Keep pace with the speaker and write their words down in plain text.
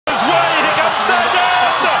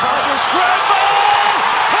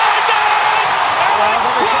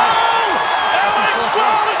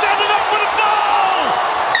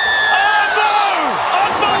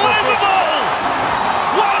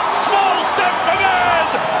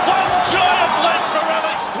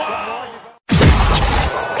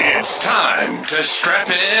to strap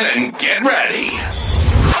in and get ready.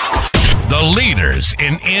 The leaders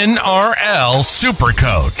in NRL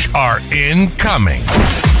Supercoach are incoming.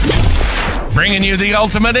 Bringing you the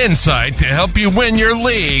ultimate insight to help you win your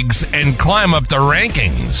leagues and climb up the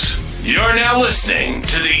rankings. You're now listening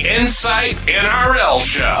to the Insight NRL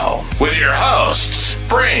Show with your hosts,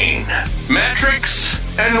 Brain, Mattrix,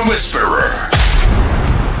 and Whisperer.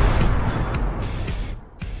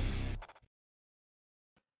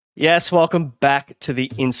 Yes, welcome back to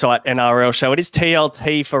the Insight NRL Show. It is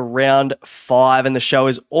TLT for round 5, and the show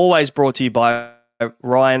is always brought to you by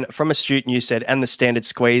Ryan from Astute Newstead and the Standard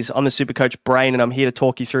Squeeze. I'm the Supercoach Brain, and I'm here to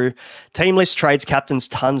talk you through team lists, trades, captains,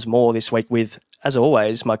 tons more this week with, as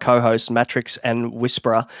always, my co-hosts Mattrix and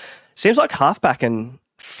Whisperer. Seems like halfback and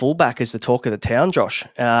fullback is the talk of the town, Josh.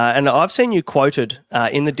 And I've seen you quoted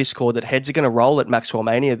in the Discord that heads are going to roll at Maxwell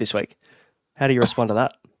Mania this week. How do you respond to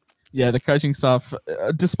that? Yeah, the coaching staff,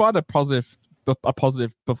 despite a positive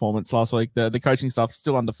performance last week, the coaching staff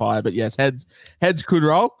still under fire. But yes, heads could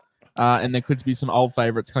roll, and there could be some old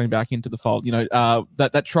favourites coming back into the fold. You know,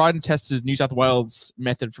 that tried and tested New South Wales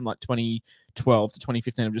method from like 2012 to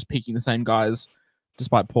 2015 of just picking the same guys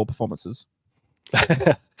despite poor performances.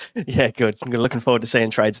 Yeah, good. I'm looking forward to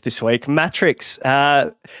seeing trades this week. Mattrix,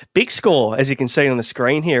 big score, as you can see on the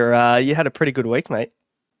screen here. You had a pretty good week, mate.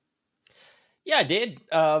 Yeah, I did.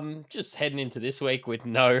 Just heading into this week with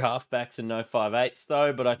no halfbacks and no 5/8s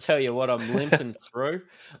though. But I tell you what, I'm limping through.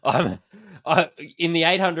 In the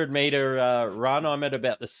 800-meter run, I'm at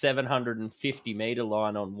about the 750-meter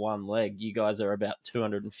line on one leg. You guys are about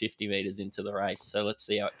 250 meters into the race. So let's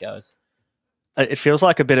see how it goes. It feels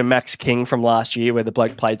like a bit of Max King from last year where the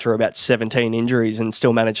bloke played through about 17 injuries and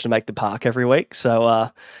still managed to make the park every week.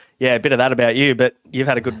 So, yeah, a bit of that about you. But you've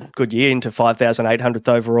had a good year into 5,800th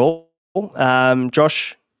overall.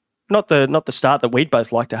 Josh, not the start that we'd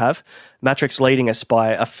both like to have. Mattrix leading us by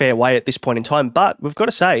a fair way at this point in time, but we've got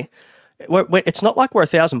to say, it's not like we're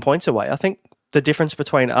 1,000 points away. I think the difference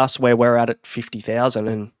between us where we're at 50,000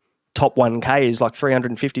 and top 1K is like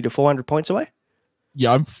 350 to 400 points away.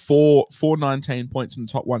 Yeah, I'm 419 points from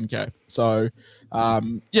the top 1K. So,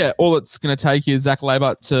 yeah, all it's going to take is Zach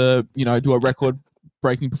Labert to, do a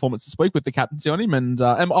record-breaking performance this week with the captaincy on him, and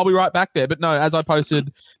I'll be right back there. But no, as I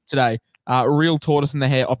posted today, a real tortoise in the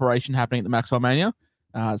hair operation happening at the Maxwell Mania.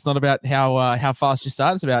 It's not about how fast you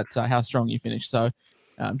start; it's about how strong you finish. So,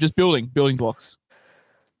 just building blocks.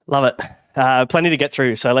 Love it. Plenty to get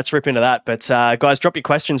through, so let's rip into that. But guys, drop your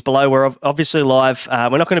questions below. We're obviously live.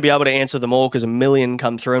 We're not going to be able to answer them all because a million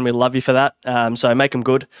come through, and we love you for that. So make them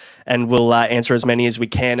good, and we'll answer as many as we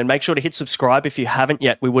can. And make sure to hit subscribe if you haven't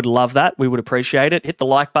yet. We would love that. We would appreciate it. Hit the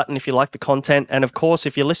like button if you like the content. And of course,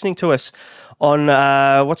 if you're listening to us on,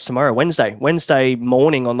 what's tomorrow? Wednesday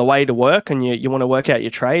morning on the way to work, and you want to work out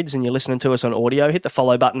your trades and you're listening to us on audio, hit the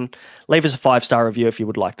follow button. Leave us a 5-star review if you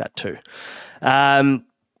would like that too.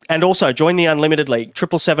 And also, join the Unlimited League.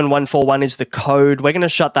 777-141 is the code. We're going to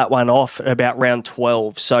shut that one off at about round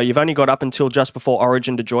 12. So you've only got up until just before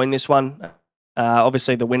Origin to join this one.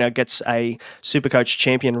 Obviously, the winner gets a Supercoach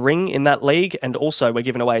champion ring in that league. And also, we're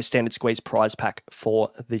giving away a Standard Squeeze prize pack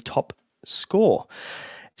for the top score.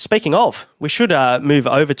 Speaking of, we should move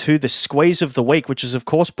over to the Squeeze of the Week, which is, of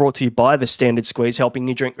course, brought to you by the Standard Squeeze, helping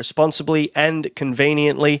you drink responsibly and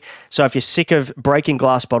conveniently. So if you're sick of breaking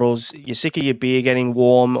glass bottles, you're sick of your beer getting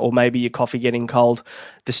warm, or maybe your coffee getting cold,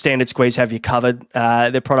 the Standard Squeeze have you covered.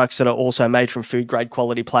 They're products that are also made from food-grade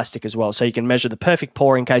quality plastic as well, so you can measure the perfect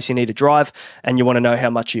pour in case you need to drive and you want to know how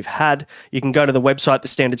much you've had. You can go to the website,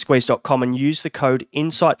 thestandardsqueeze.com, and use the code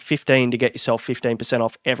INSIGHT15 to get yourself 15%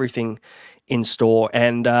 off everything in store.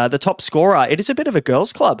 And the top scorer, it is a bit of a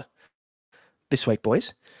girls' club this week,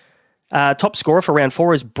 boys. Top scorer for round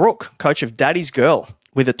 4 is Brooke, coach of Daddy's Girl,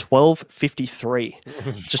 with a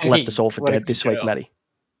 12.53. Just left us all for dead this week, Matty.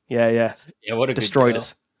 Yeah, what a destroyed good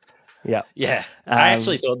us. Yeah. I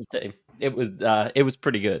actually saw the team. It was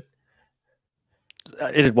pretty good.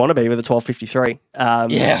 It'd want to be with a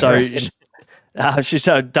 12.53. So right. she's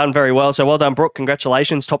done very well. So well done, Brooke.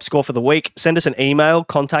 Congratulations. Top score for the week. Send us an email,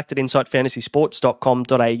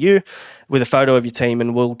 contact@insightfantasysports.com.au with a photo of your team,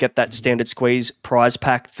 and we'll get that Standard Squeeze prize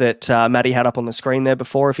pack that Matty had up on the screen there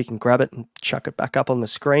before. If you can grab it and chuck it back up on the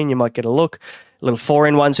screen, you might get a look. A little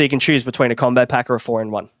 4-in-1, so you can choose between a combo pack or a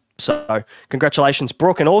 4-in-1. So congratulations,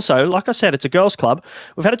 Brooke. And also, like I said, it's a girls' club.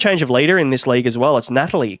 We've had a change of leader in this league as well. It's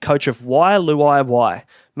Natalie, coach of Y.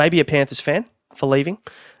 Maybe a Panthers fan for leaving,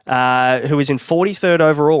 who is in 43rd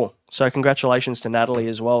overall. So congratulations to Natalie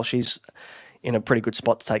as well. She's in a pretty good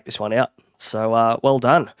spot to take this one out. So well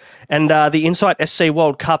done. And the Insight SC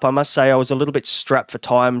World Cup, I must say I was a little bit strapped for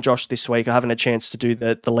time, Josh, this week. I haven't had a chance to do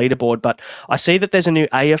the leaderboard, but I see that there's a new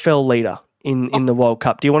AFL leader in the World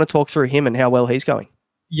Cup. Do you want to talk through him and how well he's going?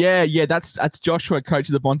 Yeah, that's Joshua, coach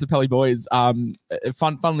of the Bontempelli boys.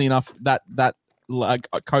 Funnily enough, that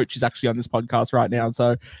coach is actually on this podcast right now.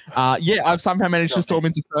 So, I've somehow managed to storm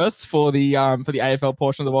into first for the AFL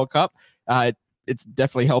portion of the World Cup. It's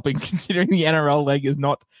definitely helping considering the NRL leg is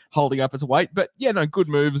not holding up its weight. But yeah, no, good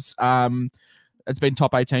moves. It's been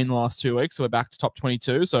top 18 the last 2 weeks, so we're back to top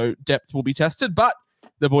 22. So depth will be tested, but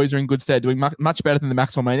the boys are in good stead, doing much better than the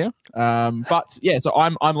Maxwell Mania. But yeah, so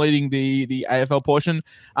I'm leading the AFL portion,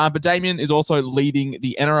 but Damien is also leading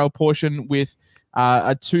the NRL portion with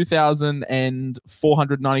a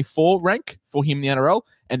 2,494 rank for him in the NRL,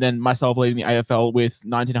 and then myself leading the AFL with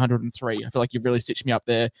 1,903. I feel like you've really stitched me up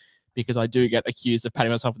there because I do get accused of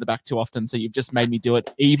patting myself on the back too often. So you've just made me do it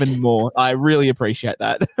even more. I really appreciate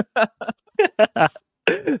that.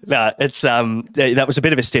 No, it's that was a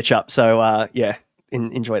bit of a stitch up. So yeah.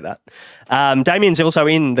 Enjoy that. Damien's also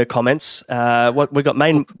in the comments. What we got?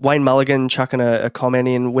 Wayne Mulligan chucking a comment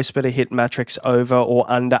in. Whisper to hit Mattrix over or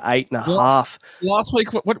under 8.5. Last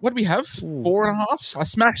week, what did we have? 4.5. I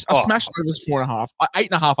smashed overs 4.5.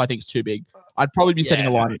 8.5, I think, is too big. I'd probably be setting a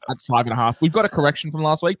line at 5.5. We've got a correction from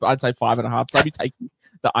last week, but I'd say 5.5. So I'd be taking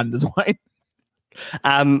the unders away.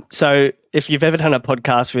 So if you've ever done a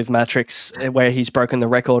podcast with Mattrix where he's broken the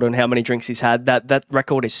record on how many drinks he's had, that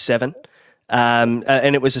record is 7.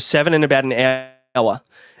 And it was a 7 in about an hour.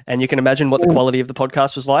 And you can imagine what the quality of the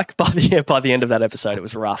podcast was like by the end of that episode. It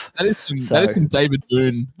was rough. That is some David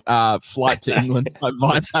Boone flight to England type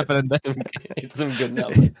vibes happening there. It's some good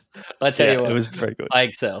numbers. I tell you what, it was very good. I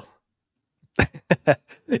excel.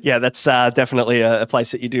 Yeah, that's definitely a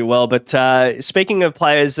place that you do well. But speaking of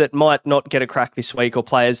players that might not get a crack this week, or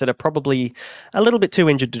players that are probably a little bit too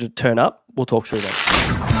injured to turn up, we'll talk through them.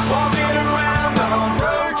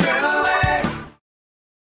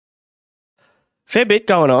 Fair bit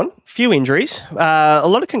going on. Few injuries. A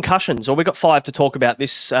lot of concussions. Or we got 5 to talk about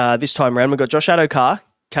this time around. We've got Josh Addo-Carr,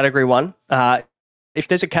 Category 1. If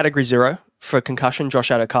there's a Category 0 for concussion, Josh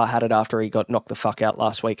Addo-Carr had it after he got knocked the fuck out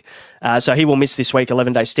last week. So he will miss this week,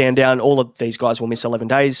 11-day stand down. All of these guys will miss 11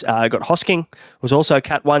 days. Got Hosking, was also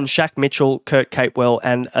Cat 1, Shaq Mitchell, Kurt Capewell,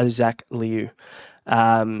 and Zach Liu.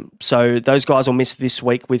 So those guys will miss this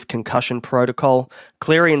week with concussion protocol.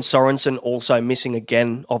 Cleary and Sorensen also missing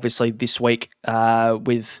again, obviously, this week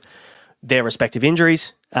with their respective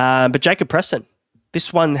injuries. But Jacob Preston,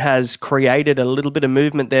 this one has created a little bit of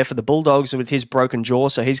movement there for the Bulldogs with his broken jaw,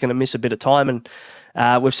 so he's going to miss a bit of time. And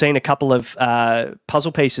we've seen a couple of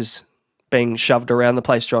puzzle pieces being shoved around the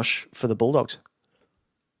place, Josh, for the Bulldogs.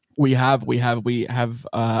 We have obviously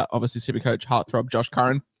Supercoach heartthrob Josh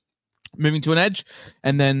Curran moving to an edge,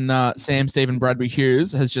 and then Sam Stephen Bradbury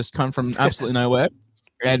Hughes has just come from absolutely nowhere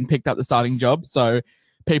and picked up the starting job. So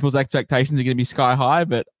people's expectations are going to be sky high,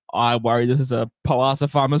 but I worry this is a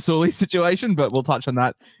Palasa Farmasuli situation, but we'll touch on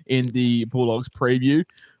that in the Bulldogs preview.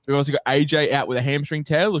 We've also got AJ out with a hamstring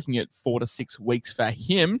tear, looking at 4 to 6 weeks for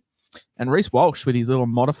him. And Reece Walsh with his little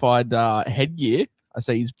modified headgear. I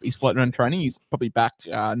see he's floating around training. He's probably back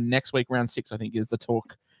next week, round 6, I think, is the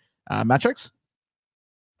talk. Mattrix?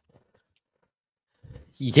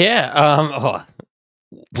 Yeah.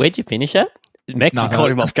 Where'd you finish at?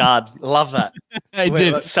 Caught him off guard. Love that. I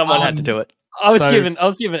did. Someone had to do it. I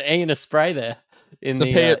was giving Ian a spray there in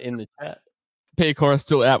the chat. Pia Cora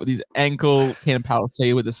still out with his ankle. Kenan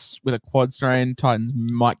Palacia with a quad strain. Titans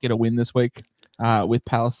might get a win this week with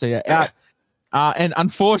Palacia out. And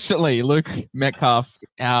unfortunately, Luke Metcalf,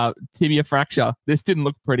 tibia fracture. This didn't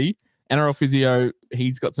look pretty. NRL physio,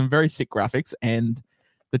 he's got some very sick graphics, and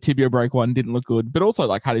the tibia break one didn't look good. But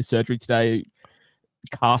also, had his surgery today,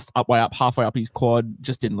 cast halfway up his quad,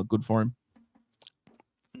 just didn't look good for him.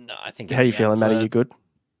 No, I think. How you feeling, Matty? You good?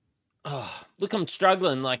 Oh, look, I'm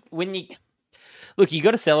struggling. You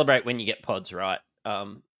got to celebrate when you get pods, right?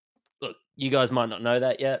 Look, you guys might not know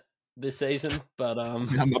that yet this season, but I'm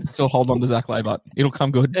still holding on to Zach Laybut. It'll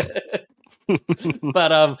come good.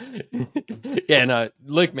 But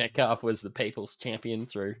Luke Metcalf was the people's champion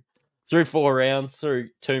through 4 rounds, through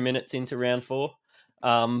 2 minutes into round 4.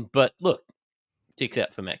 But look, ticks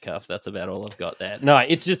out for Metcalf. That's about all I've got there. No,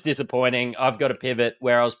 it's just disappointing. I've got a pivot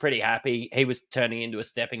where I was pretty happy. He was turning into a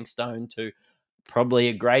stepping stone to probably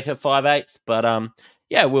a greater 5/8. But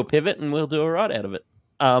we'll pivot and we'll do all right out of it.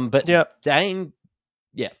 But yeah, Dane,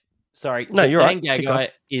 sorry. No, you're Dane right. Gagai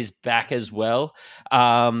is back as well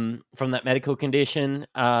from that medical condition.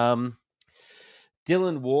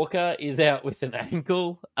 Dylan Walker is out with an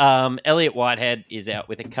ankle. Elliot Whitehead is out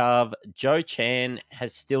with a calf. Joe Chan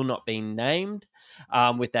has still not been named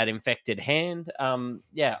with that infected hand.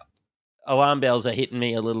 Alarm bells are hitting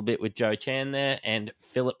me a little bit with Joe Chan there, and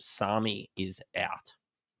Philip Sami is out.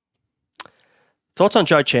 Thoughts on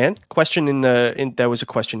Joe Chan? There was a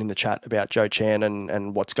question in the chat about Joe Chan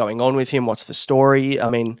and what's going on with him. What's the story?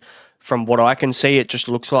 I mean, from what I can see, it just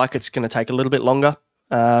looks like it's going to take a little bit longer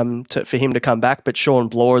for him to come back. But Sean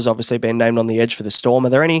Bloor has obviously been named on the edge for the Storm. Are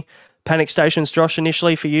there any panic stations, Josh,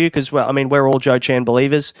 initially for you? Because, well, I mean, we're all Joe Chan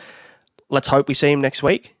believers. Let's hope we see him next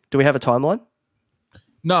week. Do we have a timeline?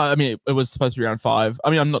 No, I mean, it was supposed to be round 5.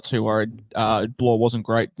 I mean, I'm not too worried. Bloor wasn't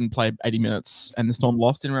great and played 80 minutes, and the Storm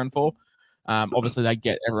lost in round 4. Obviously, they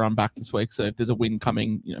get everyone back this week, so if there's a win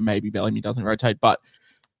coming, maybe Bellamy doesn't rotate. But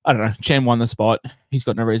I don't know. Chan won the spot. He's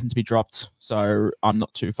got no reason to be dropped, so I'm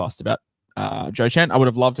not too fussed about Joe Chan. I would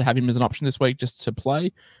have loved to have him as an option this week just to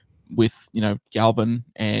play with, Galvin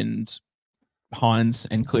and Hines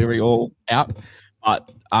and Cleary all out,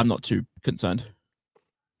 but I'm not too concerned.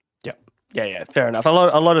 Yeah, fair enough. A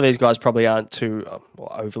lot of these guys probably aren't too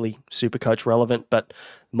overly Supercoach relevant, but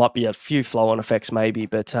might be a few flow-on effects maybe.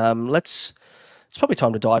 But it's probably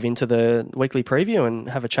time to dive into the weekly preview and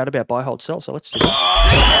have a chat about buy, hold, sell. So let's do that.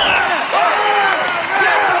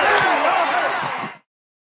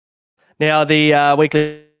 Now, the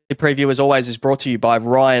weekly preview, as always, is brought to you by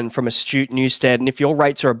Ryan from Astute Newstead. And if your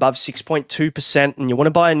rates are above 6.2% and you want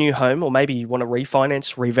to buy a new home, or maybe you want to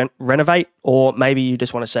refinance, renovate, or maybe you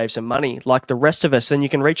just want to save some money like the rest of us, then you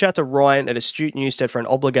can reach out to Ryan at Astute Newstead for an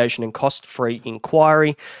obligation and cost-free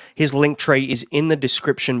inquiry. His link tree is in the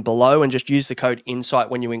description below, and just use the code INSIGHT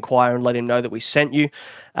when you inquire and let him know that we sent you.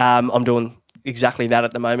 I'm doing exactly that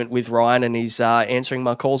at the moment with Ryan, and he's answering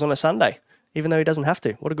my calls on a Sunday, even though he doesn't have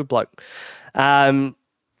to. What a good bloke.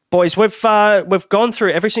 Boys, we've gone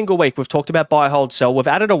through every single week. We've talked about buy, hold, sell. We've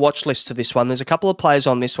added a watch list to this one. There's a couple of players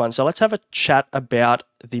on this one. So let's have a chat about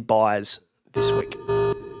the buys this week.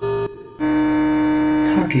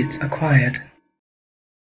 Targets acquired.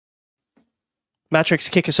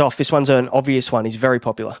 Mattrix, kick us off. This one's an obvious one. He's very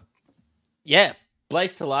popular. Yeah,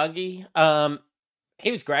 Blaze Talagi.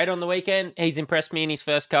 He was great on the weekend. He's impressed me in his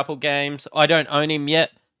first couple games. I don't own him yet.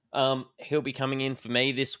 He'll be coming in for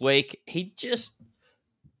me this week. He just...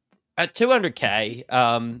 At 200k,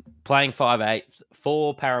 playing 5'8",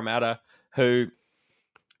 for Parramatta, who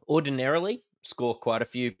ordinarily score quite a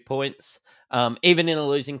few points, even in a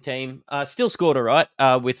losing team, still scored all right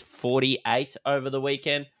with 48 over the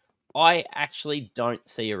weekend. I actually don't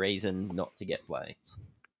see a reason not to get plays.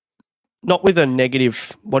 Not with a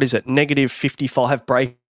negative 55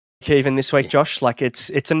 break even this week, Josh. Like it's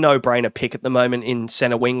a no-brainer pick at the moment in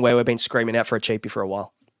centre wing, where we've been screaming out for a cheapie for a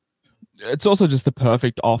while. It's also just the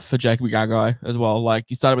perfect off for Jacob Gagai as well. Like,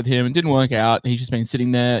 you started with him and didn't work out. He's just been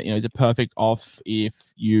sitting there. He's a perfect off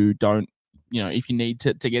if you don't, if you need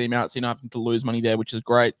to get him out, so you're not having to lose money there, which is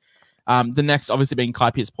great. The next, obviously, being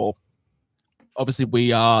Kai Pearce-Paul. Obviously,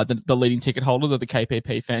 we are the leading ticket holders of the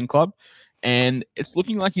KPP fan club, and it's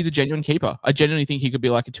looking like he's a genuine keeper. I genuinely think he could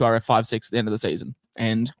be like a 2RF 5-6 at the end of the season,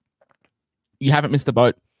 and you haven't missed the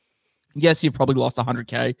boat. Yes, you've probably lost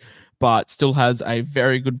 100k, but still has a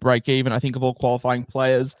very good break even. I think of all qualifying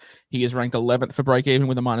players, he is ranked 11th for break even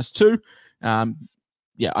with a -2.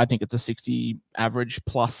 I think it's a 60 average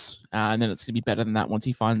plus, and then it's going to be better than that once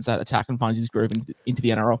he finds that attack and finds his groove into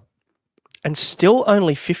the NRL. And still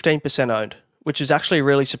only 15% owned, which is actually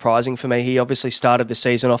really surprising for me. He obviously started the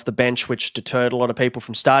season off the bench, which deterred a lot of people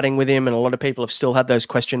from starting with him, and a lot of people have still had those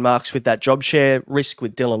question marks with that job share risk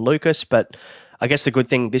with Dylan Lucas, but I guess the good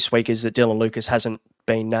thing this week is that Dylan Lucas hasn't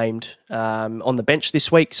been named on the bench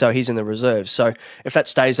this week, so he's in the reserves. So if that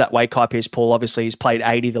stays that way, Kai Pearce-Paul, obviously he's played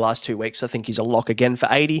 80 the last 2 weeks. I think he's a lock again for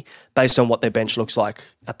 80 based on what their bench looks like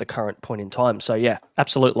at the current point in time. So yeah,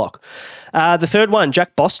 absolute lock. The third one,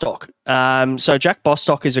 Jack Bostock. So Jack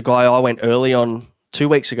Bostock is a guy I went early on 2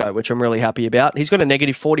 weeks ago, which I'm really happy about. He's got a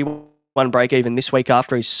 -41 break even this week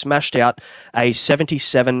after he's smashed out a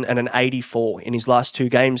 77 and an 84 in his last 2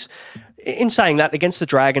 games. In saying that, against the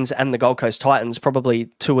Dragons and the Gold Coast Titans, probably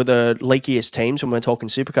 2 of the leakiest teams when we're talking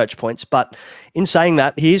Supercoach points. But in saying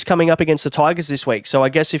that, he is coming up against the Tigers this week. So I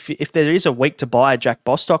guess if there is a week to buy a Jack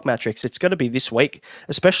Bostock Mattrix, it's going to be this week,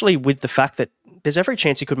 especially with the fact that there's every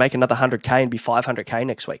chance he could make another 100k and be 500k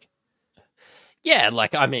next week. Yeah,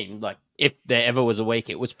 if there ever was a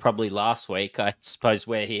week, it was probably last week. I suppose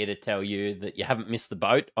we're here to tell you that you haven't missed the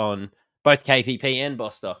boat on both KPP and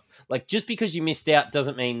Bostock. Like, just because you missed out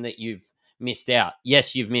doesn't mean that you've missed out.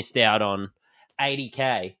 Yes, you've missed out on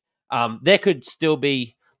 80k. There could still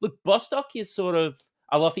be... Look, Bostock is sort of...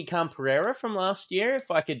 Alofi Pereira from last year,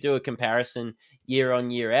 if I could do a comparison year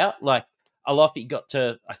on, year out. Like, Alofi got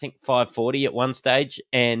to, I think, 540 at one stage.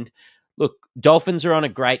 And look, Dolphins are on a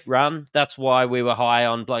great run. That's why we were high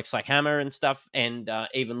on blokes like Hammer and stuff, and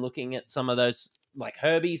even looking at some of those like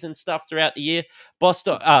Herbies and stuff throughout the year.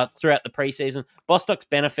 Bostock, throughout the preseason. Bostock's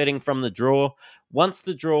benefiting from the draw. Once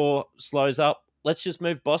the draw slows up, let's just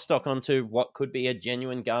move Bostock onto what could be a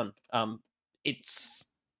genuine gun. It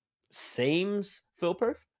seems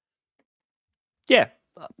foolproof. Yeah.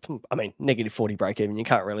 I mean, negative 40 break even. You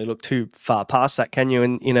can't really look too far past that, can you?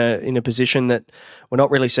 In a position that we're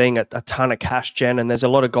not really seeing a ton of cash gen, and there's a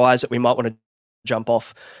lot of guys that we might want to jump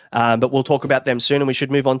off. But we'll talk about them soon, and we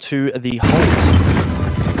should move on to the holds.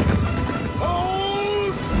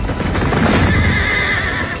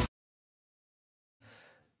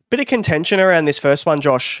 Bit of contention around this first one,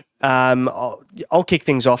 Josh. I'll kick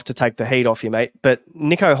things off to take the heat off you, mate. But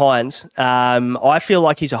Nicho Hines, I feel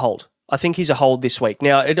like he's a hold. I think he's a hold this week.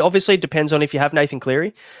 Now, it obviously depends on if you have Nathan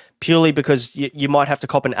Cleary, purely because you might have to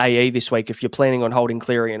cop an AE this week if you're planning on holding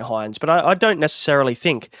Cleary and Hines. But I don't necessarily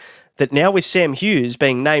think that now with Sam Hughes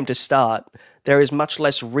being named to start, there is much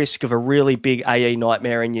less risk of a really big AE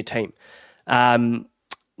nightmare in your team.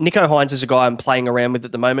 Nicho Hines is a guy I'm playing around with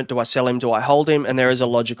at the moment. Do I sell him? Do I hold him? And there is a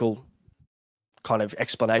logical kind of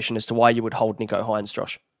explanation as to why you would hold Nicho Hines,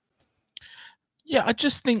 Josh. Yeah, I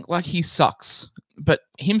just think like he sucks, but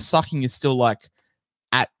him sucking is still like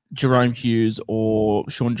at Jerome Hughes or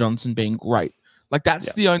Sean Johnson being great. Like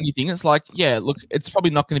that's the only thing. It's like, yeah, look, it's probably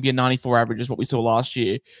not going to be a 94 average as what we saw last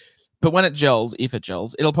year, but when it gels, if it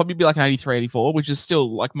gels, it'll probably be like an 83, 84, which is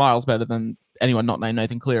still like miles better than anyone not named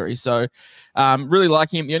Nathan Cleary. So really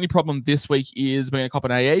like him. The only problem this week is we're going to cop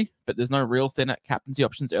an AE, but there's no real standout captaincy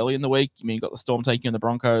options early in the week. I mean, you've got the Storm taking on the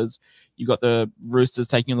Broncos. You've got the Roosters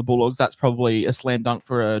taking on the Bulldogs. That's probably a slam dunk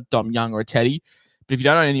for a Dom Young or a Teddy. But if you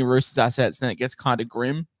don't own any Roosters assets, then it gets kind of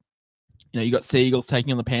grim. You know, you got Seagulls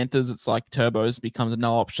taking on the Panthers. It's like Turbos becomes a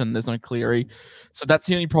null option. There's no Cleary. So that's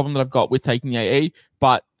the only problem that I've got with taking the AE.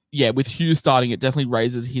 But yeah, with Hughes starting, it definitely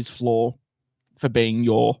raises his floor for being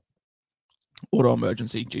your auto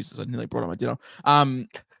emergency. Jesus, I nearly brought on my dinner.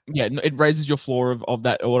 Yeah, it raises your floor of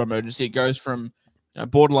that auto emergency. It goes from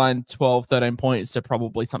borderline 12, 13 points to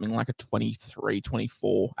probably something like a 23,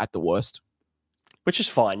 24 at the worst. Which is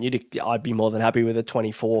fine. I'd be more than happy with a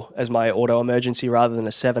 24 as my auto emergency rather than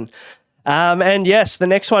a 7. And yes, the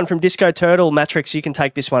next one from Disco Turtle, Mattrix, you can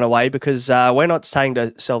take this one away because we're not saying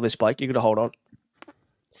to sell this bloke. You got to hold on.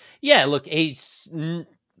 Yeah, look, he's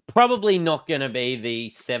probably not going to be the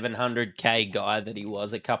 700K guy that he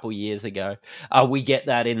was a couple years ago. We get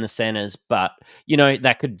that in the centers, but,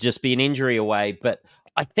 that could just be an injury away. But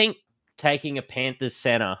I think taking a Panthers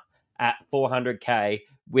center at 400K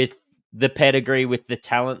with the pedigree, with the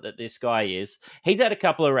talent that this guy is, he's had a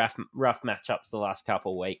couple of rough matchups the last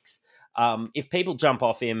couple of weeks. If people jump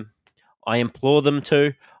off him, I implore them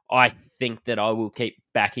to. I think that I will keep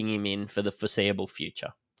backing him in for the foreseeable future.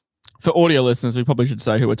 For audio listeners, we probably should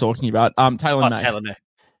say who we're talking about. Taylor May. Taylor May.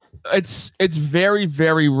 It's very,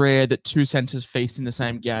 very rare that two centers feast in the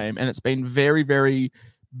same game, and it's been very, very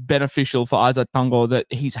beneficial for Isaac Tungo that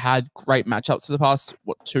he's had great matchups for the past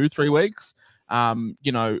 2-3 weeks.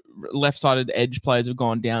 Left-sided edge players have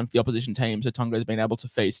gone down for the opposition team, so Tungo's been able to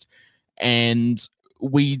feast, and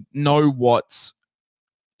we know what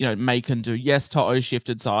May can do. Yes, To'o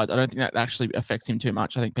shifted sides. I don't think that actually affects him too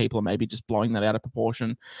much. I think people are maybe just blowing that out of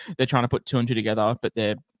proportion. They're trying to put 2 and 2 together, but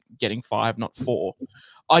they're getting 5, not 4.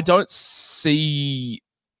 I don't see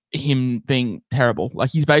him being terrible.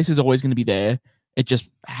 Like, his base is always going to be there. It just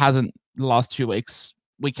hasn't the last 2 weeks.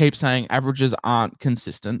 We keep saying averages aren't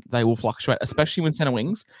consistent. They will fluctuate, especially with center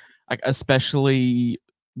wings, especially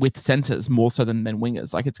with centers more so than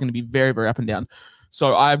wingers. Like, it's going to be very, very up and down.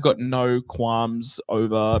 So I've got no qualms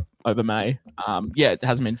over May. It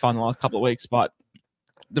hasn't been fun the last couple of weeks, but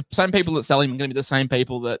the same people that sell him are going to be the same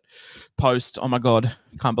people that post, oh my God,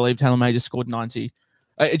 can't believe Taylor May just scored 90.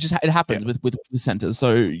 It happens with the centers,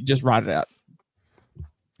 so you just write it out.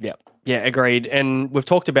 Yeah, agreed. And we've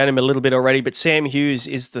talked about him a little bit already, but Sam Hughes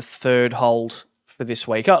is the third hold for this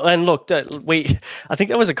week. Oh, and look, I think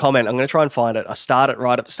there was a comment. I'm going to try and find it. I started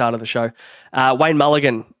right at the start of the show. Wayne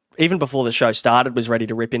Mulligan, even before the show started, was ready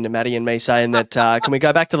to rip into Matty and me, saying that, can we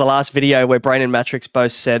go back to the last video where Braino and Mattrix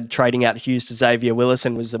both said trading out Hughes to Xavier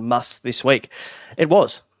Willison was a must this week? It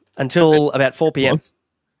was, until about 4 p.m.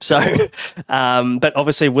 So, but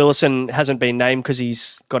obviously Willison hasn't been named because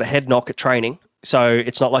he's got a head knock at training. So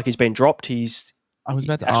it's not like he's been dropped. I was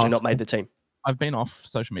about to actually not made the team. I've been off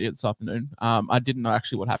social media this afternoon. I didn't know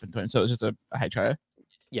actually what happened to him. So it was just a HIA.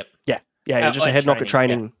 Yep. Yeah, just a head knock at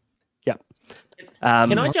training. Yep.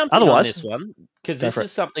 Can I jump in on this one? Because this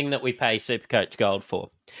is something that we pay Supercoach Gold for.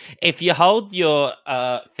 If you hold your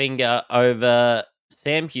finger over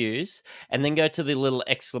Sam Hughes and then go to the little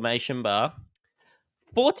exclamation bar,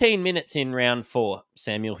 14 minutes in round 4,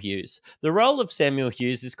 Samuel Hughes. The role of Samuel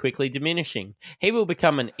Hughes is quickly diminishing. He will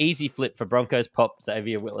become an easy flip for Broncos pop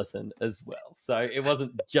Xavier Willison as well. So it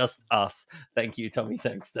wasn't just us. Thank you, Tommy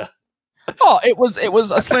Sangster. Oh, it was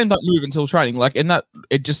a slam dunk move until training, like, and that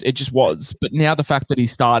it just was. But now the fact that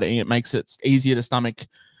he's starting, it makes it easier to stomach.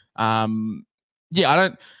 Yeah,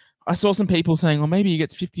 I saw some people saying, well, maybe he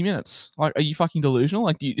gets 50 minutes. Like, are you fucking delusional?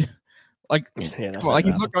 Like, he's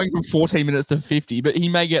not going from 14 minutes to 50, but he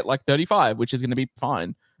may get like 35, which is going to be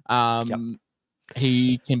fine.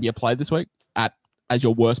 He can be a play this week as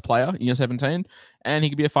your worst player in your 17, and he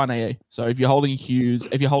could be a fine AE. So if you're holding Hughes,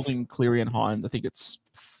 if you're holding Cleary and Hines, I think it's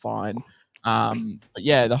fine. But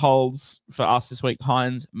yeah, the holds for us this week: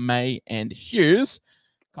 Hines, May, and Hughes.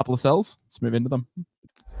 Couple of sells. Let's move into them.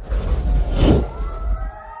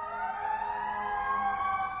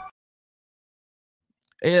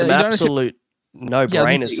 Some absolute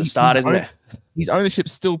no-brainers to start, isn't there? His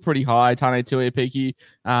ownership's still pretty high. Tane Tuiapiki.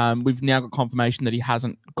 We've now got confirmation that he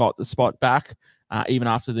hasn't got the spot back, even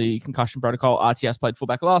after the concussion protocol. RTS played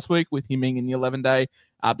fullback last week with Himing in the 11-day,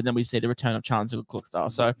 but then we see the return of Chance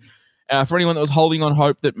Klukstar. So for anyone that was holding on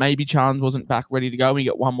hope that maybe Chance wasn't back ready to go, we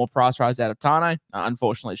get one more price rise out of Tane.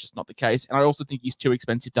 Unfortunately, it's just not the case. And I also think he's too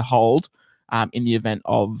expensive to hold in the event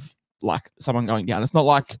of like someone going down. It's not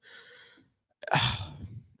like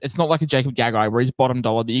a Jacob Gagai where he's bottom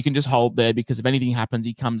dollar that you can just hold there because if anything happens,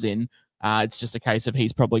 he comes in. It's just a case of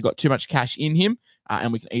he's probably got too much cash in him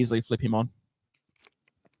and we can easily flip him on.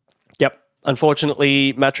 Yep.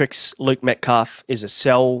 Unfortunately, Mattrix Luke Metcalf is a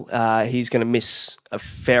sell. He's going to miss a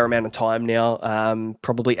fair amount of time now,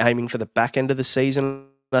 probably aiming for the back end of the season,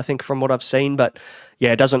 I think, from what I've seen. But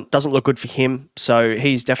yeah, it doesn't look good for him. So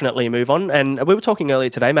he's definitely a move on. And we were talking earlier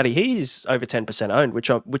today, Matty, he's over 10% owned,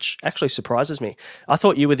 which actually surprises me. I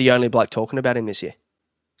thought you were the only bloke talking about him this year.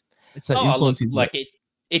 It's that influence. Like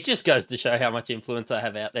it just goes to show how much influence I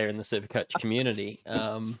have out there in the Supercoach community.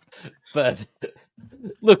 But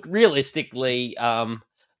look, realistically,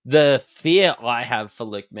 the fear I have for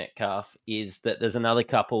Luke Metcalf is that there's another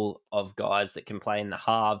couple of guys that can play in the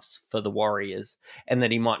halves for the Warriors and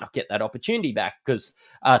that he might not get that opportunity back because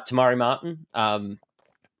Tamari Martin,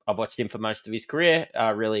 I've watched him for most of his career. I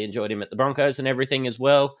really enjoyed him at the Broncos and everything as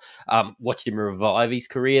well. Watched him revive his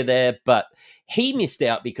career there, but he missed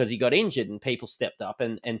out because he got injured and people stepped up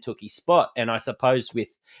and took his spot. And I suppose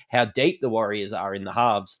with how deep the Warriors are in the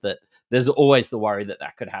halves, that there's always the worry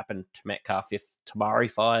that could happen to Metcalf if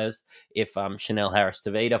Tamari fires, if Chanel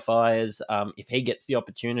Harris-Tavita fires, if he gets the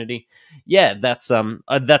opportunity. Yeah, that's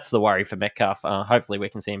the worry for Metcalf. Hopefully we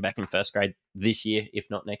can see him back in first grade this year, if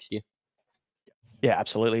not next year. Yeah,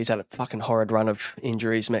 absolutely. He's had a fucking horrid run of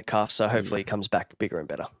injuries, Metcalf, so hopefully he comes back bigger and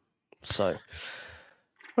better. So,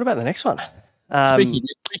 what about the next one? Speaking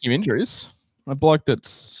of injuries, a bloke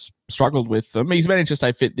that's struggled with them. He's managed to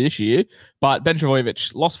stay fit this year, but Ben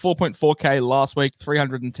Travojevic lost 4.4K last week,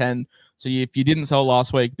 310. So if you didn't sell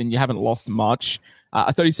last week, then you haven't lost much.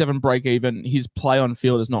 A 37 break even. His play on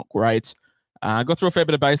field is not great. Got through a fair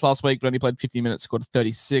bit of base last week, but only played 50 minutes, scored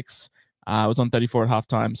 36. Was on 34 at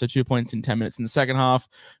halftime, so 2 points in 10 minutes in the second half.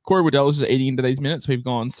 Corey Waddell is just eating into these minutes. We've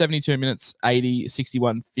gone 72 minutes, 80,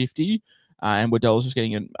 61, 50, and Waddell's just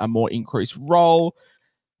getting a more increased role.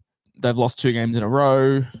 They've lost 2 games in a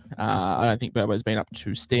row. I don't think Burbo's been up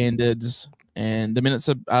to standards, and the minutes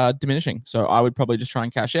are diminishing. So I would probably just try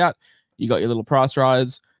and cash out. You got your little price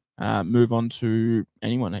rise. Move on to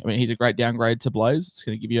anyone. I mean, he's a great downgrade to Blaze. It's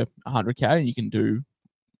going to give you 100K, and you can do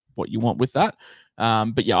what you want with that.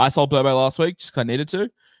 But yeah, I sold Burbo last week just because I needed to.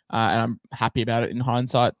 And I'm happy about it in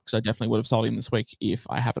hindsight because I definitely would have sold him this week if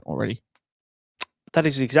I haven't already. That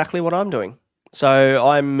is exactly what I'm doing. So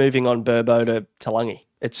I'm moving on Burbo to Talangi.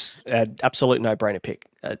 It's an absolute no-brainer pick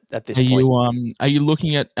at this point. Are you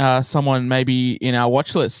looking at someone maybe in our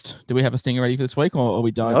watch list? Do we have a stinger ready for this week or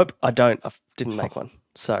we don't? Nope, I don't. I didn't make one.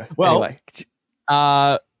 So anyway.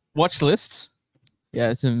 Watch lists.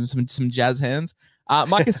 Yeah, some jazz hands.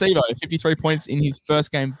 Mike Acevo, 53 points in his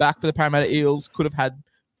first game back for the Parramatta Eels. Could have had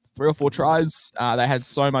 3 or 4 tries. They had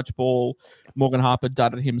so much ball. Morgan Harper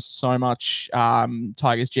dudded him so much.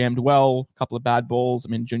 Tigers jammed well. A couple of bad balls. I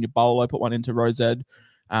mean, Junior Bolo put one into Rosed.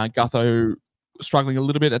 Gutho struggling a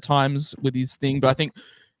little bit at times with his thing. But I think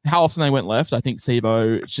how often they went left, I think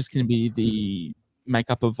Sevo, it's just going to be the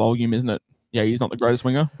makeup of volume, isn't it? Yeah, he's not the greatest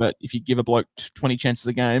winger. But if you give a bloke 20 chances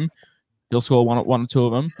a game, he'll score one or 2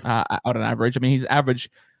 of them on an average. I mean, he's average,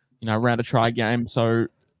 around a try game. So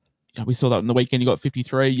we saw that on the weekend. He got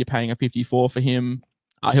 53. You're paying a 54 for him.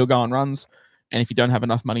 He'll go on runs. And if you don't have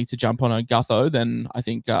enough money to jump on a Gutho, then I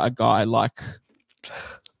think a guy like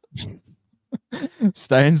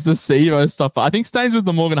Staines the Sevo stopper. I think Staines with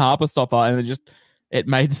the Morgan Harper stopper, and it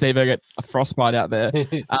made Sevo get a frostbite out there.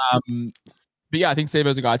 But yeah, I think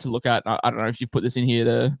Sevo's a guy to look at. I don't know if you put this in here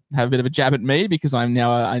to have a bit of a jab at me because I'm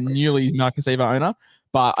now a newly Marcus Sevo owner.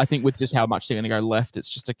 But I think with just how much they're going to go left, it's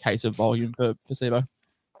just a case of volume for Sevo.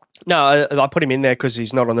 No, I put him in there because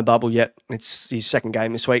he's not on the bubble yet. It's his second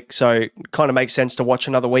game this week. So it kind of makes sense to watch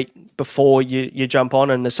another week before you jump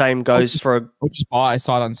on. And the same goes or just buy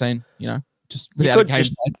sight unseen, just without a game.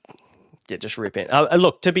 Just rip in.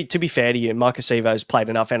 Look, to be fair to you, Marcus Sevo's played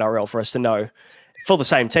enough NRL for us to know, for the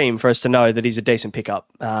same team, for us to know that he's a decent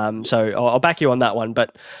pickup. So I'll back you on that one.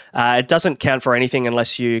 But it doesn't count for anything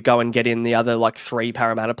unless you go and get in the other 3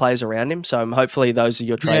 Parramatta players around him. So hopefully those are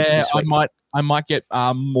your trades this week. I might get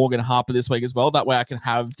Morgan Harper this week as well. That way I can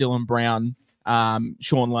have Dylan Brown,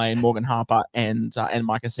 Sean Lane, Morgan Harper, and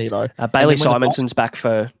Micah Sevo. Bailey Simonson's back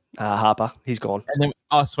for Harper. He's gone. And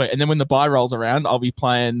then, sweet. And then when the bye rolls around, I'll be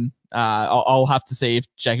playing. I'll have to see if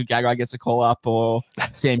Jacob Gagai gets a call up or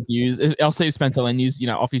Sam Hughes. I'll see if Spencer Lenny's,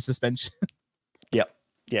 off his suspension. Yep.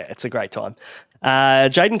 Yeah, it's a great time.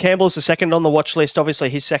 Jaden Campbell's the second on the watch list. Obviously,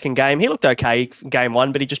 his second game, he looked okay game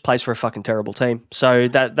 1, but he just plays for a fucking terrible team. So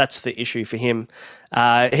that's the issue for him.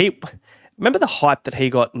 Remember the hype that he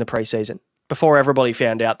got in the preseason before everybody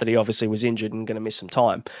found out that he obviously was injured and going to miss some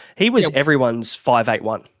time. He was everyone's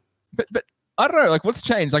 5'8" But I don't know, what's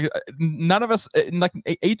changed? None of us,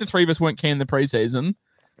 either 3 of us weren't keen in the preseason.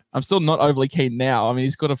 I'm still not overly keen now. I mean,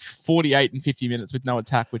 he's got a 48 and 50 minutes with no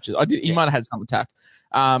attack, which is he might have had some attack.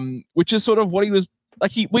 Which is sort of what he was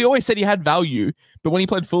like. We always said he had value, but when he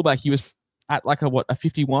played fullback, he was at a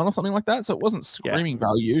 51 or something like that. So it wasn't screaming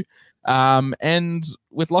value. And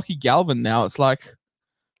with Lockie Galvin now, it's like,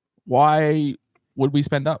 why would we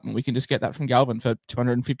spend up when we can just get that from Galvin for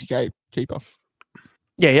 250k cheaper?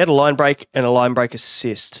 Yeah, he had a line break and a line break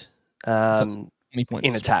assist So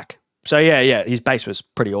in attack. So yeah, his base was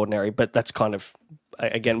pretty ordinary, but that's kind of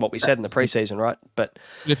again what we said in the preseason, right? But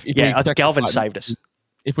I think Galvin saved us.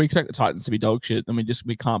 If we expect the Titans to be dog shit, then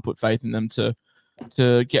we can't put faith in them to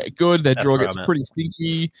get good. Their draw gets pretty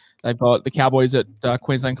stinky. They've got the Cowboys at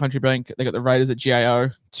Queensland Country Bank. They got the Raiders at GAO.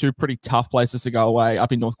 2 pretty tough places to go away,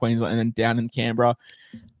 up in North Queensland and then down in Canberra.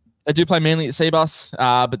 They do play Manly at Seabus,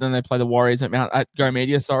 but then they play the Warriors at Go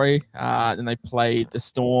Media. Then they play the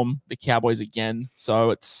Storm, the Cowboys again.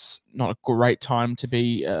 So it's not a great time to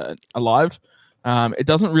be alive. It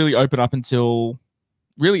doesn't really open up until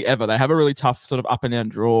really ever. They have a really tough sort of up and down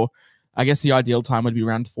draw. I guess the ideal time would be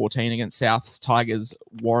round 14 against Souths, Tigers,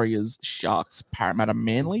 Warriors, Sharks, Parramatta,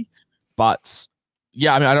 Manly. But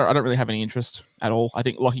yeah, I mean, I don't really have any interest at all. I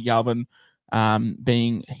think Lockie Galvin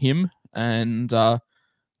being him and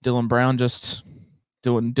Dylan Brown just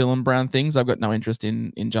doing Dylan Brown things. I've got no interest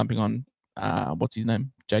in jumping on what's his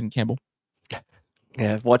name, Jaden Campbell.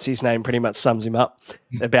 Yeah, what's his name pretty much sums him up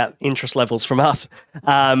about interest levels from us.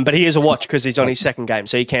 But he is a watch because he's on his second game,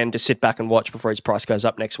 so he can just sit back and watch before his price goes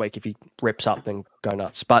up next week. If he rips up, then go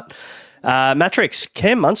nuts. But Mattrix,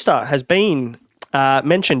 Cam Munster has been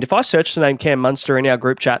mentioned. If I searched the name Cam Munster in our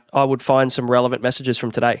group chat, I would find some relevant messages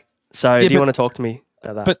from today. So do you want to talk to me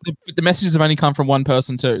about that? But the messages have only come from one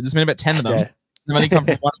person too. There's been about 10 of them. Yeah. They've only come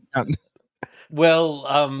from one account. Well,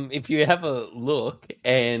 if you have a look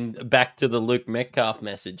and back to the Luke Metcalf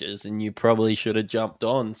messages, and you probably should have jumped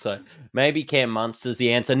on. So maybe Cam Munster's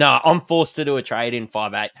the answer. No, I'm forced to do a trade in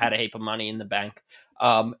 5'8", had a heap of money in the bank.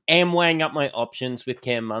 Am weighing up my options with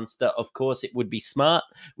Cam Munster. Of course, it would be smart,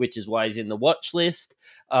 which is why he's in the watch list,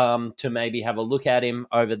 to maybe have a look at him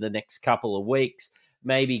over the next couple of weeks.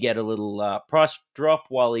 Maybe get a little price drop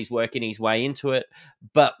while he's working his way into it.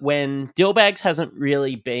 But when Dillbags hasn't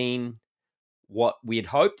really been what we'd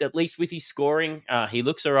hoped, at least with his scoring, he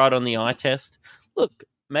looks all right on the eye test. Look,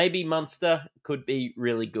 maybe Munster could be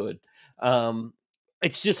really good.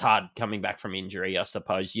 It's just hard coming back from injury, I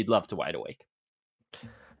suppose. You'd love to wait a week.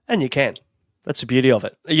 And you can. That's the beauty of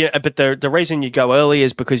it. Yeah, but the reason you go early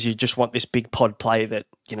is because you just want this big pod play that,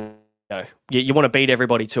 you want to beat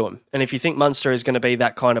everybody to him. And if you think Munster is going to be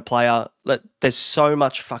that kind of player, there's so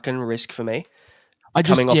much fucking risk for me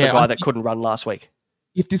coming off a guy that couldn't run last week.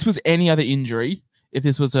 If this was any other injury, if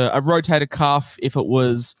this was a rotator cuff, if it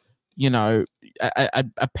was, a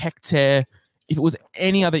pec tear, if it was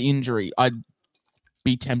any other injury, I'd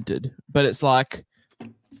be tempted. But it's like,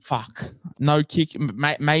 fuck, no kick,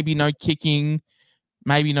 maybe no kicking,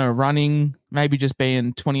 maybe no running, maybe just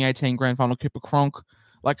being 2018 Grand Final Cooper Cronk.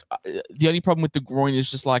 Like, the only problem with the groin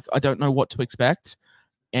is just like, I don't know what to expect.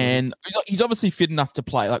 and he's obviously fit enough to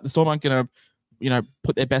play. Like the Storm aren't going to,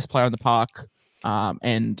 put their best player on the park,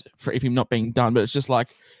 and for him not being done. But it's just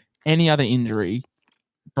like any other injury,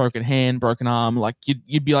 broken hand, broken arm, like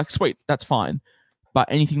you'd be like, sweet, that's fine. But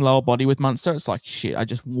anything lower body with Munster, it's like, shit, I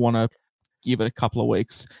just want to give it a couple of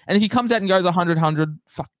weeks. And if he comes out and goes 100,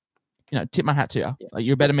 fuck, tip my hat to you. Like,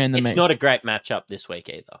 you're a better man than me. It's not a great matchup this week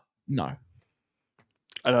either. No.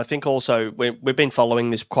 And I think also we've been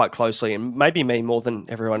following this quite closely, and maybe me more than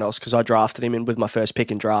everyone else, because I drafted him in with my first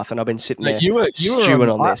pick in draft, and I've been sitting there stewing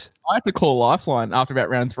on this. I had to call Lifeline after about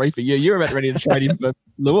round 3 for you. You were about ready to trade him for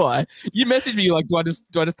Luai. You messaged me like, do I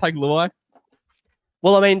just take Luai?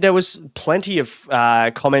 Well, I mean, there was plenty of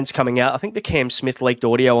comments coming out. I think the Cam Smith leaked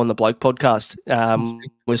audio on the Bloke podcast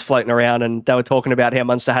was floating around, and they were talking about how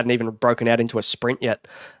Munster hadn't even broken out into a sprint yet.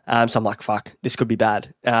 So I'm like, fuck, this could be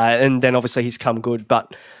bad. And then obviously he's come good.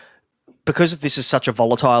 But because this is such a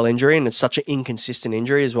volatile injury and it's such an inconsistent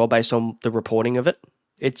injury as well based on the reporting of it,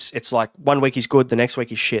 it's like 1 week he's good, the next week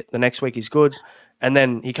he's shit, the next week he's good, and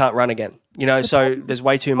then he can't run again. So there's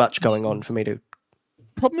way too much going on for me to...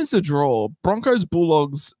 Problem is the draw. Broncos,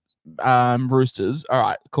 Bulldogs, Roosters. All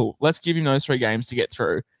right, cool. Let's give him those 3 games to get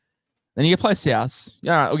through. Then you play South.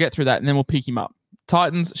 All right, we'll get through that, and then we'll pick him up.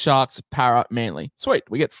 Titans, Sharks, Para, Manly. Sweet.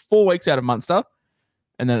 We get 4 weeks out of Munster,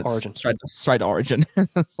 and then it's Origin. straight to Origin.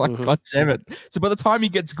 It's like, God damn it. So by the time he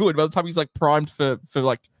gets good, by the time he's like primed for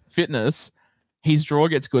like fitness, his draw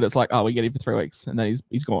gets good. It's like, oh, we get him for 3 weeks, and then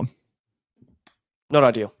he's gone. Not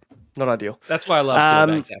ideal. That's why I love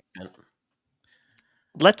Dillback's accent.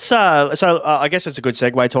 Let's I guess it's a good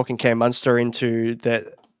segue talking Cam Munster into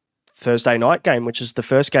the Thursday night game, which is the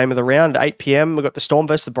first game of the round, 8 p.m. We've got the Storm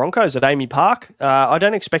versus the Broncos at Amy Park. I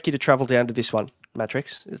don't expect you to travel down to this one,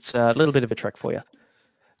 Mattrix. It's a little bit of a trek for you.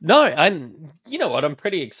 No, and you know what? I'm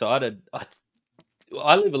pretty excited.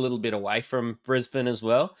 I live a little bit away from Brisbane as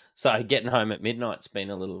well, so getting home at midnight's been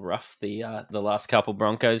a little rough the last couple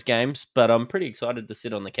Broncos games, but I'm pretty excited to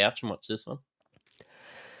sit on the couch and watch this one.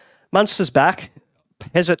 Munster's back.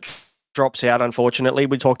 Pezzett drops out, unfortunately.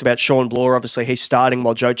 We talked about Sean Bloor. Obviously, he's starting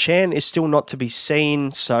while Joe Chan is still not to be seen.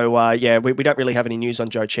 So, we don't really have any news on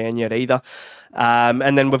Joe Chan yet either.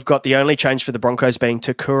 And then we've got the only change for the Broncos being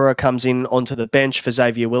Takura comes in onto the bench for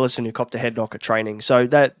Xavier Willison, who copped a head knock at training. So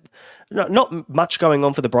that not much going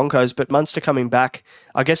on for the Broncos, but Munster coming back.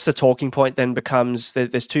 I guess the talking point then becomes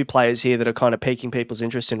that there's 2 players here that are kind of piquing people's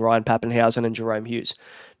interest in Ryan Pappenhausen and Jerome Hughes.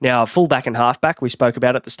 Now, fullback and halfback, we spoke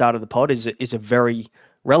about at the start of the pod, is a very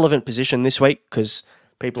relevant position this week because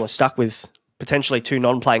people are stuck with potentially 2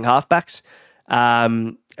 non-playing halfbacks,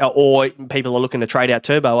 or people are looking to trade out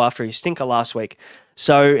Turbo after his stinker last week.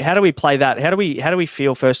 So how do we play that? How do we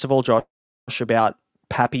feel, first of all, Josh, about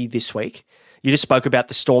Pappy this week? You just spoke about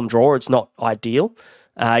the Storm draw. It's not ideal.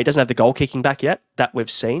 He doesn't have the goal kicking back yet that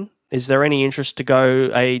we've seen. Is there any interest to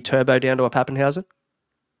go a Turbo down to a Pappenhausen?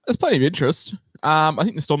 There's plenty of interest. I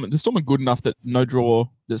think the Storm are good enough that no draw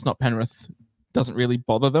that's not Penrith doesn't really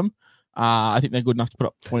bother them. I think they're good enough to put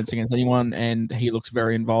up points against anyone, and he looks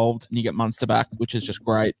very involved, and you get Munster back, which is just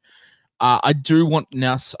great. I do want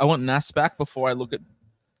Nas. I want Nas back before I look at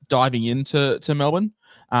diving into Melbourne,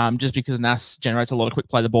 just because Nas generates a lot of quick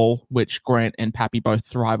play the ball, which Grant and Pappy both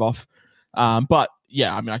thrive off. But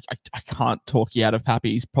yeah, I mean, I can't talk you out of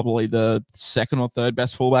Pappy. He's probably the 2nd or 3rd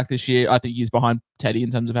best fullback this year. I think he's behind Teddy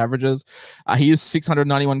in terms of averages. He is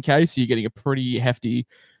 691k, so you're getting a pretty hefty,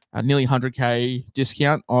 nearly 100k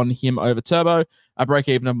discount on him over Turbo. A break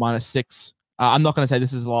even of -6. I'm not going to say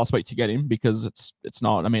this is the last week to get him because it's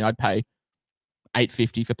not. I mean, I'd pay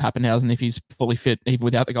 $850 for Pappenhausen if he's fully fit, even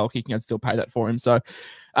without the goal kicking. I'd still pay that for him. So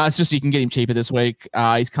it's just you can get him cheaper this week.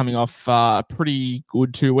 He's coming off a pretty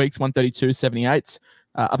good 2 weeks, 132.78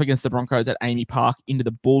 up against the Broncos at Amy Park, into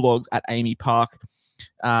the Bulldogs at Amy Park,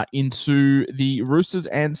 into the Roosters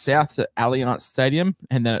and Souths at Allianz Stadium,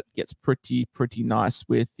 and then it gets pretty nice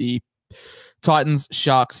with the Titans,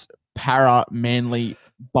 Sharks, Para, Manly,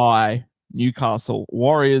 by Newcastle,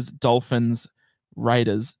 Warriors, Dolphins,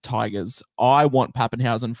 Raiders, Tigers. I want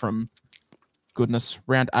Pappenhausen from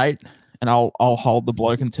round 8, and I'll hold the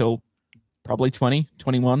bloke until probably 20,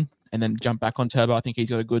 21, and then jump back on Turbo. I think he's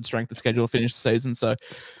got a good strength of schedule to finish the season. So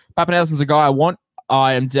Pappenhausen's a guy I want.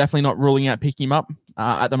 I am definitely not ruling out picking him up.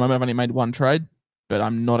 At the moment, I've only made 1 trade, but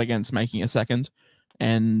I'm not against making a second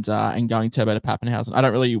and going Turbo to Pappenhausen. I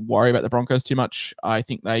don't really worry about the Broncos too much. I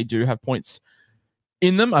think they do have points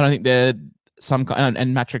in them. I don't think they're some kind,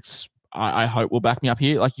 and Mattrix, I hope, will back me up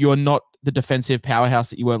here. Like, you're not the defensive powerhouse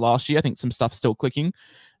that you were last year. I think some stuff's still clicking.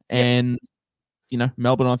 And,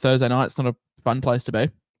 Melbourne on Thursday night, it's not a fun place to be.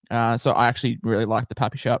 So I actually really like the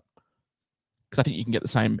Pappy shot because I think you can get the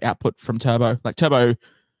same output from Turbo. Like, Turbo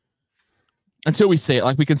until we see it,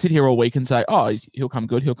 like we can sit here all week and say, oh, he'll come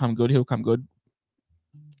good, he'll come good, he'll come good.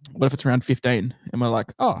 What if it's around 15 and we're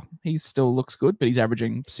like, oh, he still looks good, but he's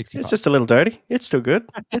averaging 65? It's just a little dirty. It's still good.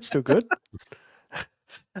 It's still good.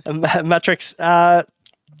 Mattrix,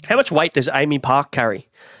 how much weight does Amy Park carry?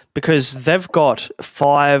 Because they've got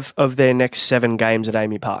 5 of their next 7 games at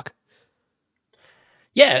Amy Park.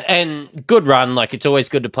 Yeah, and good run. Like, it's always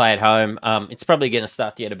good to play at home. It's probably going to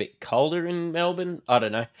start to get a bit colder in Melbourne. I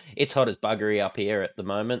don't know. It's hot as buggery up here at the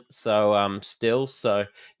moment. So, still. So,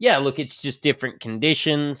 yeah, look, it's just different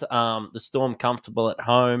conditions. The Storm comfortable at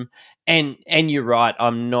home. And you're right.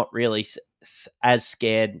 I'm not really as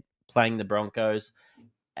scared playing the Broncos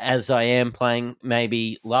as I am playing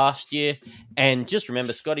maybe last year. And just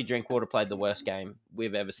remember, Scotty Drinkwater played the worst game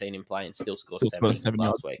we've ever seen him play and still scored 7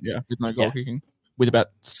 last week. Yeah, with no goal kicking. With about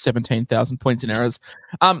 17,000 points in errors.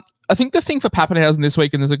 I think the thing for Pappenhausen this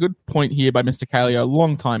week, and there's a good point here by Mr. Calio,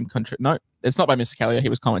 long-time country. No, it's not by Mr. Calio. He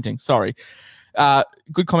was commenting. Sorry.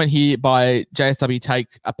 Good comment here by JSW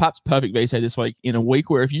Take. A perhaps perfect VC this week in a week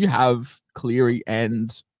where if you have Cleary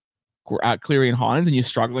and Hines and you're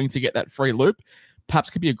struggling to get that free loop,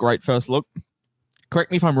 perhaps could be a great first look.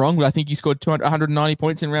 Correct me if I'm wrong, but I think he scored 190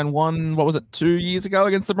 points in round 1. What was it, 2 years ago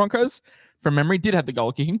against the Broncos? From memory, did have the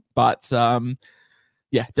goal kicking, but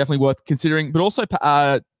yeah, definitely worth considering. But also,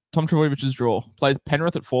 Tom Trbojevich's draw plays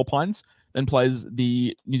Penrith at 4 Pines, then plays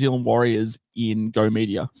the New Zealand Warriors in Go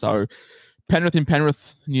Media. So Penrith in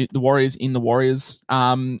Penrith, the Warriors in the Warriors.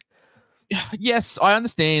 Yes, I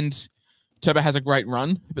understand Turbo has a great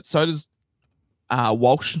run, but so does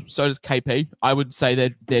Walsh, so does KP. I would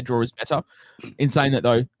say their draw is better. In saying that,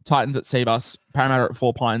 though, Titans at Seabus, Parramatta at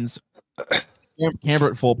 4 Pines,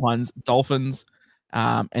 Canberra at 4 Pines, Dolphins,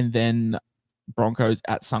 and then Broncos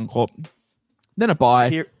at Suncorp. Then a bye.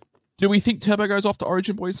 Here. Do we think Turbo goes off to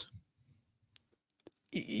Origin, boys?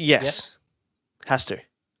 Yes. Yep. Has to.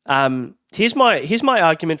 Here's my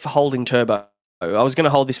argument for holding Turbo. I was going to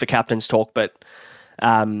hold this for captain's talk, but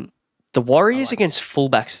the Warriors against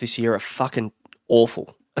fullbacks this year are fucking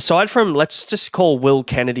awful. Aside from, let's just call Will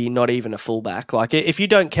Kennedy not even a fullback. Like, if you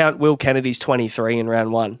don't count Will Kennedy's 23 in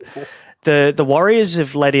round 1, the Warriors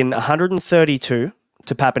have let in 132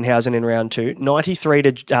 to Pappenhausen in round 2, 93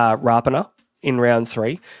 to Rapana in round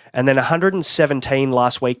 3, and then 117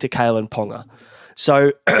 last week to Kalen Ponga.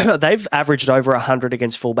 So they've averaged over 100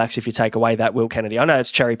 against fullbacks if you take away that Will Kennedy. I know it's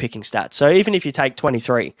cherry-picking stats. So even if you take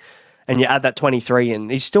 23 and you add that 23 in,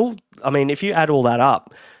 he's still, I mean, if you add all that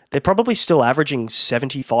up, they're probably still averaging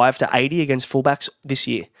 75 to 80 against fullbacks this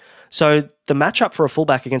year. So the matchup for a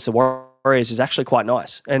fullback against the Warriors is actually quite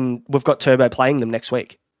nice. And we've got Turbo playing them next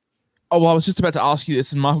week. Oh, well, I was just about to ask you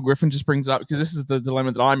this, and Michael Griffin just brings it up because this is the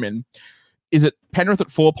dilemma that I'm in. Is it Penrith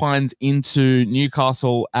at 4 Pines into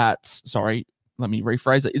Newcastle at, sorry, let me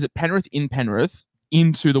rephrase it. Is it Penrith in Penrith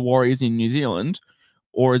into the Warriors in New Zealand,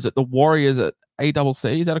 or is it the Warriors at ACC?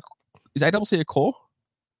 Is ACC a core?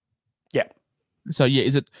 Yeah. So yeah,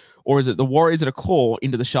 is it the Warriors at a core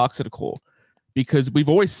into the Sharks at a core? Because we've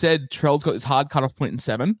always said Trell's got this hard cutoff point in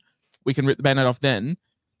 7. We can rip the band-aid off then,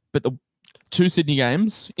 but the 2 Sydney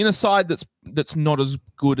games in a side that's not as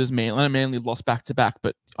good as Manly. Manly lost back-to-back,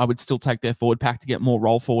 but I would still take their forward pack to get more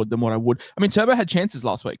roll forward than what I would. I mean, Turbo had chances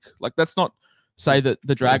last week. Like, that's not say that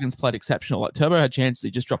the Dragons played exceptional. Like, Turbo had chances.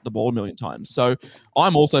 He just dropped the ball a million times. So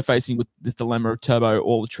I'm also facing with this dilemma of Turbo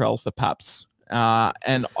or Latrell for Paps.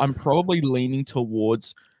 And I'm probably leaning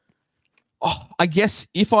towards, I guess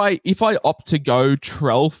if I opt to go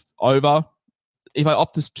Trell over, if I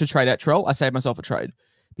opt to trade out Trell, I save myself a trade.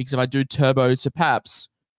 Because if I do Turbo to Paps,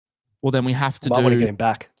 well, then we have to I want to get him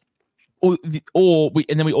back. And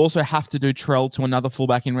then we also have to do Trell to another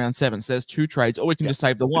fullback in round 7. So there's 2 trades, or we can just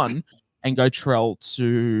save the one and go Trell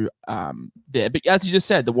to there. But as you just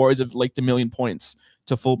said, the Warriors have leaked 1 million points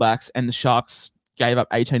to fullbacks, and the Sharks gave up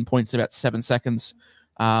 18 points in about 7 seconds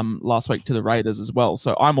last week to the Raiders as well.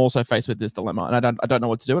 So I'm also faced with this dilemma, and I don't know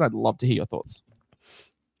what to do, and I'd love to hear your thoughts.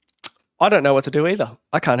 I don't know what to do either.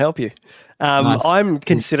 I can't help you. Nice. I'm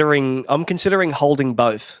considering holding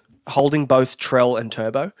both Trell and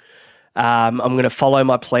Turbo. I'm going to follow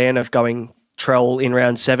my plan of going Trell in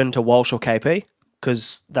round 7 to Walsh or KP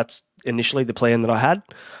because that's initially the plan that I had.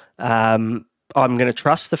 I'm going to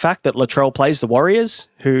trust the fact that Latrell plays the Warriors,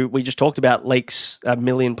 who we just talked about leaks 1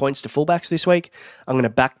 million points to fullbacks this week. I'm going to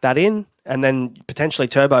back that in, and then potentially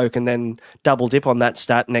Turbo can then double dip on that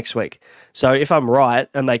stat next week. So if I'm right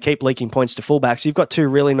and they keep leaking points to fullbacks, you've got 2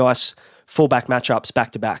 really nice fullback matchups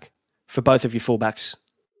back-to-back for both of your fullbacks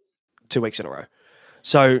 2 weeks in a row.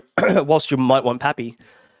 So whilst you might want Pappy,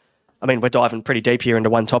 I mean, we're diving pretty deep here into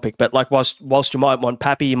one topic, but like whilst you might want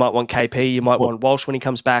Pappy, you might want KP, you might want Walsh when he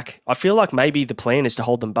comes back, I feel like maybe the plan is to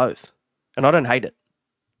hold them both. And I don't hate it.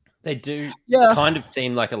 They do kind of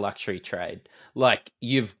seem like a luxury trade. Like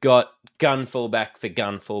you've got gun fullback for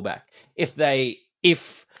gun fullback.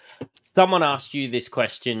 If someone asked you this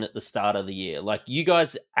question at the start of the year, like you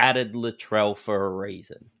guys added Latrell for a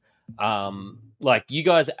reason. Like you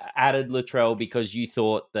guys added Latrell because you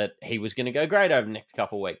thought that he was going to go great over the next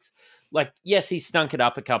couple of weeks. Like, yes, he stunk it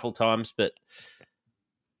up a couple times, but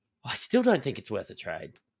I still don't think it's worth a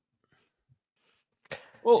trade.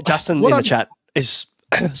 Well, Justin in the chat is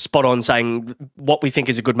spot on saying what we think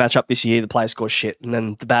is a good matchup this year, the player scores shit, and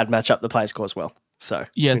then the bad matchup, the player scores well. So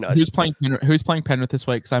yeah, who's playing Penrith this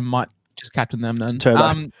week? Because I might just captain them then.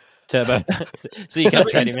 Turbo. So you can't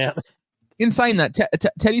trade him out. In saying that,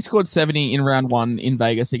 Teddy scored 70 in round 1 in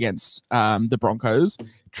Vegas against the Broncos.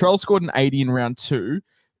 Trell scored an 80 in round 2.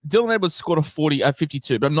 Dylan Edwards scored a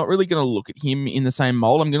 52, but I'm not really going to look at him in the same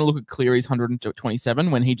mold. I'm going to look at Cleary's 127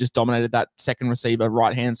 when he just dominated that second receiver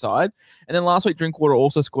right-hand side. And then last week, Drinkwater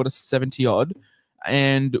also scored a 70-odd.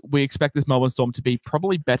 And we expect this Melbourne Storm to be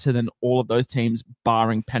probably better than all of those teams,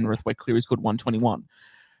 barring Penrith, where Cleary scored 121.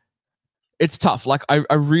 It's tough. Like, I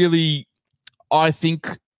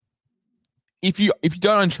think if you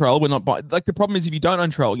don't own Trell, we're not buying. Like, the problem is if you don't own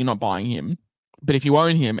Trell, you're not buying him. But if you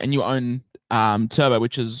own him and you own Turbo,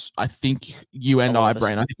 which is, I think you and I,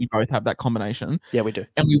 Brain, I think we both have that combination. Yeah, we do.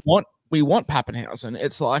 And we want Pappenhausen.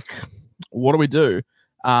 It's like, what do we do?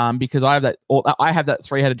 Because I have that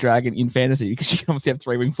three-headed dragon in fantasy because you obviously have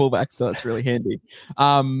three-wing fullbacks, so that's really handy.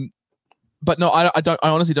 But no, I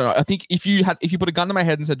honestly don't know. I think if you put a gun to my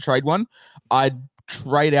head and said trade one, I'd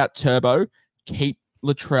trade out Turbo, keep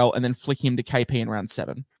Latrell, and then flick him to KP in round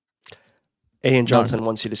 7. Ian Johnson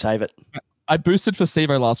wants you to save it. I boosted for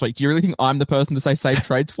Sevo last week. Do you really think I'm the person to say save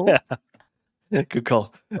trades for? Good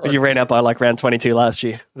call. But you ran out by like round 22 last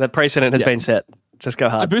year. The precedent has been set. Just go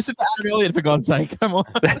hard. I boosted for Adam Elliott, for God's sake. Come on.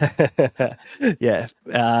 Yeah.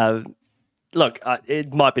 Look,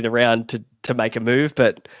 it might be the round to make a move,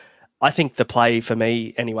 but I think the play for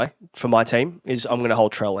me, anyway, for my team, is I'm going to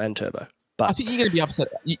hold Trell and Turbo. But I think you're going to be upset.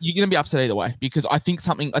 You're going to be upset either way because I think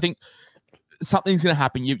something's going to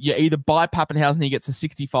happen. You either buy Pappenhausen, he gets a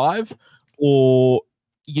 65, or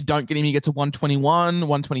you don't get him, he gets a 121,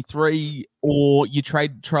 123, or you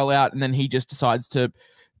trade Trell out and then he just decides to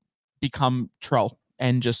become Trell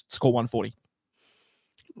and just score 140.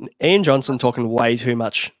 Ian Johnson talking way too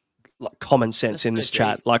much like common sense in this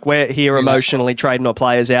chat. Like we're here emotionally trading our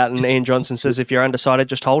players out, and Ian Johnson says if you're undecided,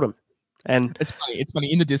 just hold them. And it's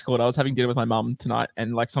funny. In the Discord, I was having dinner with my mum tonight,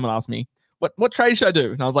 and like someone asked me, "What trade should I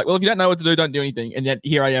do?" And I was like, "Well, if you don't know what to do, don't do anything." And yet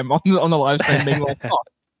here I am on the live stream being like, "Oh,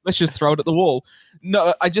 let's just throw it at the wall."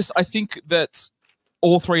 No, I think that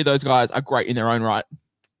all three of those guys are great in their own right.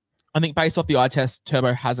 I think based off the eye test,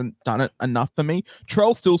 Turbo hasn't done it enough for me.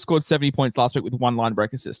 Trell still scored 70 points last week with one line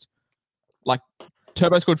break assist. Like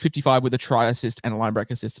Turbo scored 55 with a try assist and a line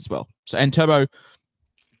break assist as well. So, and Turbo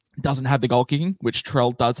doesn't have the goal kicking, which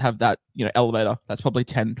Trell does have that, elevator. That's probably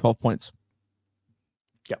 10, 12 points.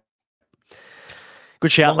 Yep.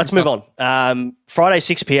 Good shout. Let's move on. Friday,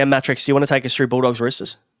 6 p.m. Mattrix, do you want to take us through Bulldogs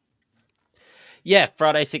Roosters? Yeah,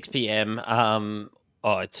 Friday, 6 p.m.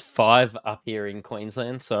 It's 5 up here in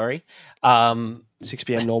Queensland. Sorry. 6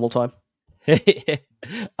 p.m. normal time.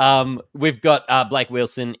 We've got Blake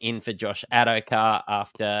Wilson in for Josh Adokar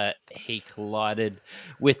after he collided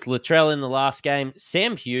with Latrell in the last game.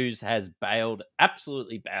 Sam Hughes has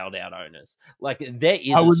absolutely bailed out owners. Like there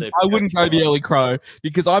is I wouldn't go the early crow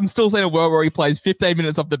because I'm still seeing a world where he plays 15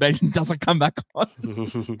 minutes off the bench and doesn't come back on.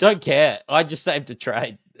 Don't care. I just saved a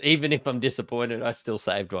trade. Even if I'm disappointed, I still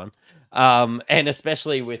saved one. And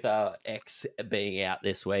especially with X being out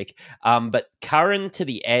this week. But Curran to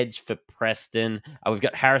the edge for Preston. We've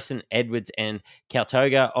got Harrison, Edwards, and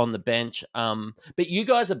Kaltoga on the bench. But you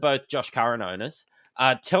guys are both Josh Curran owners.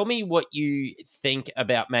 Tell me what you think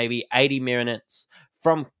about maybe 80 minutes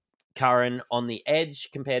from Curran on the edge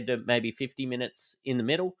compared to maybe 50 minutes in the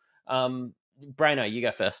middle. Braino, you go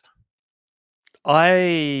first.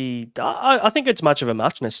 I think it's much of a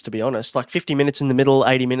muchness, to be honest. Like 50 minutes in the middle,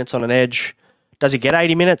 80 minutes on an edge. Does he get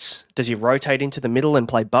 80 minutes? Does he rotate into the middle and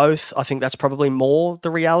play both? I think that's probably more the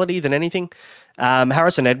reality than anything.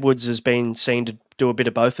 Harrison Edwards has been seen to do a bit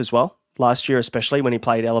of both as well, last year especially when he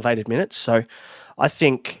played elevated minutes. So I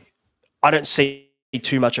think I don't see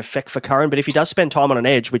too much effect for Curran, but if he does spend time on an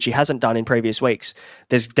edge, which he hasn't done in previous weeks,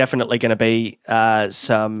 there's definitely going to be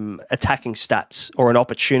some attacking stats or an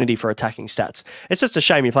opportunity for attacking stats. It's just a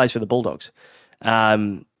shame he plays for the Bulldogs.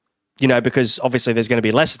 because obviously there's going to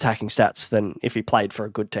be less attacking stats than if he played for a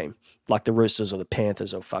good team, like the Roosters or the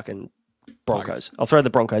Panthers or fucking Broncos. I'll throw the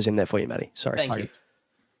Broncos in there for you, Matty. Sorry. Thank you.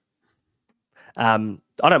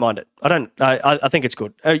 I don't mind it. I think it's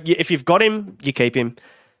good. If you've got him, you keep him.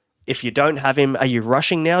 If you don't have him, are you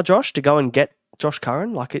rushing now, Josh, to go and get Josh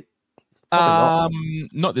Curran?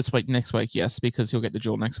 Not this week. Next week, yes, because he'll get the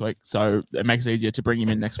duel next week. So it makes it easier to bring him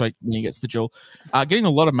in next week when he gets the duel. Getting a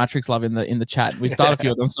lot of Mattrix love in the chat. We've started a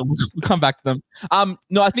few of them, so we'll come back to them.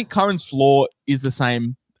 No, I think Curran's floor is the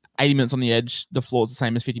same. 80 minutes on the edge. The floor is the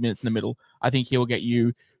same as 50 minutes in the middle. I think he will get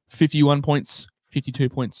you 51 points, 52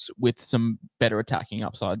 points with some better attacking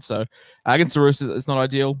upside. So against the Roosters, it's not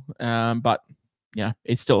ideal, but yeah,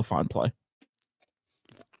 it's still a fine play.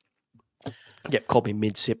 Yep, call me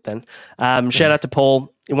mid-sip then. Shout out to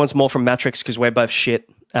Paul. He wants more from Mattrix because we're both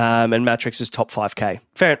shit, and Mattrix is top 5K.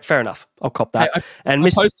 Fair enough. I'll cop that.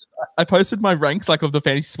 Hey, I posted my ranks of the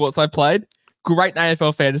fantasy sports I played. Great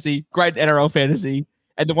AFL fantasy, great NRL fantasy,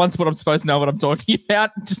 and the one sport I'm supposed to know what I'm talking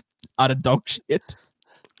about, just utter dog shit.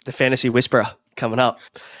 The Fantasy Whisperer coming up.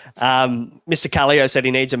 Mr. Callio said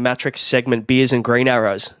he needs a Mattrix segment, beers and green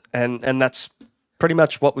arrows, and that's pretty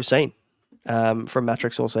much what we've seen from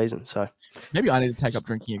Mattrix all season. So maybe I need to take up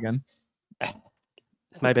drinking again.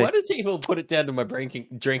 Maybe. Why do people put it down to my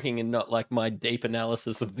drinking and not like my deep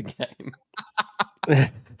analysis of the game?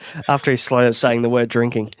 After he's slow at saying the word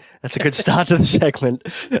drinking. That's a good start to the segment.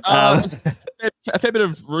 A fair bit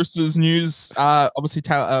of Roosters news. Obviously,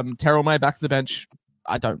 Terrell May back to the bench.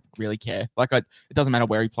 I don't really care. It doesn't matter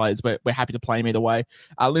where he plays. We're happy to play him either way.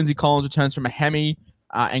 Lindsay Collins returns from a hammy,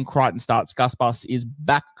 and Crichton starts. Gus Bus is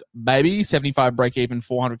back, baby. 75 break even,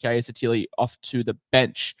 400k. Satili off to the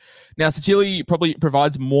bench. Now, Satili probably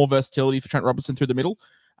provides more versatility for Trent Robinson through the middle.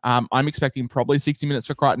 I'm expecting probably 60 minutes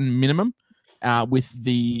for Crichton minimum, with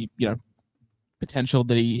the potential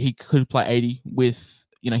that he could play 80 with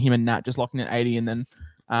him and Nat just locking at 80, and then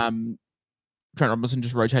Trent Robinson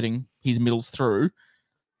just rotating his middles through.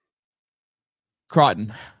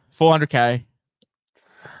 Crichton, 400k.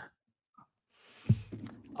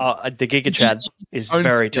 The Giga Chad is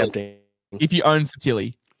very tempting. If you own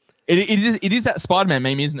Satili, it is that Spider-Man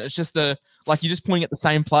meme, isn't it? It's just you're just pointing at the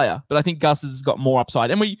same player, but I think Gus has got more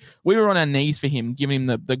upside. And we were on our knees for him, giving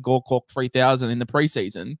him the Gore Cork 3000 in the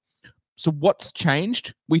preseason. So what's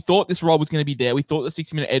changed? We thought this role was going to be there. We thought the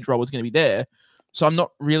 60-minute edge role was going to be there. So I'm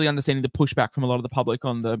not really understanding the pushback from a lot of the public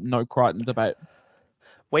on the no Crichton debate.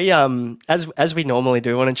 We as we normally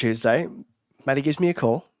do on a Tuesday, Matty gives me a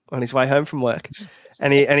call on his way home from work,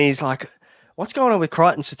 and he's like, "What's going on with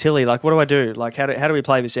Crichton Satili? What do I do? How do we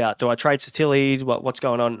play this out? Do I trade Satili? What's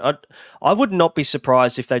going on?" I would not be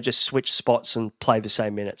surprised if they just switch spots and play the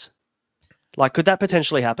same minutes. Could that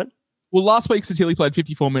potentially happen? Well, last week Satili played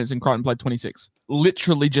 54 minutes and Crichton played 26.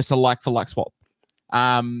 Literally just a like-for-like swap.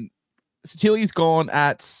 Satili's gone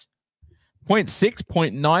at 0.6,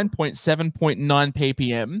 0.9, 0.7, 0.9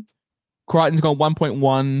 ppm. Crichton's gone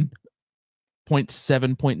 1.1,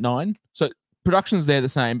 0.7, 0.9. So production's there the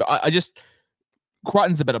same, but I just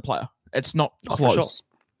Crichton's the better player. It's not close. Sure.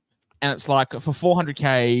 And it's for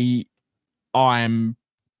 400k, I'm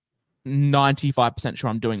 95% sure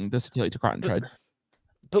I'm doing the Satili to Crichton trade.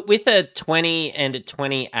 But with a 20 and a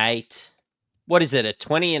 28, what is it? A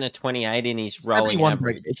 20 and a 28 in his rolling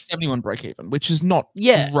average. It's 71 break even, which is not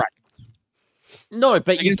great. No,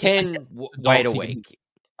 but you can wait a week. week.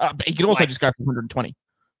 But he can also just go for 120.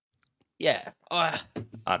 Yeah. I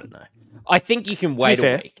don't know. I think you can wait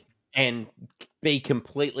a week and be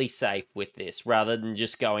completely safe with this rather than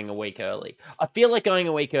just going a week early. I feel like going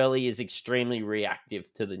a week early is extremely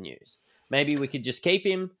reactive to the news. Maybe we could just keep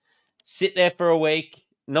him, sit there for a week,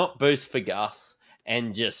 not boost for Gus,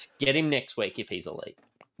 and just get him next week if he's elite.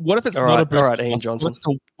 What if it's not a boost for Gus?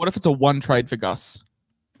 What if it's a one trade for Gus?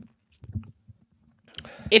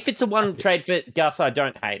 If it's a one trade for Gus, I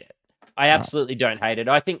don't hate it. I absolutely don't hate it.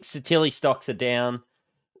 I think Satili stocks are down.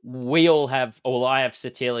 I have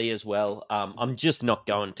Satili as well. I'm just not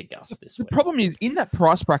going to Gus this week. The problem is, in that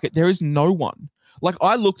price bracket, there is no one.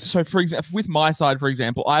 I looked, so for example, with my side, for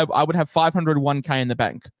example, I would have 501k in the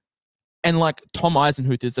bank. And Tom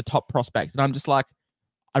Eisenhuth is the top prospect. And I'm just I'd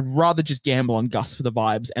rather just gamble on Gus for the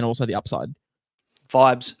vibes and also the upside.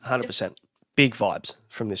 Vibes, 100%. Big vibes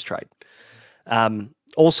from this trade.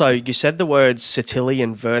 Also, you said the words Satili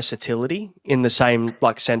and versatility in the same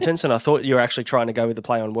sentence, and I thought you were actually trying to go with the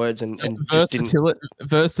play on words and just didn't.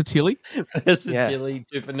 Versatility? Versatility,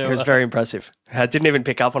 It was very impressive. I didn't even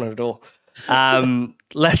pick up on it at all.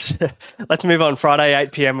 Let's move on. Friday,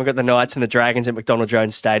 8 p.m. We've got the Knights and the Dragons at McDonald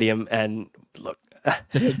Jones Stadium, and look,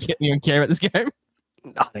 do you even care about this game?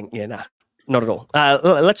 I think, no, not at all.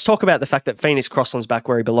 Let's talk about the fact that Phoenix Crossland's back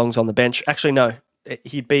where he belongs on the bench. Actually, no,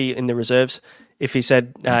 he'd be in the reserves if he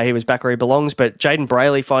said he was back where he belongs. But Jaden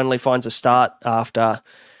Brayley finally finds a start after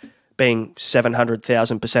being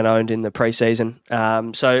 700,000% owned in the preseason.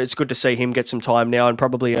 So it's good to see him get some time now and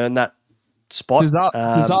probably earn that spot. Disaster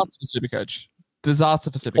for Supercoach.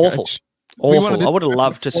 Disaster for Supercoach. Awful. I would have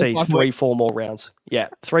loved to see 3-4 more rounds. Yeah,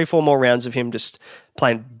 3-4 more rounds of him just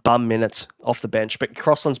playing bum minutes off the bench. But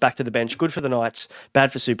Crossland's back to the bench. Good for the Knights.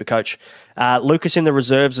 Bad for Supercoach. Lucas in the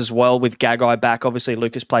reserves as well with Gagai back. Obviously,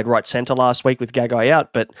 Lucas played right centre last week with Gagai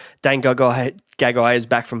out, but Dane Gagai is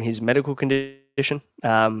back from his medical condition,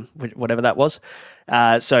 whatever that was.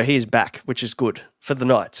 So he is back, which is good for the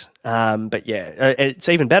Knights. But yeah, it's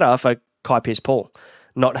even better for Kai Pearce-Paul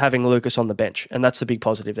not having Lucas on the bench. And that's the big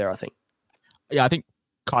positive there, I think. Yeah, I think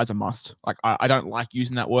Kai's a must. Like, I don't like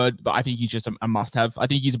using that word, but I think he's just a must-have. I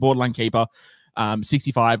think he's a borderline keeper.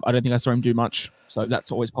 65, I don't think I saw him do much, so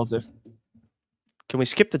that's always positive. Can we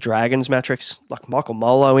skip the Dragons, Mattrix? Like Michael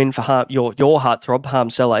Molo in for your heartthrob, Harm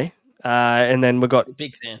Saleh. And then we've got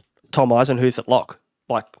big fan Tom Eisenhuth at lock.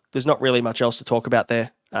 Like, there's not really much else to talk about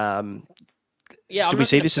there. Do we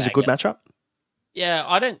see this as a good matchup? Yeah,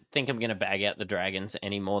 I don't think I'm going to bag out the Dragons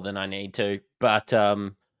any more than I need to, but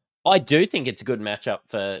I do think it's a good matchup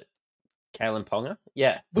for Kalen Ponga.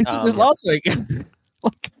 Yeah. We said this last week.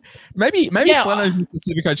 Like, maybe Flano's the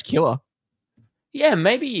Supercoach killer. Yeah,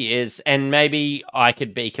 maybe he is, and maybe I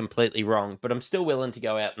could be completely wrong, but I'm still willing to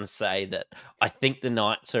go out and say that I think the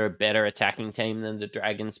Knights are a better attacking team than the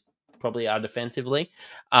Dragons probably are defensively.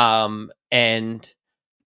 And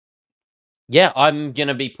yeah, I'm going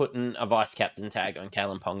to be putting a vice-captain tag on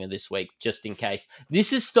Kalen Ponga this week, just in case.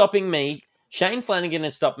 This is stopping me. Shane Flanagan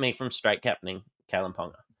has stopped me from straight captaining Kalen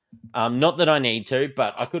Ponga. Not that I need to,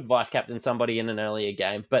 but I could vice-captain somebody in an earlier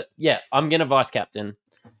game. But yeah, I'm going to vice-captain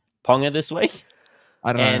Ponga this week.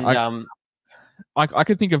 I don't know. I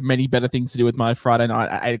could think of many better things to do with my Friday night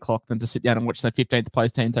at 8 o'clock than to sit down and watch the 15th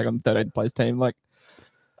place team take on the 13th place team. Like,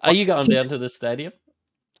 are you going down to the stadium?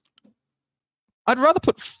 I'd rather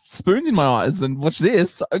put spoons in my eyes than watch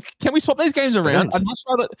this. Can we swap these games around?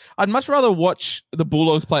 I'd much rather watch the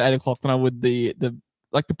Bulldogs play 8 o'clock than I would the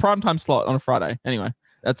primetime slot on a Friday. Anyway,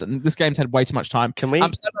 this game's had way too much time. Can we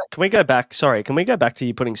go back? Sorry, can we go back to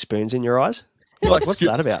you putting spoons in your eyes? Like, what's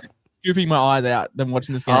that about? Scooping my eyes out than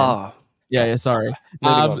watching this game. Oh, yeah. Sorry.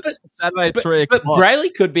 Saturday 3 o'clock. But Brayley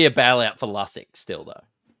could be a bailout for Lussick still, though.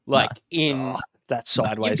 Like that's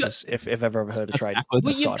sideways. If I've ever heard a trade. Well,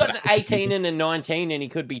 you've got an 18 and a 19, and he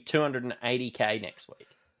could be 280K next week.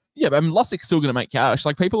 Yeah, but Lussick's still going to make cash.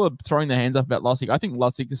 Like, people are throwing their hands up about Lussick. I think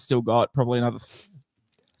Lussick has still got probably another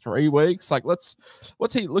 3 weeks. Like, what's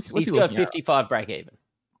he looking? He's got 55 break even.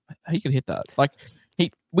 He could hit that. Like,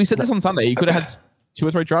 we said this on Sunday. He could have had 2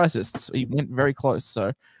 or 3 try assists. He went very close.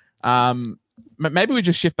 So, maybe we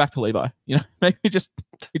just shift back to Levi. You know, maybe we just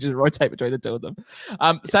rotate between the two of them.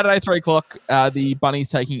 Saturday 3 o'clock. The Bunnies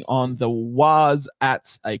taking on the Waz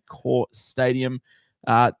at a core stadium.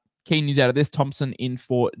 Key news out of this: Thompson in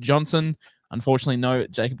for Johnson. Unfortunately, no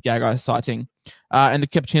Jacob Gagai sighting. And the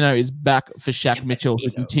Cappuccino is back for Shaq Mitchell,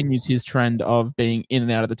 who continues his trend of being in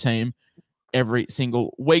and out of the team every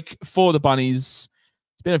single week for the Bunnies.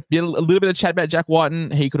 It's been a little bit of chat about Jack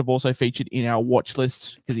Whiten. He could have also featured in our watch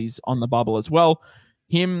list because he's on the bubble as well.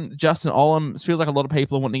 Him, Justin Olam, it feels like a lot of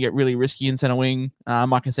people are wanting to get really risky in center wing.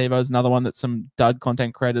 Mike Acevo is another one that some dud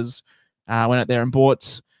content creators went out there and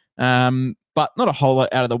bought. But not a whole lot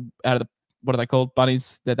out of the what are they called?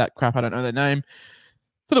 Bunnies. They're that crap. I don't know their name.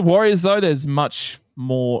 For the Warriors, though, there's much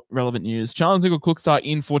more relevant news. Charles Nickel-Klookstar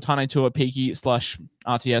in for Tane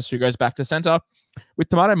Tuapiki/RTS, who goes back to center, with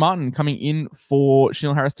Tomato Martin coming in for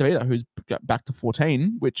Chanel Harris-Tavita, who's got back to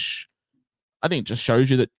 14, which I think just shows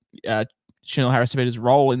you that Chanel Harris-Tavita's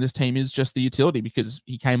role in this team is just the utility, because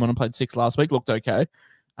he came on and played 6 last week, looked okay,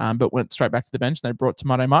 but went straight back to the bench. And they brought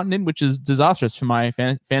Tomato Martin in, which is disastrous for my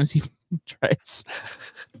fantasy trades.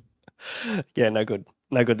 Yeah, no good.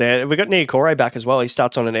 No good there. We've got Niokore back as well. He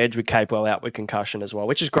starts on an edge with Capewell out with concussion as well,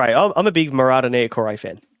 which is great. I'm a big Murata Niokore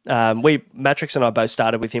fan. Mattrix and I both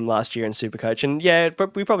started with him last year in Supercoach, and yeah,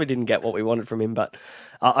 we probably didn't get what we wanted from him, but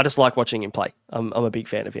I just like watching him play. I'm a big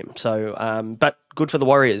fan of him. So, but good for the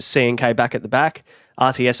Warriors. CNK back at the back,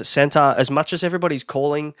 RTS at centre. As much as everybody's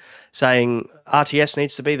saying RTS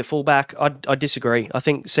needs to be the fullback, I disagree. I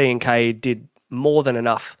think CNK did more than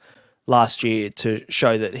enough last year to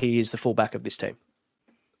show that he is the fullback of this team.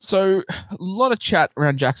 So, a lot of chat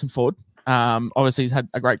around Jackson Ford. Obviously, he's had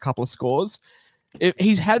a great couple of scores.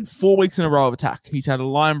 He's had 4 weeks in a row of attack. He's had a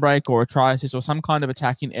line break or a try assist or some kind of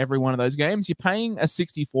attack in every one of those games. You're paying a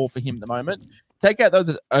 64 for him at the moment. Take out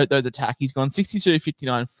those attack. He's gone 62,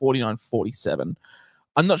 59, 49, 47.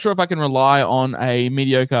 I'm not sure if I can rely on a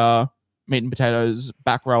mediocre meat and potatoes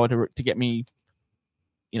back rower to get me,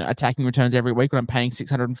 attacking returns every week when I'm paying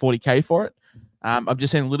 640K for it. I've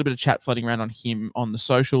just seen a little bit of chat floating around on him on the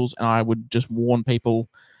socials, and I would just warn people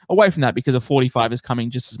away from that because a 45 is coming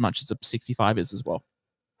just as much as a 65 is as well.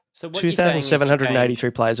 So 2,783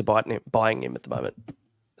 players are buying him at the moment.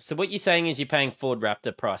 So what you're saying is you're paying Ford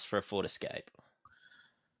Raptor price for a Ford Escape.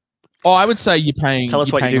 Oh, I would say you're paying. Tell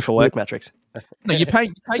us what you do for work, Mattrix. No, you're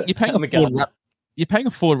paying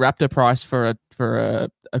a Ford Raptor price for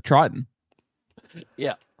a Triton.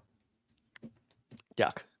 Yeah.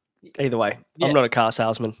 Yuck. Either way, I'm not a car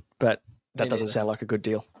salesman, but that doesn't sound like a good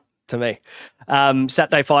deal to me.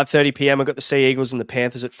 Saturday, 5:30 p.m. I've got the Sea Eagles and the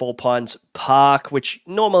Panthers at Four Pines Park, which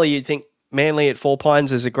normally you'd think Manly at Four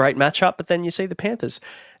Pines is a great matchup, but then you see the Panthers.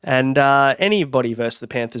 And anybody versus the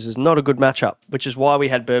Panthers is not a good matchup, which is why we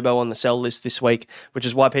had Burbo on the sell list this week, which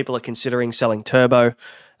is why people are considering selling Turbo.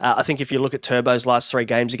 I think if you look at Turbo's last 3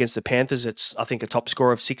 games against the Panthers, it's, I think, a top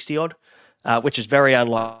score of 60-odd, which is very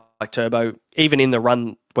unlike Turbo, even in the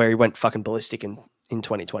run where he went fucking ballistic in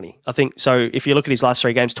 2020. I think, so if you look at his last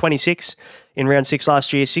 3 games, 26 in round 6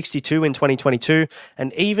 last year, 62 in 2022,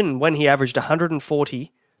 and even when he averaged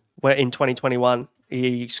 140 in 2021,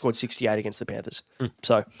 he scored 68 against the Panthers.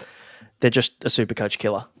 So they're just a Supercoach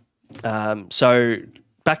killer. So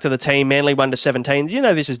back to the team, Manly 1-17. You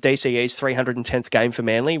know, this is DCE's 310th game for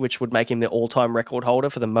Manly, which would make him the all-time record holder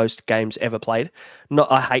for the most games ever played.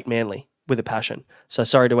 I hate Manly with a passion. So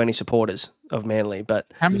sorry to any supporters of Manly, but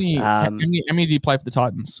how many do you play for the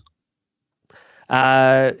Titans?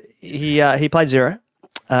 He played 0.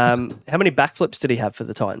 How many backflips did he have for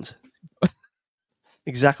the Titans?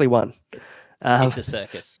 Exactly 1. It's a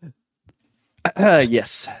circus.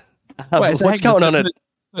 Yes. Wait, so what's going on?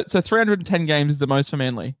 So 310 games is the most for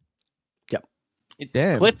Manly. Yep.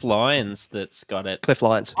 It's Cliff Lyons that's got it. Cliff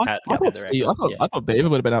Lyons. I thought Beaver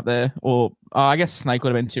would have been up there, or I guess Snake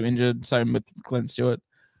would have been too injured. Same with Glenn Stewart.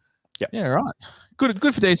 Yeah, right. Good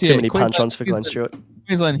for DCA. Too many punch-ons for Glenn Stewart.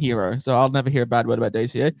 Queensland hero. So I'll never hear a bad word about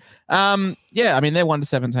DCA. Yeah, I mean they're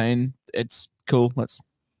 1-17. It's cool. Let's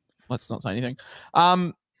not say anything.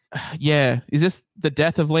 Yeah, is this the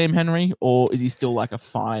death of Liam Henry, or is he still like a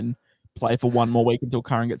fine play for one more week until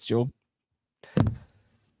Curran gets dual?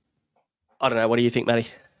 I don't know. What do you think, Matty?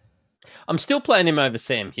 I'm still playing him over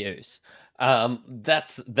Sam Hughes.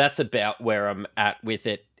 That's about where I'm at with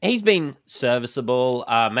it. He's been serviceable.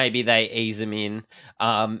 Maybe they ease him in.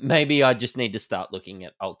 Maybe I just need to start looking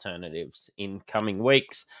at alternatives in coming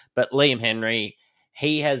weeks. But Liam Henry,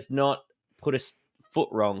 he has not put a foot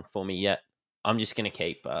wrong for me yet. I'm just going to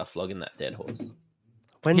keep flogging that dead horse.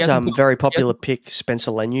 When's very popular pick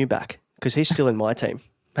Spencer Leniu back? Because he's still in my team.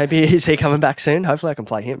 Maybe is he coming back soon? Hopefully I can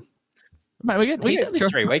play him. Mate, he's only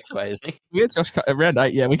 3 weeks away, isn't he? We get Josh around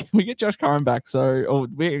 8. Yeah, we get Josh Curran back. So,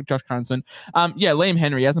 we get Josh Curran soon. Yeah, Liam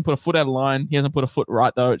Henry hasn't put a foot out of line. He hasn't put a foot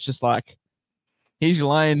right though. It's just like, here's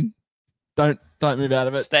your lane. Don't move out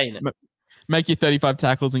of it. Stay in it. Make your 35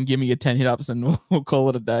 tackles and give me your 10 hit ups, and we'll call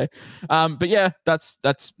it a day. But yeah, that's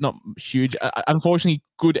not huge. Unfortunately,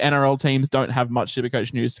 good NRL teams don't have much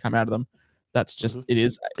Supercoach news to come out of them. That's just it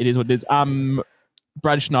is what it is.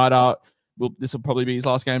 Brad Schneider. This will probably be his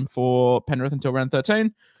last game for Penrith until round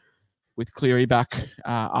 13, with Cleary back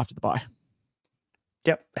after the bye.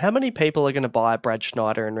 Yep. How many people are going to buy Brad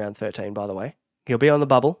Schneider in round 13, by the way? He'll be on the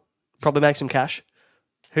bubble, probably make some cash.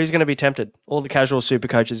 Who's going to be tempted? All the casual super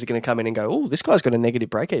coaches are going to come in and go, oh, this guy's got a negative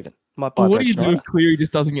break even. Might buy what Brad do you Schneider. do if Cleary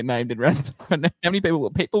just doesn't get named in round? How many people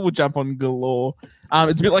will jump on galore?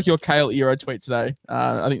 It's a bit like your Kale Euro tweet today.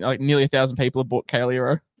 I think like nearly 1,000 people have bought Kale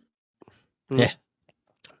Euro. Yeah.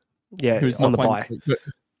 Yeah, who's on not the buy.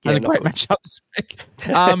 Has a great matchup this week.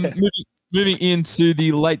 Moving into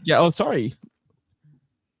the late game. Oh, sorry.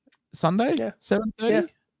 Sunday? Yeah. 7:30?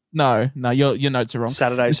 Yeah. No, your notes are wrong.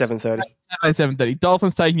 Saturday, 7:30. Saturday, 7:30.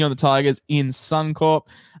 Dolphins taking on the Tigers in Suncorp.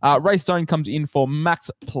 Ray Stone comes in for Max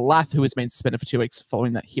Plath, who has been suspended for 2 weeks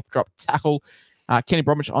following that hip drop tackle. Kenny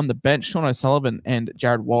Bromwich on the bench. Sean O'Sullivan and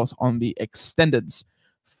Jared Wallace on the extendeds.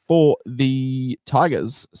 For the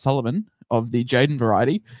Tigers, Sullivan of the Jaden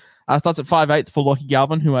variety. Starts at 5'8" for Lockie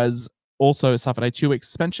Galvin, who has also suffered a 2-week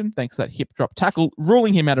suspension thanks to that hip drop tackle,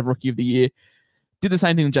 ruling him out of Rookie of the Year. Did the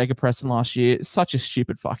same thing to Jacob Preston last year. Such a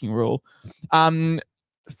stupid fucking rule.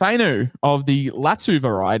 Fainu of the Latu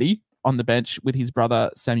variety on the bench with his brother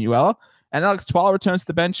Samuela. And Alex Twala returns to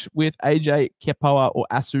the bench with AJ Kepoa or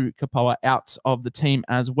Asu Kepoa out of the team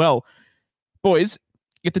as well. Boys,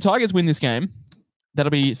 if the Tigers win this game,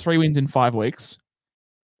 that'll be 3 wins in 5 weeks.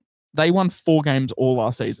 they won 4 games all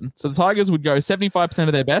last season. So the Tigers would go 75%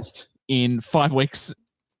 of their best in 5 weeks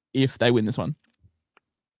if they win this one.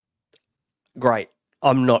 Great.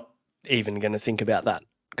 I'm not even going to think about that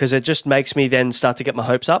because it just makes me then start to get my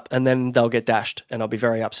hopes up, and then they'll get dashed, and I'll be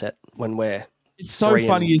very upset when we're. It's so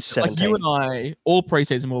funny. Is like you and I all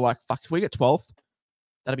preseason were like, fuck, if we get 12th,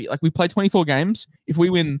 that'd be like we play 24 games. If we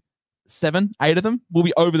win 7, 8 of them, we'll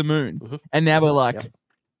be over the moon. Mm-hmm. And now we're like,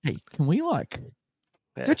 hey, can we like?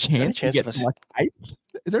 Is there a chance we get to like 8?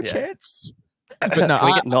 Is there a chance? But no,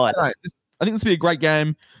 we get 9. I think this will be a great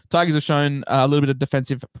game. Tigers have shown a little bit of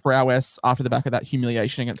defensive prowess after the back of that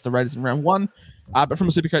humiliation against the Raiders in round 1. But from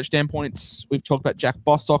a Supercoach standpoint, we've talked about Jack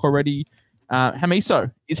Bostock already.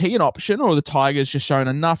 Hamiso, is he an option, or are the Tigers just shown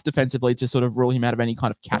enough defensively to sort of rule him out of any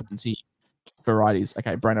kind of captaincy varieties?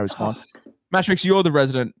 Okay, Braino is gone. Mattrix, you're the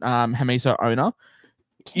resident Hamiso owner.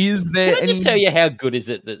 Is there? Can I just tell you how good is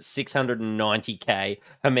it that 690k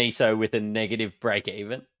Hamiso with a negative break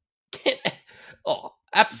even?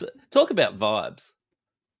 Absolutely. Talk about vibes.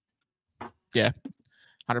 Yeah,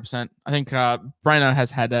 100%. I think Braino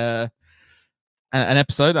has had an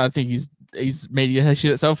episode. I think his media has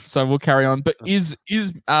shit itself, so we'll carry on. But is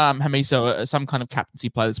Hamiso some kind of captaincy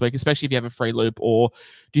play this week, especially if you have a free loop, or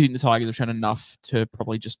do you think the Tigers have shown enough to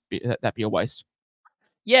probably just that be a waste?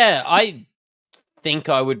 Yeah, I think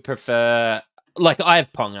I would prefer. Like, I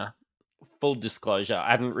have Ponga. Full disclosure, I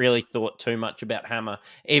haven't really thought too much about Hammer,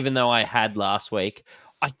 even though I had last week.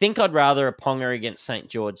 I think I'd rather a Ponga against St.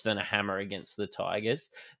 George than a Hammer against the Tigers.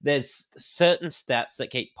 There's certain stats that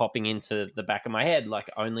keep popping into the back of my head, like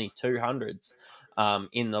only 200s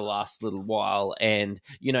in the last little while. And,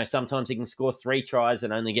 you know, sometimes he can score 3 tries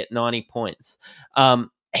and only get 90 points.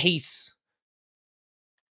 He's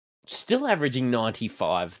still averaging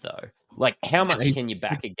 95, though. Like, how much can you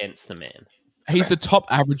back against the man? He's the top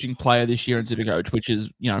averaging player this year in Supercoach, which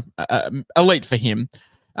is, you know, elite for him.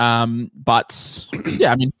 But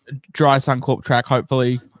yeah, I mean, dry Suncorp track,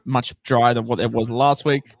 hopefully much drier than what it was last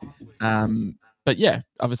week. But yeah,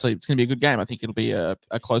 obviously it's going to be a good game. I think it'll be a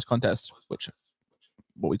close contest, which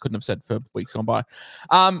what we couldn't have said for weeks gone by.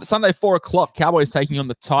 Sunday, 4:00, Cowboys taking on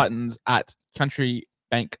the Titans at Country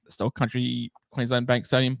Queensland Bank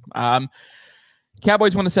Stadium.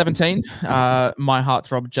 Cowboys won a 17. My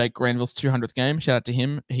heartthrob, Jake Granville's 200th game. Shout out to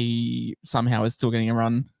him. He somehow is still getting a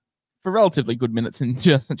run for relatively good minutes in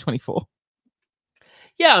 2024.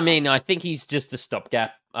 Yeah, I mean, I think he's just a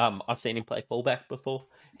stopgap. I've seen him play fullback before.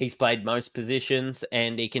 He's played most positions,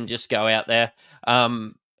 and he can just go out there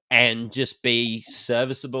and just be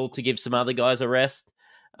serviceable to give some other guys a rest.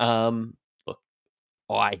 Look,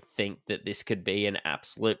 I think that this could be an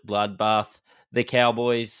absolute bloodbath. The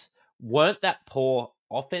Cowboys weren't that poor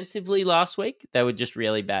offensively last week. They were just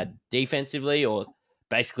really bad defensively, or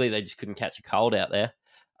basically they just couldn't catch a cold out there.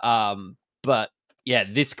 But yeah,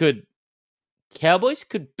 Cowboys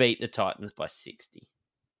could beat the Titans by 60.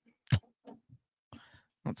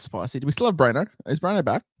 That's spicy. Do we still have Braino? Is Braino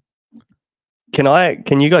back?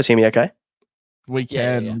 Can you guys hear me okay? We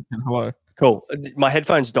can. Yeah. Hello. Cool. My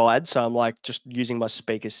headphones died, so I'm like just using my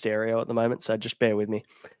speaker stereo at the moment, so just bear with me.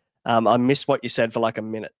 I missed what you said for like a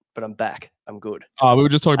minute, but I'm back. I'm good. Oh, we were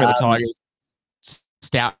just talking about the Tigers'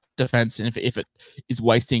 stout defense, and if it is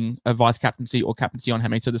wasting a vice captaincy or captaincy on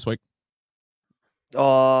Hamiso this week.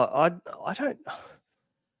 I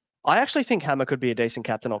actually think Hammer could be a decent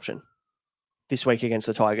captain option this week against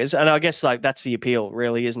the Tigers, and I guess like that's the appeal,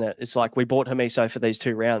 really, isn't it? It's like we bought Hamiso for these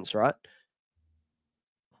 2 rounds, right?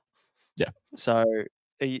 Yeah. So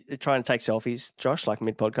are you trying to take selfies, Josh, like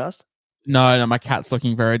mid-podcast? No, my cat's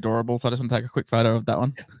looking very adorable, so I just want to take a quick photo of that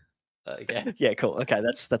one. Okay. Yeah, cool. Okay,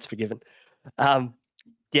 that's forgiven.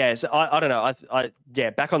 Yeah, so I don't know.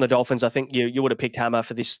 Back on the Dolphins, I think you would have picked Hammer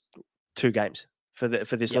for this 2 games for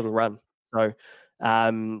this little run. So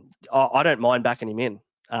I don't mind backing him in.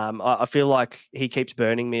 I feel like he keeps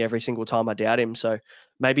burning me every single time I doubt him. So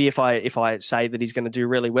maybe if I say that he's going to do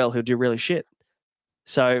really well, he'll do really shit.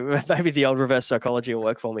 So maybe the old reverse psychology will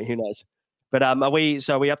work for me. Who knows? But are we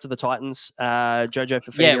up to the Titans? Jojo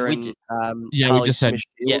Fafita we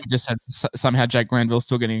just said somehow Jake Granville's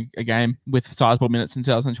still getting a game with sizable minutes in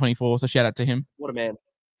 2024. So shout out to him. What a man!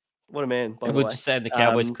 What a man! I would just say the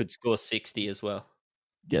Cowboys could score 60 as well.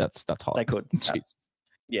 Yeah, that's hot. They could.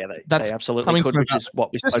 Yeah, they absolutely could, which is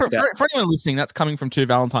what we spoke about. For anyone listening, that's coming from 2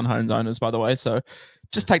 Valentine Homes owners, by the way. So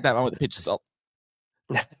just take that one with a pinch of salt.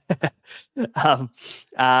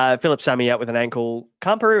 Philip Sammy out with an ankle.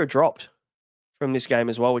 Kamparua dropped from this game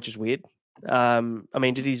as well, which is weird. I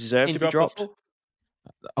mean, did he deserve to be dropped?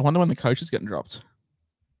 I wonder when the coach is getting dropped.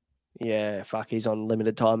 Yeah, fuck, he's on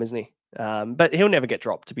limited time, isn't he? But he'll never get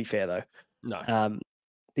dropped, to be fair, though. No.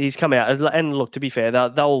 He's come out, and look, to be fair,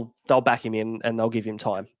 they'll back him in and they'll give him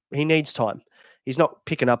time. He needs time. He's not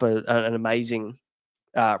picking up an amazing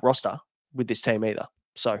roster with this team either.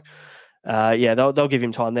 So, they'll give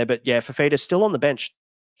him time there. But yeah, Fafita's still on the bench.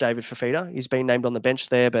 David Fafita, he's been named on the bench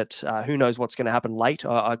there, but who knows what's going to happen late?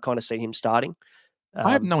 I kind of see him starting.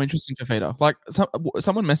 I have no interest in Fafita. Like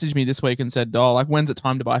someone messaged me this week and said, "Oh, like when's it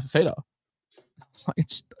time to buy Fafita?" It's like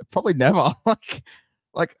it's probably never.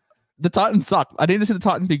 like the Titans suck. I need to see the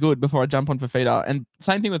Titans be good before I jump on Fafita. And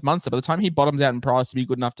same thing with Munster. By the time he bottoms out in price to be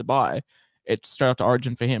good enough to buy, it's straight up to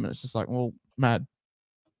Origin for him, and it's just like, well, mad.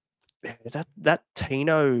 That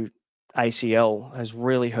Tino ACL has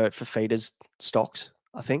really hurt Fafita's stocks,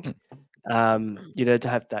 I think. To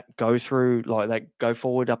have that go through, like that go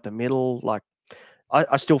forward up the middle, like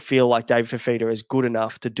I still feel like Dave Fafita is good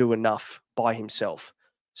enough to do enough by himself.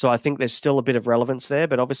 So I think there's still a bit of relevance there,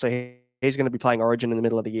 but obviously he's going to be playing Origin in the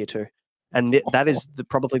middle of the year too. And that is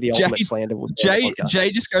probably the ultimate slander. Jay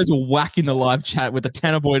just goes whack in the live chat with the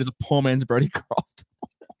Tanner Boyd as a poor man's Brody Croft.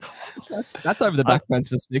 that's over the back fence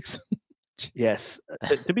for 6. Yes.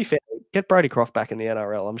 To be fair, get Brody Croft back in the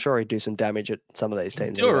NRL. I'm sure he'd do some damage at some of these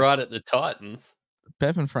teams. Do it right at the Titans.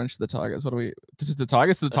 Bevan French to the Tigers. What are we? The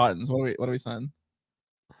Tigers to the Titans. What are we saying?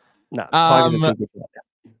 No, Tigers are too good for that.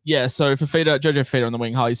 Yeah, so Jojo Fafita on the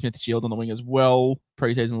wing, Harley Smith Shield on the wing as well.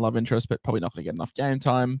 Preseason love interest, but probably not going to get enough game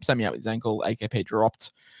time. Sammy out with his ankle. AKP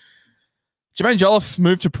dropped. Jermaine Jolliffe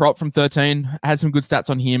moved to prop from 13. Had some good stats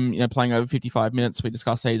on him, playing over 55 minutes. We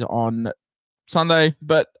discussed these on Sunday,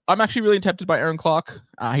 but I'm actually really tempted by Aaron Clark.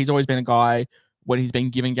 He's always been a guy, when he's been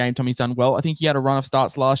given game time, he's done well. I think he had a run of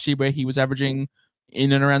starts last year where he was averaging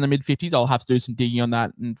in and around the mid-50s. I'll have to do some digging on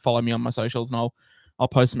that and follow me on my socials, and I'll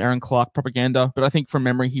post some Aaron Clark propaganda. But I think from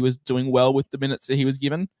memory, he was doing well with the minutes that he was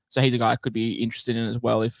given. So he's a guy I could be interested in as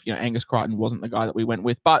well if Angus Crichton wasn't the guy that we went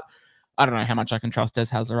with. But I don't know how much I can trust Des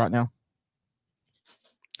Hasler right now.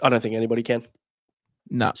 I don't think anybody can.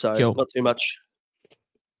 No, so cool. not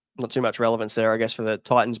too much relevance there, I guess, for the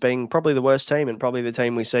Titans being probably the worst team and probably the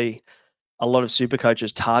team we see a lot of super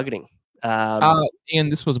coaches targeting.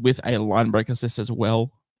 And this was with a line break assist as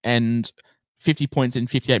well. And 50 points in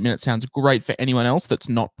 58 minutes sounds great for anyone else that's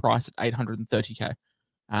not priced at 830k.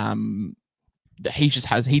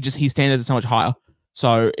 His standards are so much higher.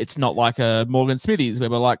 So it's not like a Morgan Smithies where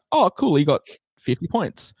we're like, oh, cool, he got 50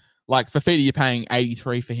 points. Like for Fafita, you're paying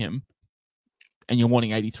 83 for him, and you're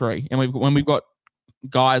wanting 83. And when we've got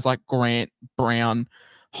guys like Grant, Brown,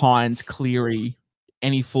 Hines, Cleary,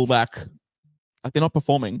 any fullback, like they're not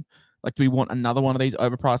performing. Like, do we want another one of these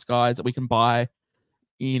overpriced guys that we can buy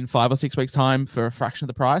in 5 or 6 weeks' time for a fraction of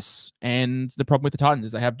the price? And the problem with the Titans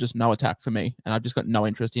is they have just no attack for me, and I've just got no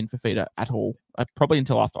interest in Fafita at all, probably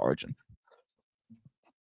until after Origin.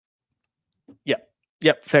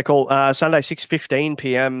 Yep, fair call. Sunday, 6:15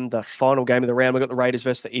 p.m, the final game of the round. We've got the Raiders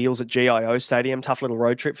versus the Eels at GIO Stadium. Tough little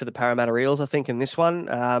road trip for the Parramatta Eels, I think, in this one.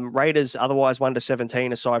 Raiders otherwise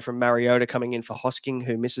 1-17, aside from Mariota coming in for Hosking,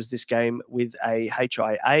 who misses this game with a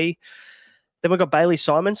HIA. Then we've got Bailey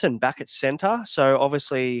Simonson back at centre. So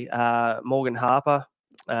obviously Morgan Harper,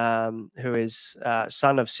 who is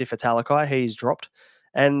son of Sifa Talakai, he's dropped.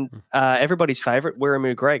 And everybody's favourite,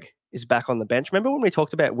 Wiramu Greg, is back on the bench. Remember when we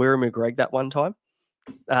talked about Wiramu Greg that one time?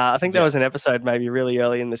 I think there was an episode maybe really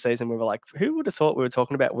early in the season where we were like, who would have thought we were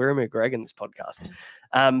talking about Wiramu Greg in this podcast?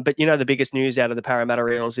 But the biggest news out of the Parramatta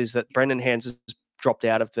Eels is that Brendan Hands has dropped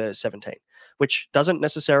out of the 17, which doesn't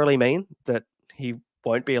necessarily mean that he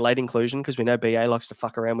won't be a late inclusion, because we know BA likes to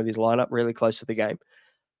fuck around with his lineup really close to the game.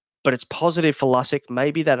 But it's positive for Lussick.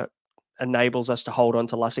 Maybe that enables us to hold on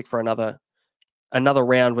to Lussick for another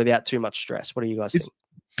round without too much stress. What do you guys think?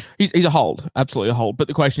 He's a hold, absolutely a hold. But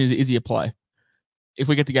the question is he a play? If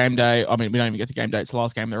we get to game day, we don't even get to game day. It's the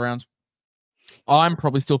last game of the round. I'm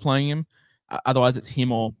probably still playing him. Otherwise, it's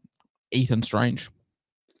him or Ethan Strange.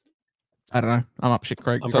 I don't know. I'm up shit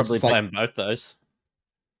creek. I'm probably playing both those.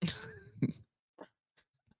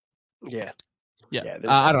 Yeah.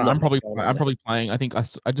 I don't know. I'm probably playing. I think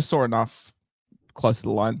I just saw enough close to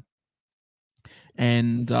the line,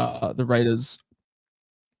 and the Raiders.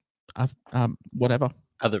 Whatever.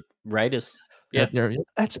 Other Raiders. Yeah.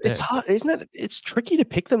 It's hard, isn't it? It's tricky to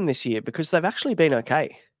pick them this year because they've actually been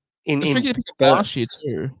okay. It's tricky to pick them last year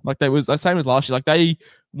too. Like they was the same as last year. Like they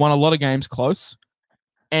won a lot of games close,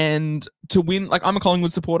 and to win. Like I'm a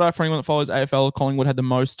Collingwood supporter. For anyone that follows AFL, Collingwood had the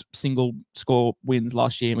most single score wins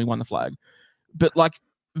last year, and we won the flag. But like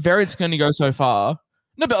variance can only go so far.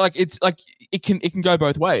 No, but like it's like it can go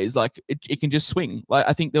both ways. Like it can just swing. Like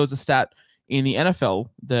I think there was a stat in the NFL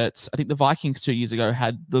that I think the Vikings 2 years ago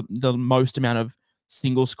had the most amount of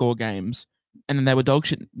single score games, and then they were dog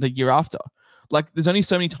shit the year after. like there's only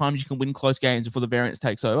so many times you can win close games before the variance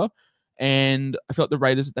takes over. And I feel like the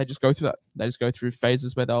Raiders, they just go through that. They just go through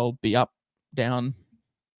phases where they'll be up, down.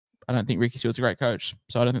 I don't think Ricky Stewart's a great coach,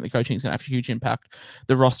 so I don't think the coaching is going to have a huge impact.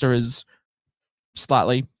 The roster is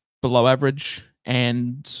slightly below average,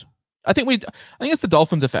 and I think it's the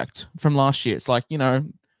Dolphins effect from last year. It's like, you know,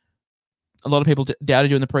 a lot of people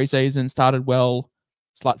doubted you in the preseason, started well,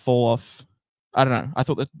 slight fall off. I don't know. I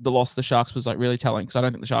thought that the loss of the Sharks was like really telling because I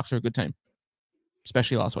don't think the Sharks are a good team,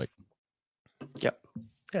 especially last week. Yep. Yeah,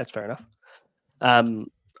 that's fair enough.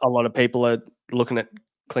 A lot of people are looking at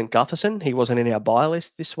Clint Gutherson. He wasn't in our buy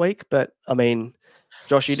list this week, but I mean,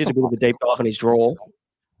 Josh, you did a bit of a deep dive on his draw.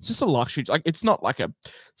 It's just a luxury. Like, it's not like a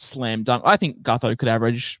slam dunk. I think Gutho could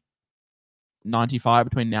average 95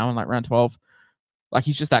 between now and like round 12. Like,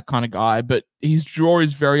 he's just that kind of guy, but his draw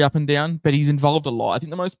is very up and down, but he's involved a lot. I think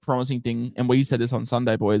the most promising thing, and we said this on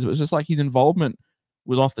Sunday, boys, it was just like his involvement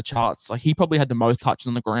was off the charts. Like, he probably had the most touches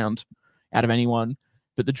on the ground out of anyone,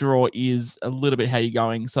 but the draw is a little bit how you're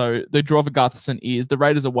going. So the draw for Gutherson is the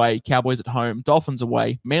Raiders away, Cowboys at home, Dolphins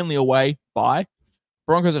away, Manly away, bye,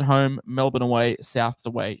 Broncos at home, Melbourne away, Souths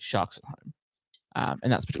away, Sharks at home.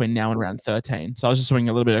 And that's between now and round 13. So I was just doing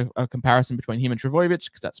a little bit of a comparison between him and Trbojevic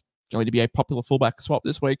because that's going to be a popular fullback swap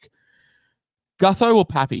this week. Gutho or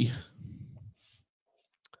Pappy?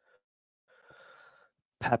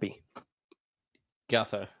 Pappy.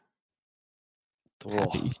 Gutho.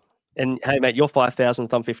 Pappy. And hey, mate, you're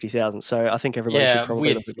 5,000th, I'm 50,000. So I think everybody should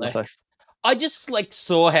probably look at Gutho. I just like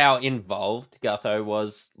saw how involved Gutho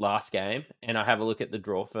was last game, and I have a look at the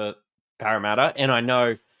draw for Parramatta, and I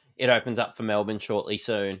know it opens up for Melbourne shortly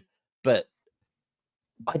soon, but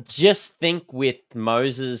I just think with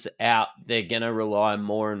Moses out, they're going to rely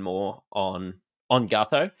more and more on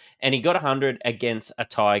Gutho, and he got 100 against a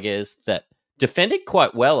Tigers that defended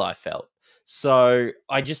quite well, I felt. So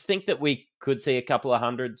I just think that we could see a couple of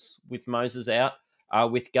hundreds with Moses out.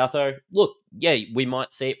 With Gutho, look, yeah, we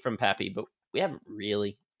might see it from Pappy, but we haven't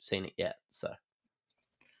really seen it yet. So,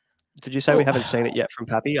 did you say we haven't seen it yet from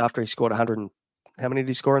Pappy after he scored 100? How many did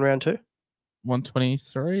he score in round 2?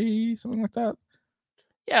 123, something like that.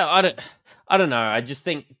 Yeah, I don't know. I just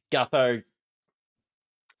think Gutho.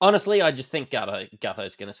 Honestly, I just think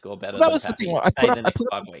Gutho's going to score better. That than was Pappy, the thing. I put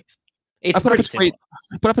 5 weeks. I put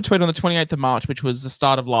up a tweet on the 28th of March, which was the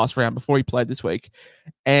start of last round before he played this week,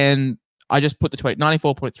 and I just put the tweet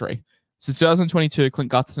 94.3. Since 2022,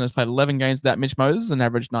 Clint Gutherson has played 11 games without Mitch Moses and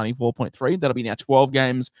averaged 94.3. That'll be now 12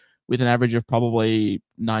 games with an average of probably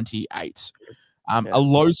 98. A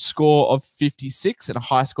low score of 56 and a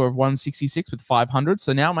high score of 166 with 500.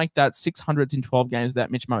 So now make that 600s in 12 games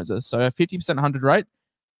without Mitch Moses. So a 50% 100 rate.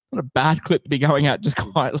 Not a bad clip to be going at just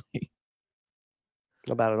quietly.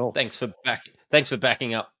 Not bad at all. Thanks for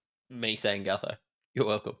backing up me saying Gutho. You're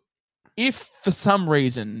welcome. If for some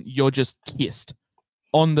reason you're just kissed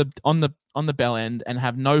on the bell end and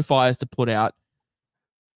have no fires to put out,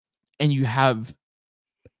 and you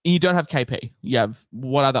don't have KP, you have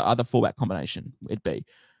what other fullback combination it'd be?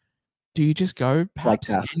 Do you just go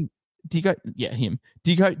Paps? Do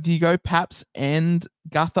you go Paps and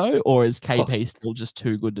Gutho, or is KP still just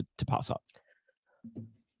too good to pass up?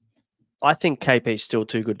 I think KP's still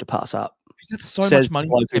too good to pass up. That's so much money.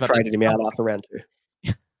 We traded him out after round 2.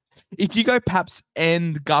 If you go Paps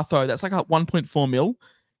and Gutho, that's like 1.4 mil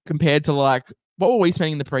compared to like, what were we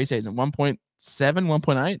spending in the preseason? 1.7,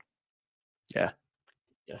 1.8? Yeah.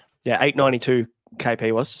 892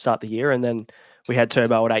 KP was to start the year, and then we had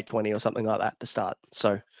Turbo at 820 or something like that to start.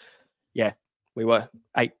 So, yeah, we were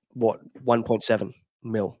 1.7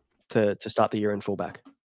 mil to start the year in fullback.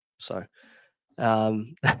 So, yeah,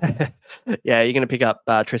 you're going to pick up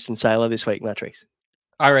Tristan Saylor this week, Mattrix.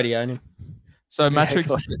 I already own him. So Mattrix,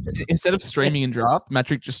 instead of streaming in draft,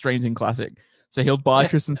 Mattrix just streams in classic. So he'll buy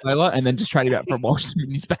Tristan Saylor and then just trade him out for a Walsh when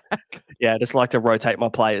he's back. Yeah, I just like to rotate my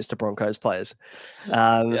players to Broncos players.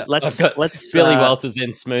 Let's Billy Walters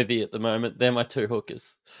and Smoothie at the moment. They're my two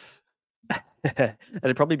hookers.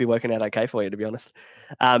 It'd probably be working out okay for you, to be honest.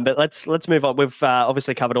 But let's move on. We've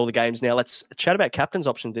obviously covered all the games now. Let's chat about captain's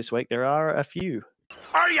options this week. There are a few.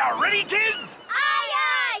 Are you ready, kids? Aye,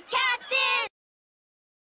 aye, Captain!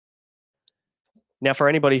 Now, for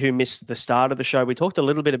anybody who missed the start of the show, we talked a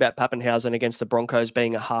little bit about Pappenhausen against the Broncos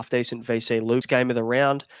being a half-decent VC Luke's game of the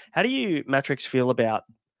round. How do you, Mattrix, feel about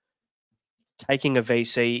taking a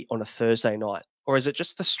VC on a Thursday night? Or is it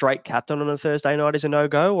just the straight captain on a Thursday night is a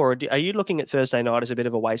no-go? Or are you looking at Thursday night as a bit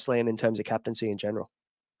of a wasteland in terms of captaincy in general?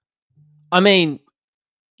 I mean,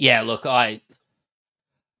 yeah, look, I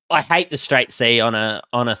hate the straight C on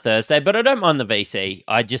a Thursday, but I don't mind the VC.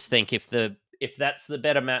 I just think if the if that's the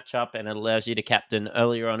better matchup and it allows you to captain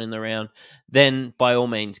earlier on in the round, then by all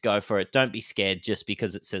means go for it. Don't be scared just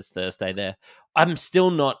because it says Thursday there. I'm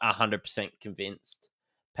still not 100% convinced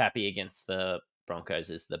Pappy against the Broncos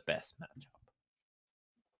is the best matchup.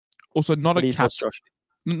 Also, not What a are your thoughts, captain,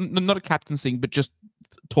 Josh? not a captain's thing, but just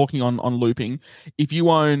talking on looping. If you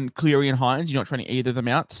own Cleary and Hines, you're not trying to either of them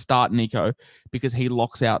out. Start Nico because he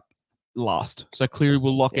locks out last. So Cleary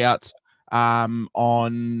will lock out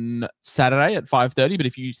on Saturday at 5:30. But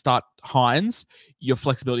if you start Hines, your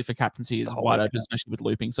flexibility for captaincy is wide open, especially with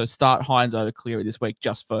looping. So start Hines over Cleary this week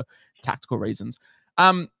just for tactical reasons.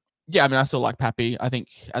 Yeah, I mean, I still like Pappy. I think,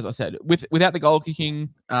 as I said, without the goal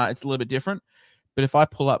kicking, it's a little bit different. But if I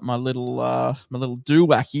pull up my little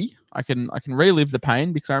do-wacky, I can relive the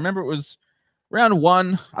pain because I remember it was round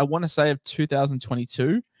 1, I want to say, of 2022,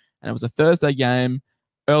 and it was a Thursday game,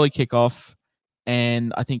 early kickoff,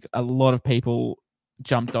 and I think a lot of people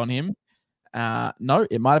jumped on him. No,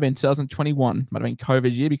 it might have been 2021. Might have been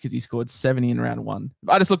COVID year because he scored 70 in round 1.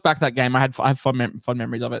 I just look back at that game. I have fond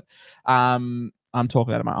memories of it. I'm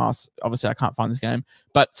talking out of my ass. Obviously, I can't find this game,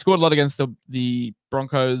 but scored a lot against the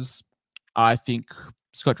Broncos. I think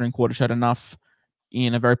Scott Drinkwater showed enough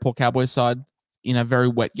in a very poor Cowboys side in a very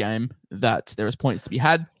wet game that there is points to be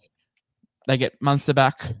had. They get Munster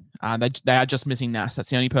back. They are just missing Nas. That's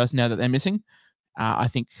the only person now that they're missing. I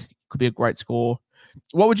think could be a great score.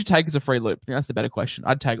 What would you take as a free loop? I think that's the better question.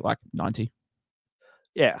 I'd take like 90.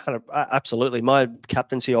 Yeah, absolutely. My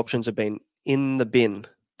captaincy options have been in the bin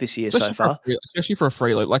this year so far. Especially for a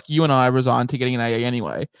free loop. Like you and I resigned to getting an AA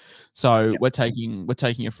anyway. So we're taking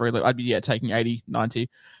a free loop. I'd be taking 80, 90.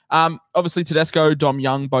 Obviously Tedesco, Dom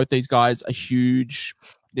Young, both these guys are huge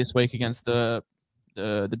this week against the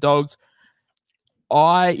Dogs.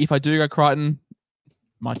 If I do go Crichton,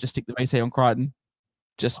 might just stick the VC on Crichton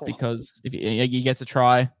just because if he gets a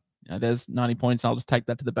try, there's 90 points and I'll just take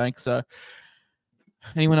that to the bank. So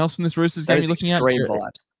anyone else in this Roosters game you're looking at?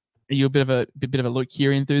 Vibes. Are you a bit of a Luke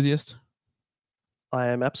Keary enthusiast? I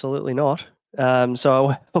am absolutely not.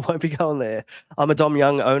 So I won't be going there. I'm a Dom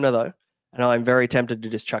Young owner though, and I'm very tempted to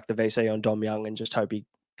just chuck the VC on Dom Young and just hope he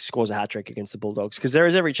scores a hat trick against the Bulldogs because there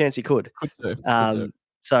is every chance he could. Could do.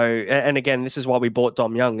 So, and again, this is why we bought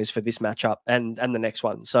Dom Young is for this matchup and the next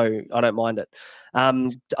one. So I don't mind it.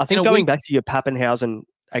 I think going back to your Pappenhausen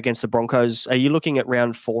against the Broncos, are you looking at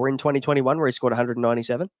round 4 in 2021 where he scored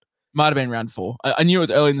 197? Might have been round 4. I knew it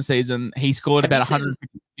was early in the season. He scored about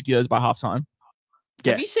 150 yards by halftime.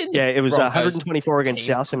 Yeah, Have you seen it was Broncos 124 against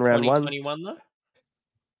South in round 1. 2021 though?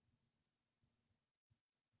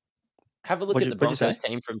 Have a look at the Broncos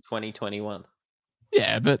team from 2021.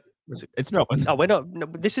 Yeah, but it's Melbourne. Oh, we're not. No,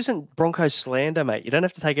 this isn't Broncos slander, mate. You don't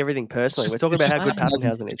have to take everything personally. We're talking about how good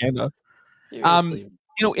Pappenhausen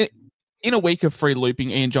is. In a week of free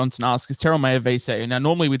looping, Ian Johnson asks, is Terrell May a VC? Now,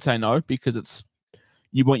 normally we'd say no because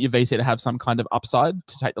you want your VC to have some kind of upside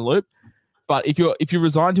to take the loop. But if you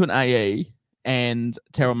resign to an AE and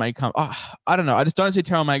Terrell May come, I don't know. I just don't see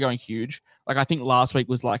Terrell May going huge. Like I think last week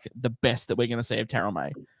was like the best that we're going to see of Terrell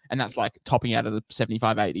May, and that's like topping out at a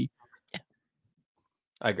 75-80.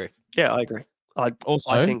 I agree. Yeah, I agree. I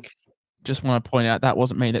think just want to point out that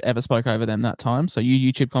wasn't me that ever spoke over them that time. So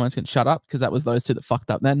you YouTube comments can shut up because that was those two that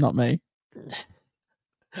fucked up then, not me.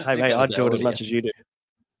 Hey mate, I'd do it as much as you do.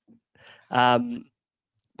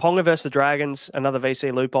 Ponga versus the Dragons, another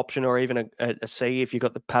VC loop option, or even a C if you've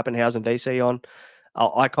got the Pappenhausen VC on.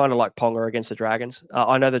 I kind of like Ponga against the Dragons.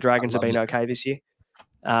 I know the Dragons have been okay this year,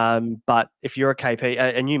 but if you're a KP,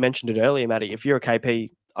 and you mentioned it earlier, Matty, if you're a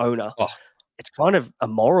KP owner. It's kind of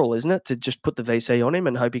immoral, isn't it, to just put the VC on him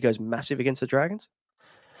and hope he goes massive against the Dragons?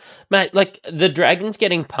 Mate, like the Dragons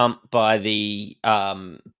getting pumped by the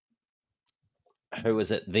who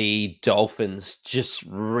was it? The Dolphins just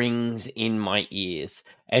rings in my ears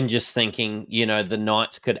and just thinking, the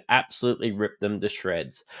Knights could absolutely rip them to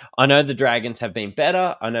shreds. I know the Dragons have been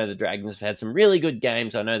better. I know the Dragons have had some really good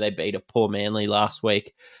games. I know they beat a poor Manly last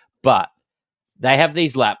week, but they have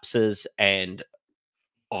these lapses and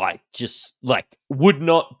I just would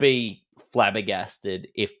not be flabbergasted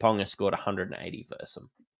if Ponga scored 180 versus them.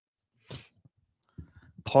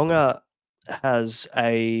 Ponga has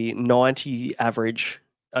a 90 average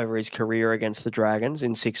over his career against the Dragons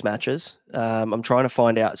in 6 matches. I'm trying to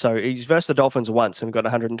find out. So he's versus the Dolphins once and got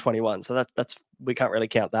 121. So that's we can't really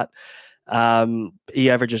count that. He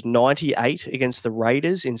averages 98 against the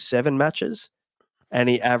Raiders in 7 matches, and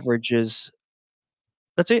he averages.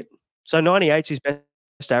 That's it. So 98 is his best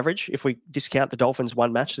average if we discount the Dolphins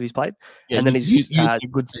 1 match that he's played, and then he's good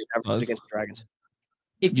average against the Dragons.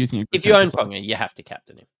 If you own Ponga, you have to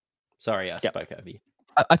captain him. Sorry, I spoke over you.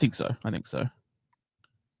 I think so.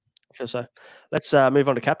 So let's move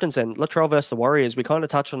on to captains then. Latrell versus the Warriors. We kind of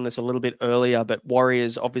touched on this a little bit earlier, but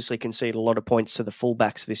Warriors obviously concede a lot of points to the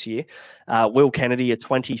fullbacks this year. Will Kennedy at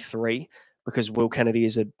 23, because Will Kennedy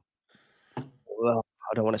is well,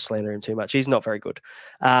 I don't want to slander him too much. He's not very good.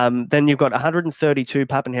 Then you've got 132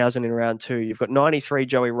 Pappenhausen in round 2. You've got 93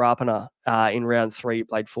 Joey Rapana in round 3,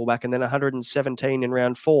 played fullback, and then 117 in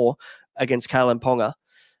round 4 against Kalen Ponga.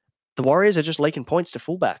 The Warriors are just leaking points to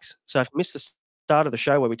fullbacks. So if you missed the start of the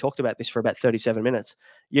show where we talked about this for about 37 minutes,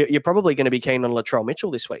 you're probably going to be keen on Latrell Mitchell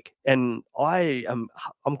this week. And I'm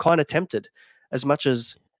kind of tempted, as much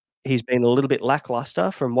as he's been a little bit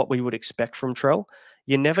lackluster from what we would expect from Trell.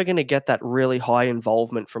 You're never going to get that really high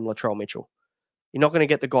involvement from Latrell Mitchell. You're not going to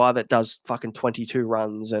get the guy that does fucking 22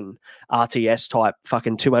 runs and RTS type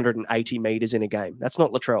fucking 280 meters in a game. That's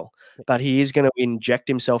not Latrell. But he is going to inject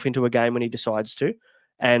himself into a game when he decides to.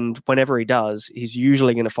 And whenever he does, he's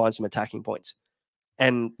usually going to find some attacking points.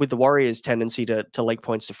 And with the Warriors' tendency to leak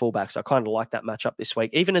points to fullbacks, I kind of like that matchup this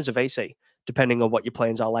week, even as a VC, depending on what your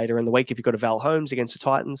plans are later in the week. If you've got a Val Holmes against the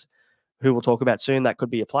Titans, who we'll talk about soon, that could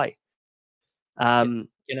be a play. You're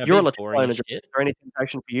a Latrell owner. Is there any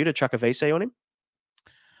temptation for you to chuck a VC on him?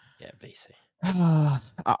 Yeah, VC.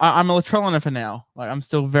 I'm a Latrell owner for now. Like, I'm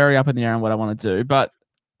still very up in the air on what I want to do, but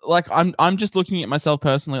like I'm just looking at myself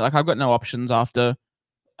personally. Like, I've got no options after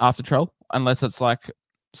Trell, unless it's like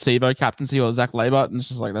Sevo captaincy or Zach Labart, and it's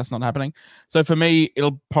just like that's not happening. So for me,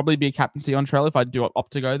 it'll probably be a captaincy on Trell if I do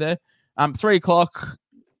opt to go there. 3 o'clock,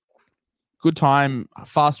 good time,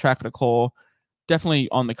 fast track at a claw, definitely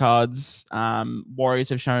on the cards. Warriors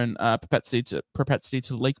have shown propensity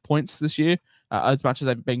to leak points this year. As much as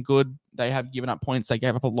they've been good, they have given up points. They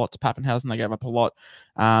gave up a lot to Pappenhausen. They gave up a lot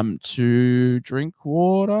to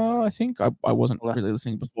Drinkwater. I think I wasn't really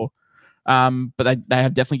listening before. But they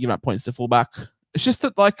have definitely given up points to fullback. It's just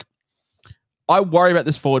that, like, I worry about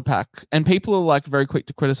this forward pack, and people are like very quick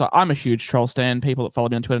to criticize. I'm a huge Troll stan. People that follow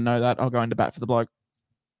me on Twitter know that. I'll go into bat for the bloke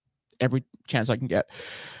every chance I can get.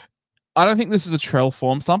 I don't think this is a Trell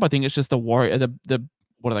form slump. I think it's just the Warrior, the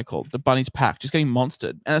what are they called? The Bunnies pack just getting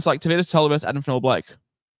monstered. And it's like Tavita Tola versus Adam Finau-Blake.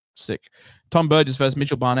 Sick. Tom Burgess versus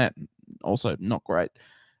Mitchell Barnett. Also not great.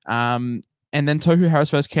 And then Tohu Harris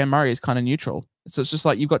versus Cam Murray is kind of neutral. So it's just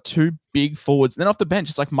like you've got two big forwards. And then off the bench,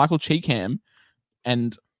 it's like Michael Cheekham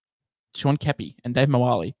and Sean Kepi and Dave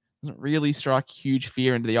Moali. Doesn't really strike huge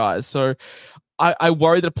fear into the eyes. So I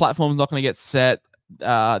worry that the platform's not going to get set. They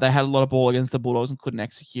had a lot of ball against the Bulldogs and couldn't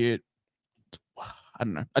execute. I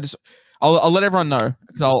don't know. I'll let everyone know,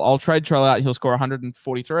 because I'll trade Trell out. He'll score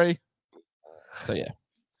 143. So yeah.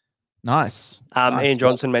 Nice. Ian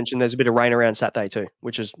Johnson mentioned there's a bit of rain around Saturday too,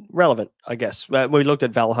 which is relevant, I guess. We looked at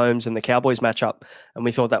Val Holmes and the Cowboys matchup, and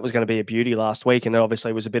we thought that was going to be a beauty last week, and it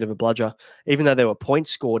obviously was a bit of a bludger. Even though there were points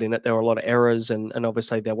scored in it, there were a lot of errors, and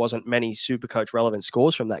obviously there wasn't many Supercoach relevant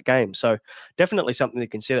scores from that game. So definitely something to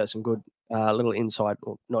consider. Some good little inside,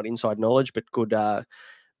 or not inside knowledge, but good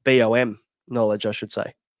BOM knowledge, I should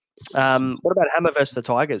say. What about Hammer versus the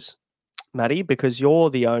Tigers, Matty? Because you're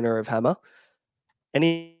the owner of Hammer.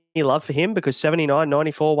 Any love for him? Because 79,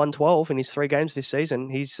 94, 112 in his 3 games this season,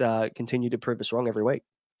 he's continued to prove us wrong every week.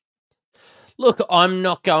 Look, I'm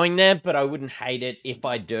not going there, but I wouldn't hate it if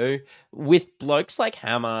I do. With blokes like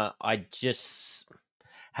Hammer, I just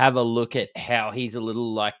have a look at how he's a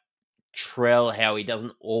little like Trell, how he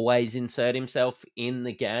doesn't always insert himself in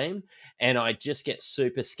the game. And I just get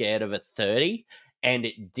super scared of a 30 and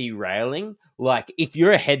it derailing. Like, if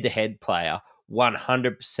you're a head-to-head player,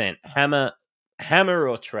 100% Hammer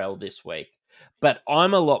or Trell this week. But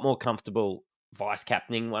I'm a lot more comfortable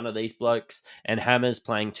vice-captaining one of these blokes, and Hammer's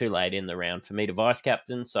playing too late in the round for me to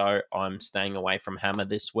vice-captain, so I'm staying away from Hammer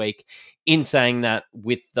this week. In saying that,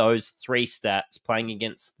 with those 3 stats, playing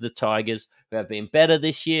against the Tigers, who have been better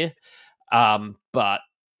this year. But,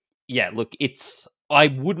 yeah, look, I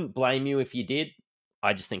wouldn't blame you if you did.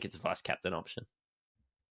 I just think it's a vice-captain option.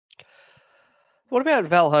 What about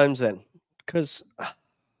Val Holmes then? Because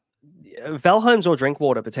Val Holmes or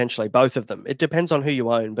Drinkwater, potentially, both of them. It depends on who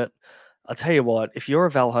you own, but I'll tell you what, if you're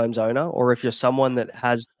a Val Holmes owner, or if you're someone that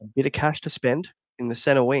has a bit of cash to spend in the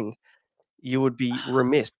center wing, you would be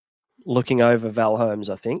remiss looking over Val Holmes,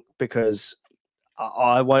 I think, because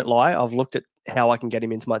I won't lie, I've looked at how I can get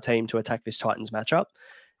him into my team to attack this Titans matchup,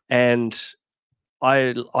 and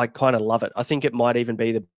I kind of love it. I think it might even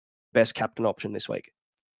be the best captain option this week.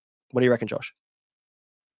 What do you reckon, Josh?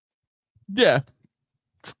 Yeah.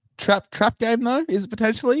 Trap game though, is it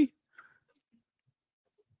potentially?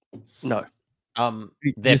 No.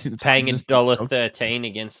 They're paying $1.13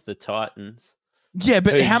 against the Titans. Yeah,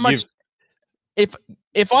 but how much?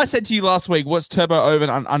 if I said to you last week, what's turbo over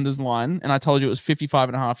and unders line, and I told you it was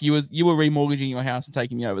 55.5, you were remortgaging your house and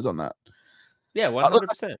taking the overs on that. Yeah,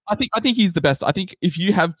 100%. I think he's the best. I think if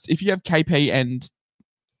you have KP and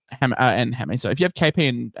Hammy, so if you have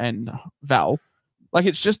KP and Val, like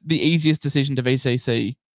it's just the easiest decision to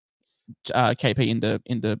VCC KP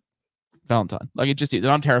into Valentine. Like it just is.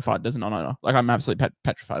 And I'm terrified as an on-owner. Like I'm absolutely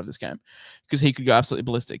petrified of this game because he could go absolutely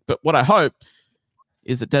ballistic. But what I hope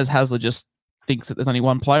is that Des Hasler just thinks that there's only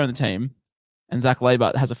one player on the team and Zach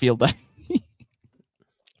Labart has a field day.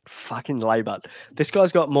 Fucking Labart. This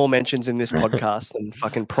guy's got more mentions in this podcast than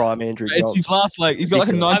fucking prime Andrew Johns. It's his last leg. He's got like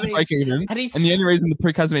a 90 break even. And the only reason the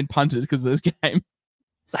prick hasn't been punted is because of this game.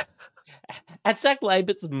 At Zach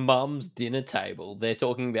Labert's mum's dinner table, they're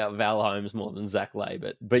talking about Val Holmes more than Zach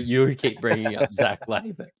Labert, but you keep bringing up Zach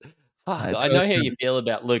Labert. Fuck, I know how you feel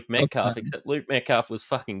about Luke Metcalf, except Luke Metcalf was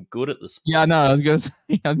fucking good at the sport. Yeah, no, I was gonna say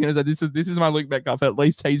this is my Luke Metcalf. At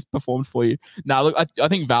least he's performed for you. No, look, I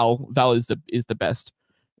think Val is the best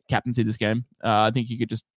captaincy this game. I think he could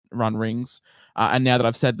just run rings. And now that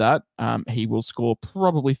I've said that, he will score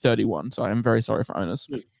probably 31. So I am very sorry for owners.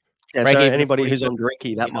 Yeah, so anybody who's on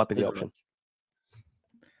Drinky, that might be the option.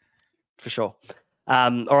 For sure.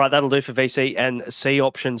 All right, that'll do for VC and C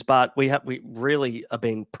options, but we really have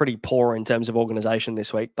been pretty poor in terms of organisation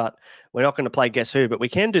this week, but we're not going to play Guess Who, but we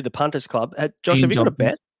can do the Punters Club. Josh, have you got a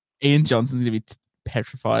bet? Ian Johnson's going to be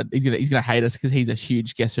petrified. He's gonna hate us because he's a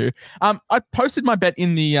huge Guess Who. I posted my bet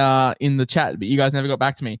in the chat, but you guys never got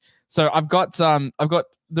back to me. So I've got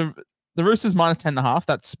the Roosters minus 10.5.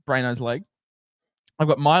 That's Braino's leg. I've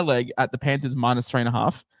got my leg at the Panthers minus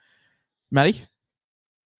 3.5. Matty?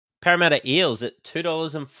 Parramatta Eels at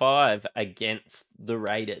 $2.05 against the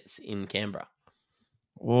Raiders in Canberra.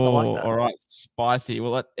 Oh, like all right. Spicy.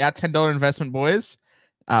 Well, our $10 investment, boys.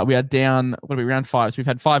 We are down, what are we, round 5. So we've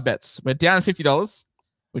had 5 bets. We're down $50,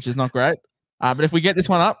 which is not great. But if we get this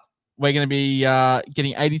one up, we're going to be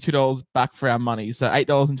getting $82 back for our money. So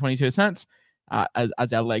 $8.22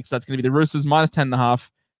 as our leg. So that's going to be the Roosters minus 10.5.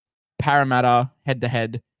 Parramatta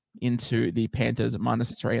head-to-head into the Panthers at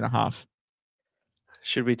minus 3.5.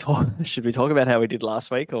 Should we talk about how we did last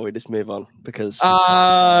week, or we just move on? Because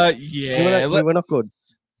yeah, we were not good.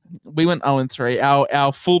 We went 0-3.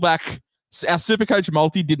 Our fullback, our Supercoach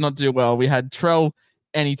multi did not do well. We had Trell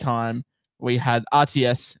anytime. We had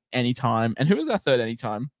RTS anytime. And who was our third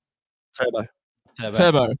anytime?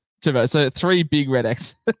 Turbo. So 3 big red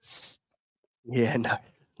X's. Yeah,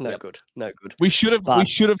 no good. We should have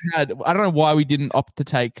had, I don't know why we didn't opt to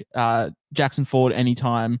take Jackson Ford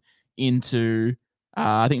anytime into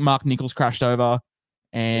I think Mark Nichols crashed over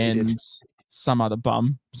and some other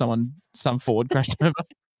bum, some forward crashed over.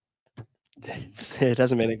 It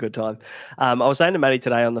hasn't been a good time. I was saying to Matty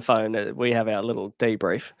today on the phone, we have our little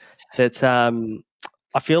debrief, that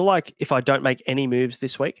I feel like if I don't make any moves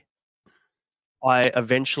this week, I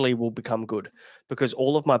eventually will become good, because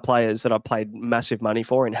all of my players that I paid massive money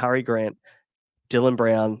for in Harry Grant, Dylan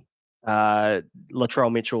Brown,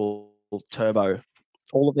 Latrell Mitchell, Turbo,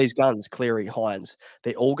 all of these guns, Cleary, Hines,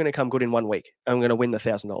 they're all going to come good in 1 week. I'm going to win the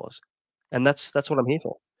 $1,000. And that's what I'm here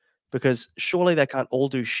for, because surely they can't all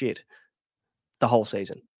do shit the whole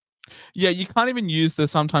season. Yeah, you can't even use the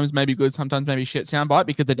sometimes maybe good, sometimes maybe shit soundbite,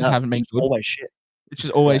 because they just haven't been good. Always shit. It's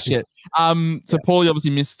just always shit. So Paulie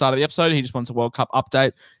obviously missed the start of the episode. He just wants a World Cup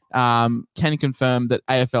update. Can confirm that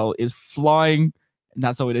AFL is flying, and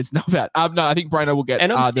that's all we need to know about. No, I think Braino will get...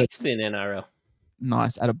 And I'm 6th in NRL.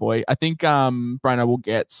 Nice, attaboy. I think Braino will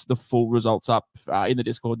get the full results up in the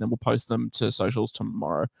Discord, and then we'll post them to socials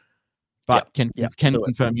tomorrow. But can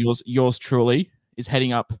confirm yours truly is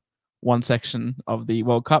heading up one section of the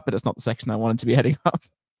World Cup, but it's not the section I wanted to be heading up.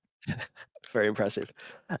 Very impressive.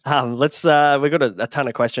 We've got a ton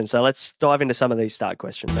of questions, so let's dive into some of these start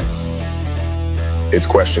questions. It's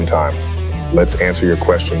question time. Let's answer your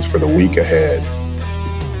questions for the week ahead.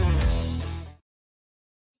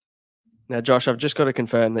 Now, Josh, I've just got to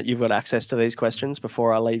confirm that you've got access to these questions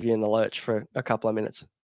before I leave you in the lurch for a couple of minutes.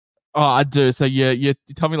 Oh, I do. So you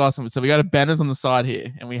told me last time. So we got banners on the side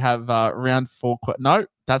here, and we have round 4. No,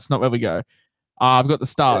 that's not where we go. I've got the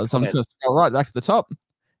stars. So I'm just going to scroll right back to the top,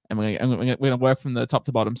 and we're going to work from the top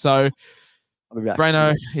to bottom. So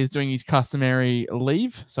Braino is doing his customary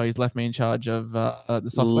leave, so he's left me in charge of the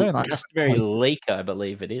software. And customary leak, I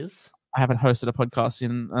believe it is. I haven't hosted a podcast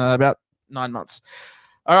in about 9 months.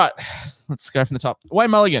 All right, let's go from the top.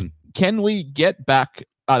 Wayne Mulligan, can we get back?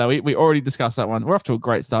 Oh, no, we already discussed that one. We're off to a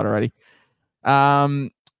great start already. I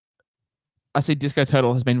see Disco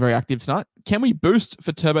Turtle has been very active tonight. Can we boost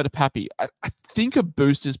for Turbo to Pappy? I think a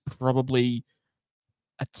boost is probably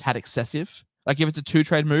a tad excessive. Like if it's a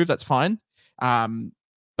 2-trade move, that's fine.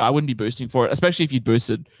 But I wouldn't be boosting for it, especially if you'd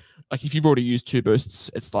boosted. Like if you've already used 2 boosts,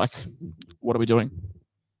 it's like, what are we doing?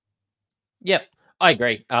 Yep, I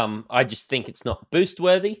agree. I just think it's not boost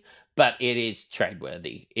worthy, but it is trade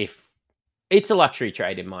worthy. If it's a luxury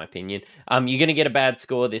trade, in my opinion. You're going to get a bad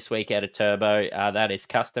score this week out of Turbo. That is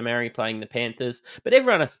customary playing the Panthers, but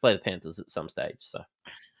everyone has to play the Panthers at some stage. So,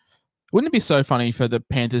 Wouldn't it be so funny for the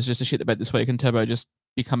Panthers just to shit the bed this week and Turbo just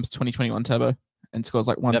becomes 2021 Turbo and scores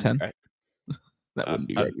like 110? That wouldn't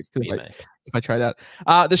be great if I trade out.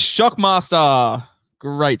 The Shockmaster.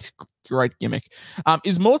 Great gimmick.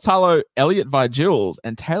 Is Mortallo, Elliot via Jules,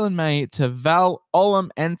 and Taylor May to Val, Olam,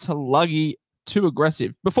 and to Luggy too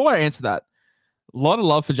aggressive? Before I answer that, a lot of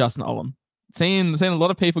love for Justin Olam. Seeing a lot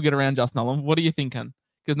of people get around Justin Olam. What are you thinking?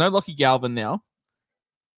 Because no Lockie Galvin now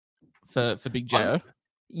for Big Jo.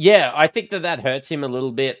 Yeah, I think that hurts him a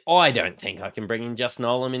little bit. I don't think I can bring in Justin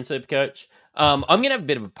Olam in Supercoach. I'm going to have a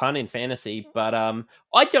bit of a pun in fantasy, but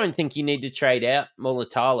I don't think you need to trade out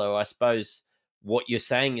Mulatalo. I suppose what you're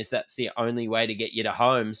saying is that's the only way to get you to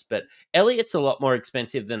Holmes, but Elliott's a lot more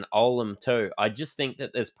expensive than Olam too. I just think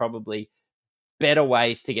that there's probably better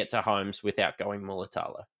ways to get to Holmes without going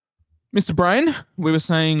Mulatalo. Mr. Brain, we were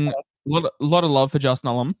saying a lot of love for Justin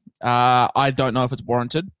Olam. I don't know if it's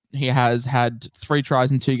warranted. He has had 3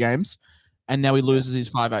 tries in 2 games, and now he loses his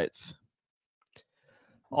 5/8.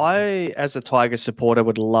 I, as a Tiger supporter,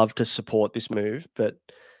 would love to support this move, but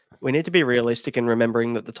we need to be realistic in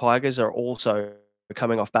remembering that the Tigers are also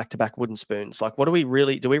coming off back-to-back wooden spoons. Like, do we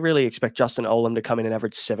really expect Justin Olam to come in and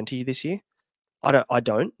average 70 this year? I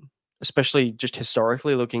don't, especially just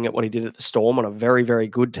historically looking at what he did at the Storm on a very, very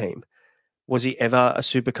good team. Was he ever a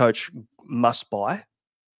Supercoach must buy?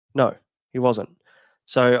 No, he wasn't.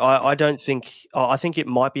 So I don't think. I think it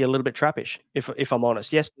might be a little bit trappish, if I'm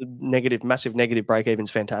honest. Yes, the massive negative break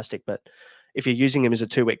even's fantastic, but if you're using him as a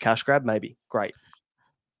 2-week cash grab, maybe great.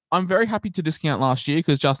 I'm very happy to discount last year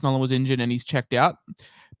because Justin Olam was injured and he's checked out.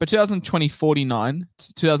 But 2020 49,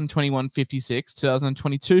 2021 56,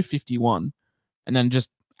 2022 51, and then just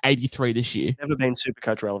 83 this year. Never been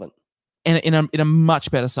Supercoach relevant. In a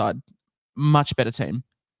much better side, much better team.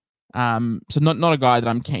 So not a guy that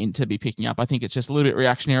I'm keen to be picking up. I think it's just a little bit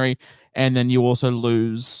reactionary, and then you also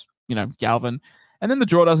lose, Galvin, and then the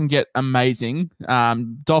draw doesn't get amazing.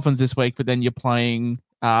 Dolphins this week, but then you're playing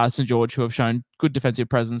St. George, who have shown good defensive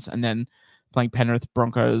presence, and then playing Penrith,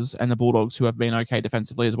 Broncos, and the Bulldogs, who have been okay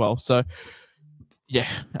defensively as well. So yeah,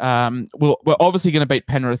 we're obviously going to beat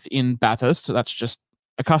Penrith in Bathurst. So that's just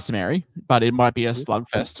a customary, but it might be a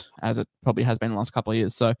slugfest as it probably has been the last couple of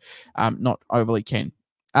years. So not overly keen.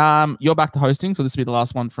 You're back to hosting, so this will be the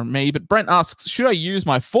last one from me. But Brent asks, should I use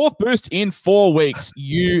my 4th boost in 4 weeks?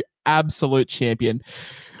 You absolute champion.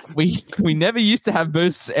 We never used to have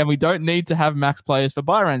boosts, and we don't need to have max players for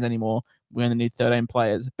buy rounds anymore. We only need 13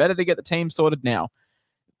 players. Better to get the team sorted now.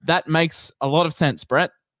 That makes a lot of sense,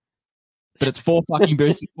 Brett. But it's 4 fucking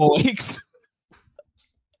boosts in 4 weeks.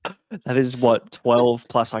 That is what, 12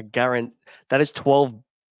 plus, I guarantee. That is 12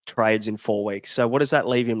 trades in 4 weeks. So what does that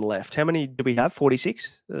leave him left? How many do we have?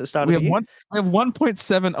 46 at the start of the year? We have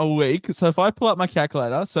 1.7 a week. So if I pull up my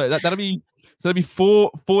calculator, so that'll be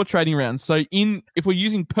four trading rounds. So if we're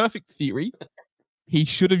using perfect theory, he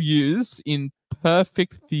should have used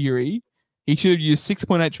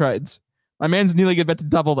 6.8 trades. My man's nearly about to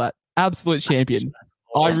double that. Absolute champion.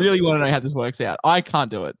 Awesome. I really want to know how this works out. I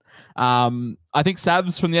can't do it. I think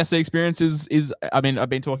Sabs from the SC experience is I've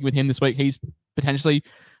been talking with him this week. He's potentially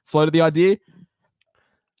floated the idea.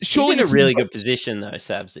 Surely he's in a really good position though,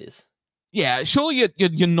 Sabs is. Yeah, surely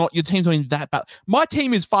you're not, your team's not in that bad. My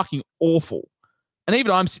team is fucking awful. And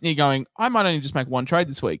even I'm sitting here going, I might only just make 1 trade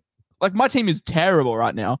this week. Like, my team is terrible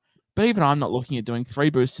right now, but even I'm not looking at doing 3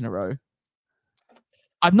 boosts in a row.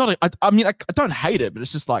 I don't hate it, but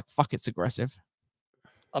it's just like, fuck, it's aggressive.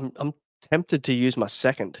 I'm tempted to use my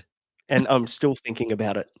 2nd, and I'm still thinking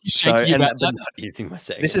about it. Not using my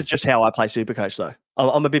 2nd. This is just how I play Supercoach, though.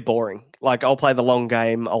 I'm a bit boring. Like, I'll play the long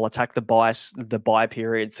game. I'll attack the buy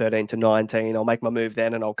period, 13 to 19. I'll make my move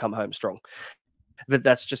then, and I'll come home strong. But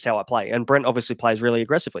that's just how I play. And Brent obviously plays really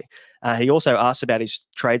aggressively. He also asks about his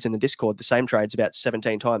trades in the Discord, the same trades about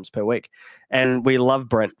 17 times per week. And we love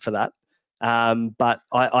Brent for that. But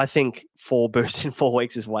I think 4 boosts in 4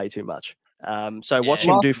 weeks is way too much. So watch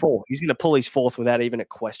him do 4. He's going to pull his 4th without even a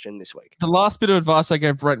question this week. The last bit of advice I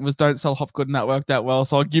gave Brent was don't sell Hopgood, and that worked out well.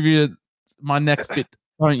 So I'll give you my next bit.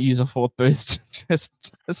 Don't use a 4th boost.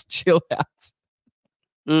 just chill out.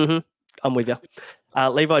 Mm-hmm. I'm with you.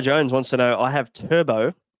 Levi Jones wants to know, I have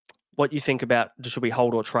Turbo. What you think about, should we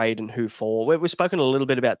hold or trade, and who for? We've spoken a little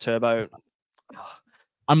bit about Turbo.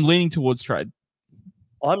 I'm leaning towards trade.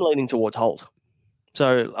 I'm leaning towards hold.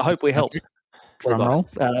 So I hope we helped. Drum roll.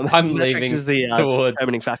 I'm Matrix leaving is the toward.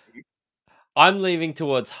 determining factor. I'm leaving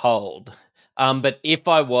towards hold. But if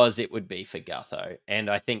I was, it would be for Gutho. And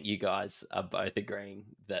I think you guys are both agreeing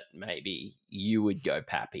that maybe you would go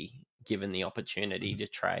Pappy given the opportunity to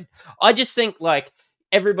trade. I just think like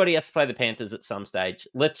everybody has to play the Panthers at some stage.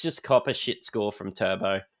 Let's just cop a shit score from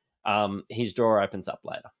Turbo. His draw opens up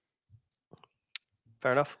later.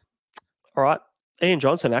 Fair enough. All right. Ian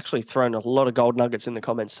Johnson actually thrown a lot of gold nuggets in the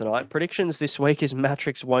comments tonight. Predictions this week is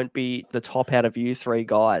Mattrix won't be the top out of you three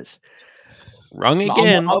guys. Wrong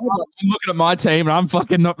again. I'm looking at my team and I'm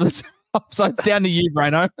fucking not the top. So it's down to you,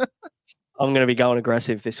 Braino. I'm going to be going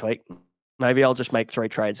aggressive this week. Maybe I'll just make 3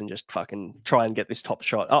 trades and just fucking try and get this top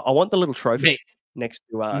shot. I want the little trophy next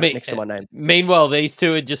to my name. Meanwhile, these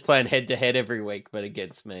two are just playing head to head every week, but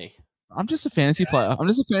against me. I'm just a fantasy player. I'm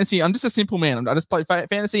just a simple man. I just play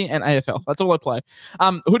fantasy and AFL. That's all I play.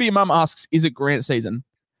 Hoodie Mum asks, is it Grant season?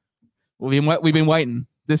 We've been waiting.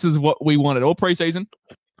 This is what we wanted all preseason.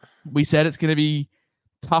 We said it's going to be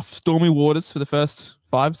tough, stormy waters for the first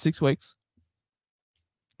 5-6 weeks.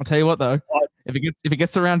 I'll tell you what, though. If it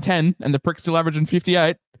gets to round 10 and the prick's still averaging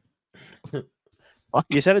 58.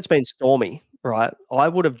 You said it's been stormy, right? I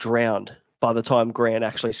would have drowned by the time Grant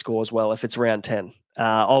actually scores well if it's round 10.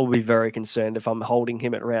 I'll be very concerned if I'm holding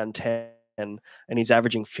him at round 10 and he's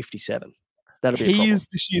averaging 57. That'll be a problem. He is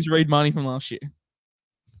this year's Reed Money from last year.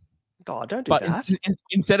 Oh, don't do but that.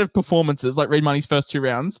 Instead of performances like Reed Money's first 2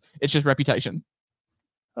 rounds, it's just reputation.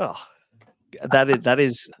 Oh, that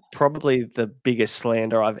is probably the biggest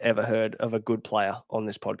slander I've ever heard of a good player on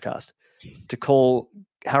this podcast. To call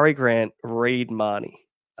Harry Grant Reed Marnie.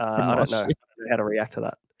 I don't know how to react to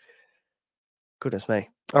that. Goodness me.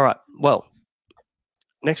 All right. Well,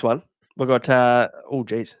 next one. We've got, oh,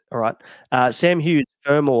 geez. All right. Sam Hughes,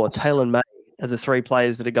 Fermor, Taylor May are the 3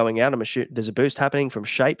 players that are going out. There's a boost happening from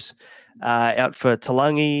Shapes out for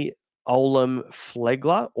Talangi, Olam,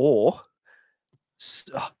 Flegler, or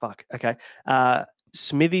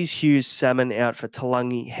Smithies, Hughes, Salmon out for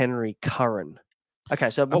Talangi, Henry, Curran.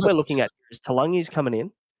 Okay, so what we're looking at is Talangi's coming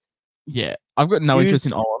in. Yeah, I've got no interest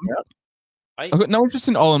in Olam. I've got no interest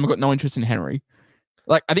in Olam. I've got no interest in Henry.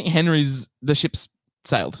 Like, I think the ship's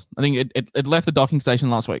sailed. I think it left the docking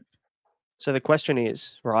station last week. So the question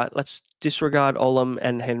is, right, let's disregard Olam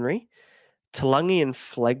and Henry. Talangi and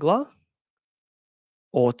Flegler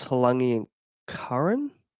or Talangi and Curran?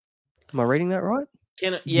 Am I reading that right?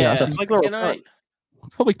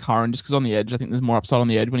 Probably Curran, just because on the edge. I think there's more upside on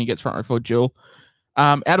the edge when he gets front row for duel.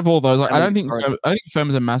 Out of all those, I don't think Firm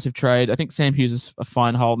is a massive trade. I think Sam Hughes is a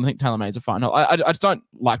fine hold. I think Taylor May is a fine hold. I just don't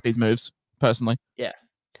like these moves personally. Yeah.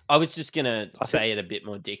 I was just going to say it a bit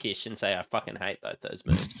more dickish and say I fucking hate both those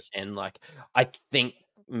moves. And like, I think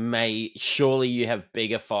surely you have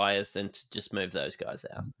bigger fires than to just move those guys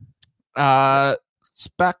out.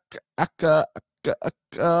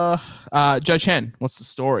 Joe Chen, what's the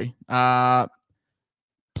story?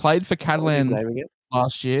 Played for Catalan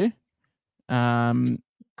last year.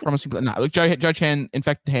 Promising. No, look, Joe Chen,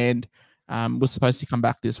 infected hand, was supposed to come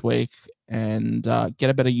back this week and get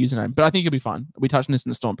a better username. But I think he'll be fine. We touched on this in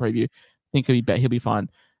the Storm preview. I think he'll be fine.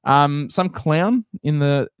 Some clown in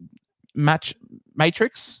the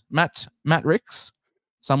Mattrix,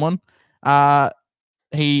 someone.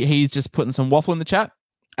 He's just putting some waffle in the chat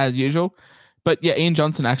as usual. But yeah, Ian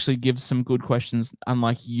Johnson actually gives some good questions,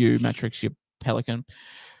 unlike you, Mattrix, you pelican.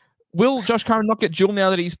 Will Josh Curran not get dual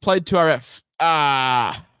now that he's played 2RF?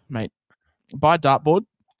 Mate, buy a dartboard,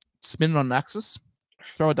 spin it on an axis,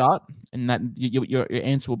 throw a dart, and that your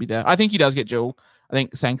answer will be there. I think he does get dual. I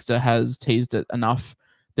think Sangster has teased it enough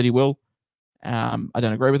that he will. I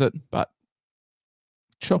don't agree with it, but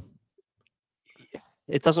sure.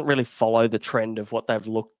 It doesn't really follow the trend of what they've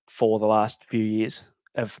looked for the last few years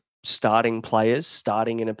of starting players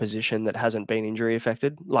starting in a position that hasn't been injury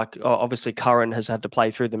affected. Like obviously Curran has had to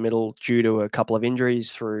play through the middle due to a couple of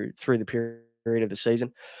injuries through the period of the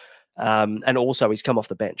season. And also he's come off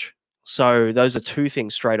the bench. So those are 2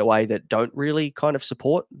 things straight away that don't really kind of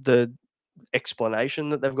support the explanation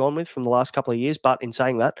that they've gone with from the last couple of years. But in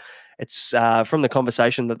saying that, it's from the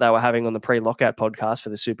conversation that they were having on the pre-lockout podcast for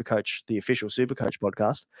the Supercoach, the official Supercoach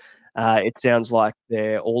podcast. It sounds like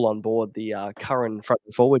they're all on board the Curran front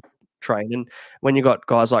and forward train. And when you got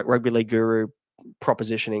guys like Rugby League Guru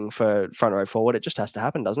propositioning for front row forward, it just has to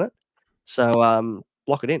happen, doesn't it? So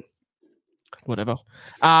lock it in. Whatever.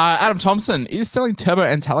 Adam Thompson, is selling Turbo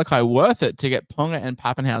and Talakai worth it to get Ponga and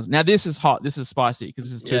Pappenhausen? Now, this is hot. This is spicy because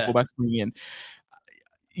this is 2 fullbacks coming in.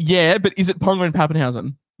 Yeah, but is it Ponga and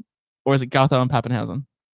Pappenhausen? Or is it Gartho and Pappenhausen?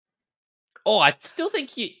 Oh, I still think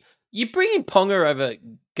You bring in Ponga over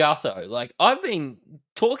Gutho. Like, I've been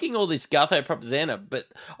talking all this Gutho propaganda, but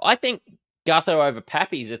I think Gutho over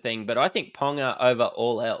Pappy's a thing, but I think Ponga over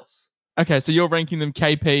all else. Okay, so you're ranking them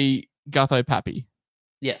KP, Gutho, Pappy.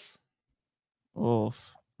 Yes. Oh,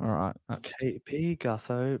 all right. KP,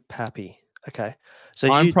 Gutho, Pappy. Okay.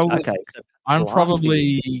 So I'm you probably, okay? So I'm last for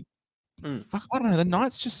you. probably, fuck, I don't know. The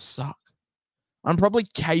Knights just suck. I'm probably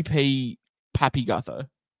KP, Pappy, Gutho.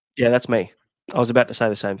 Yeah, that's me. I was about to say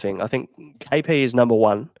the same thing. I think KP is number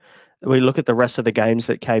one. We look at the rest of the games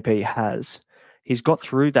that KP has. He's got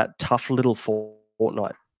through that tough little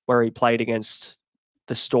fortnight where he played against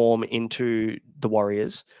the Storm into the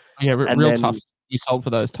Warriors. Yeah, And real then- tough. He sold for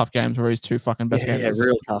those tough games where he's two fucking best games. Yeah,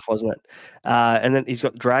 real tough, wasn't it? And then he's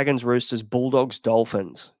got Dragons, Roosters, Bulldogs,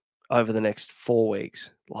 Dolphins over the next 4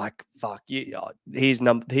 weeks. Like, fuck, he's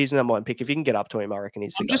number one pick. If you can get up to him, I reckon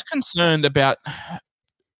he's. I'm just concerned about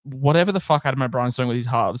whatever the fuck Adam O'Brien's doing with his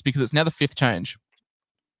halves, because it's now the fifth change.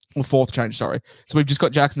 Or fourth change, sorry. So we've just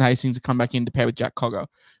got Jackson Hastings to come back in to pair with Jack Cogger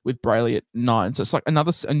with Brayley at 9. So it's like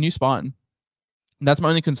a new spine. That's my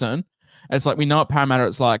only concern. And it's like, we know at Parramatta,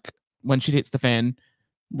 it's like, when shit hits the fan,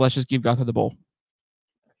 let's just give Gutho the ball.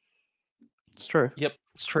 It's true. Yep.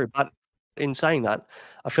 It's true. But in saying that,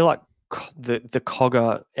 I feel like the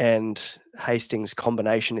Cogger and Hastings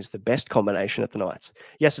combination is the best combination at the Knights.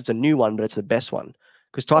 Yes, it's a new one, but it's the best one.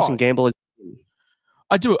 Because Tyson Gamble is...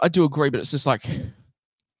 I do agree, but it's just like,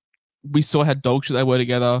 we saw how dog shit they were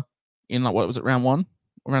together in, like, what was it, round 1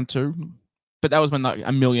 or round 2? But that was when, like,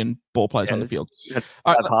 a million ball players on the field.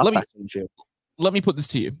 All right, let me put this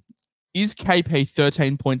to you. Is KP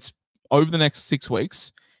 13 points over the next 6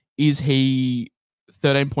 weeks? Is he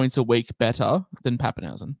 13 points a week better than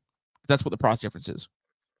Pappenhausen? That's what the price difference is.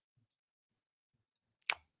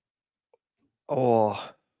 Oh,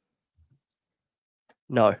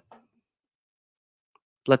 no.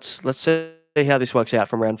 Let's see how this works out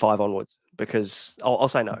from round 5 onwards, because I'll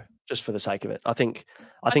say no just for the sake of it. I think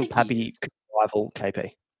Pappy could rival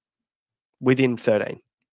KP within 13.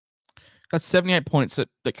 That's 78 points that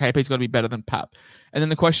KP's got to be better than Pap. And then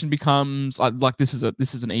the question becomes, like this is an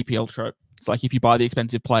EPL trope. It's like, if you buy the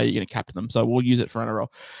expensive player, you're going to captain them. So we'll use it for NRL.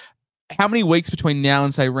 How many weeks between now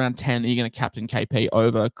and say round 10 are you going to captain KP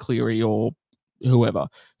over Cleary or whoever?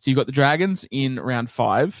 So you've got the Dragons in round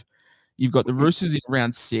 5. You've got the Roosters in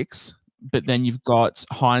round 6. But then you've got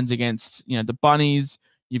Hines against, the Bunnies.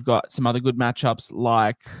 You've got some other good matchups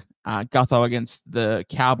like Gutho against the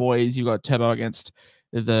Cowboys. You've got Turbo against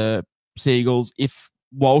the Seagulls. If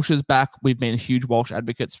Walsh is back, we've been huge Walsh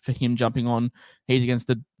advocates for him jumping on. He's against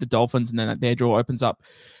the Dolphins, and then their draw opens up.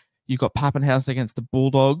 You've got Pappenhausen against the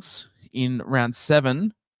Bulldogs in round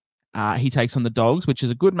 7. He takes on the Dogs, which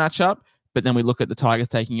is a good matchup. But then we look at the Tigers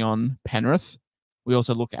taking on Penrith. We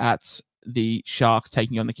also look at the Sharks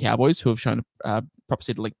taking on the Cowboys, who have shown proper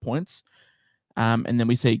seed league points. And then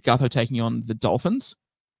we see Gutho taking on the Dolphins.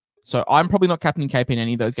 So I'm probably not captaining KP in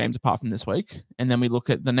any of those games apart from this week. And then we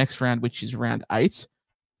look at the next round, which is round 8.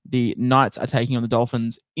 The Knights are taking on the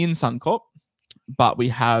Dolphins in Suncorp, but we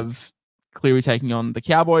have Cleary taking on the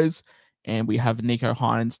Cowboys, and we have Nico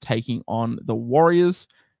Hines taking on the Warriors,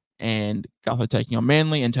 and Gutho taking on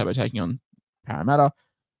Manly, and Turbo taking on Parramatta.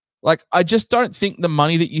 Like, I just don't think the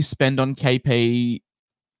money that you spend on KP,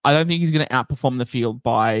 I don't think he's going to outperform the field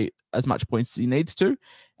by as much points as he needs to.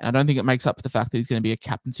 And I don't think it makes up for the fact that he's going to be a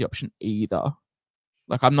captaincy option either.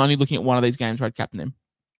 Like, I'm only looking at one of these games where I'd captain him.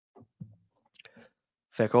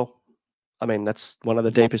 Fair call. I mean, that's one of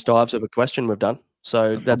the deepest dives of a question we've done.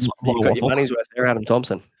 So that's you've got your money's worth there, Adam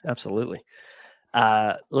Thompson. Absolutely.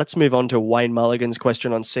 Let's move on to Wayne Mulligan's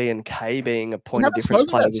question on C&K being a point of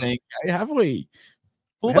difference player. Have we?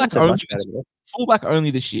 Fullback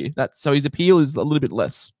only this year. So his appeal is a little bit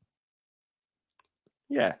less.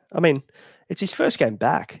 Yeah, I mean, it's his first game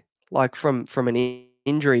back, like from an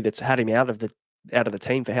injury that's had him out of the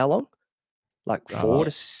team for how long? Like 4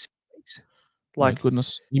 to 6 weeks. Like, my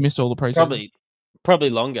goodness, you missed all the preseason.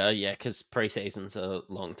 Probably longer, yeah, because preseason's a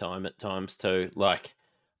long time at times too. Like,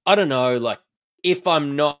 I don't know, like, if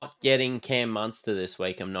I'm not getting Cam Munster this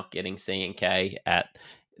week, I'm not getting C&K at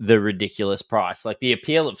the ridiculous price. Like, the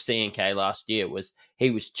appeal of C&K last year was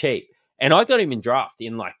he was cheap, and I got him in draft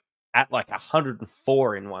at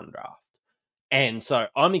 104 in one draft. And so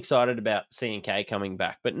I'm excited about C&K coming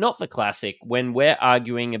back, but not for Classic. When we're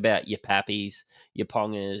arguing about your Pappies, your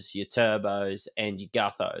Pongers, your Turbos, and your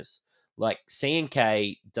Guthos, like,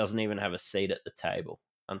 C&K doesn't even have a seat at the table,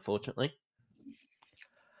 unfortunately.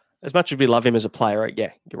 As much as we love him as a player,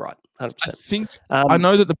 yeah, you're right, 100%. I think I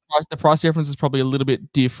know that the price difference is probably a little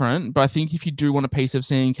bit different, but I think if you do want a piece of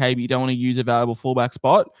CNK, but you don't want to use a valuable fullback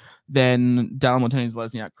spot, then Dallin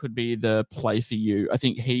Martinez-Lesniak could be the play for you. I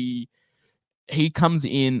think he comes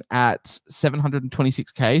in at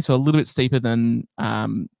 726k, so a little bit steeper than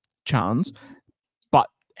Chance, but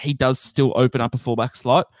he does still open up a fullback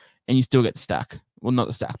slot, and you still get the stack. Well, not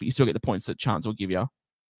the stack, but you still get the points that Chance will give you.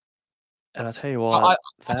 And I tell you what,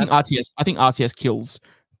 I think RTS kills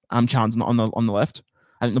Chance on the left.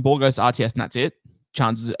 I think the ball goes to RTS and that's it.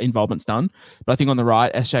 Chance's involvement's done. But I think on the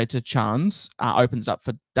right, SJ to Chance opens it up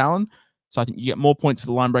for Dallin. So I think you get more points for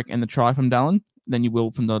the line break and the try from Dallin than you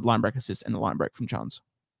will from the line break assist and the line break from Chance.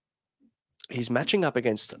 He's matching up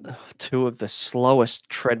against two of the slowest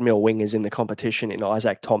treadmill wingers in the competition in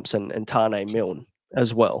Isaac Thompson and Tane Milne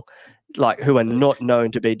as well, like who are not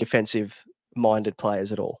known to be defensive-minded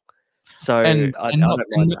players at all. So not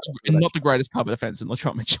the greatest cover defense in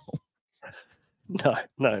Latrell Mitchell. No,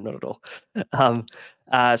 not at all.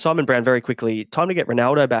 Simon Brown, very quickly, time to get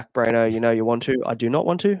Ronaldo back, Braino. You know you want to. I do not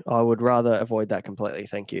want to. I would rather avoid that completely.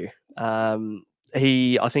 Thank you. I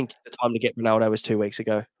think the time to get Ronaldo was 2 weeks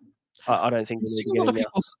ago. I don't think I'm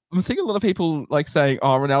seeing a lot of people like saying,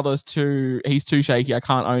 "Oh, Ronaldo's he's too shaky. I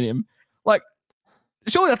can't own him." Like,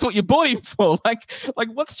 surely that's what you bought him for. Like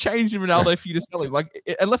what's changed in Ronaldo for you to sell him? Like,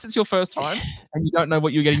 unless it's your first time and you don't know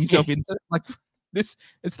what you're getting yourself into. Like, it's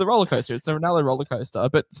the roller coaster. It's the Ronaldo roller coaster.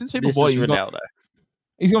 But since people bought him,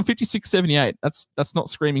 he's gone 56.78. That's not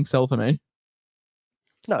screaming sell for me.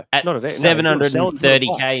 No, at not at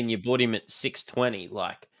 730k, and you bought him at 620.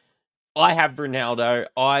 Like, I have Ronaldo.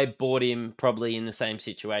 I bought him probably in the same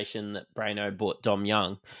situation that Braino bought Dom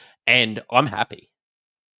Young, and I'm happy.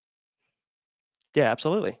 Yeah,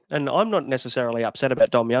 absolutely. And I'm not necessarily upset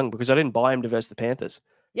about Dom Young because I didn't buy him to verse the Panthers.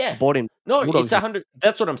 Yeah. I bought him. No, it's 100.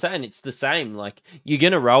 That's what I'm saying. It's the same. Like, you're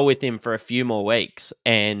going to roll with him for a few more weeks,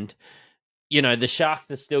 and, you know, the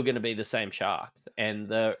Sharks are still going to be the same Sharks, and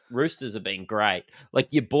the Roosters have been great. Like,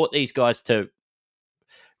 you bought these guys to...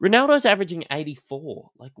 Ronaldo's averaging 84.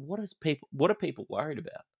 Like, what are people worried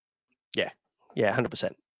about? Yeah,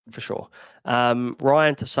 100%. For sure.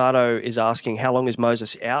 Ryan Tassado is asking, how long is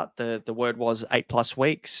Moses out? The word was 8+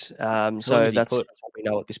 weeks. So that's what we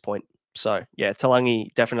know at this point. So, yeah,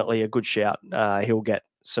 Talangi, definitely a good shout. He'll get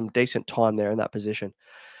some decent time there in that position.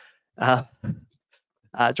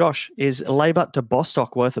 Josh, is Labour to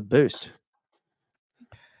Bostock worth a boost?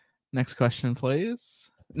 Next question, please.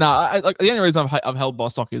 No, the only reason I've held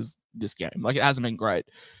Bostock is this game. Like, it hasn't been great.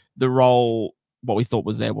 The role, what we thought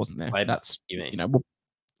was there, wasn't there. Labour, that's,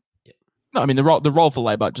 no, I mean, the role for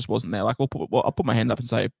Labour just wasn't there. Like, I'll put my hand up and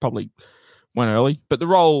say it probably went early. But the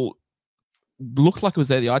role looked like it was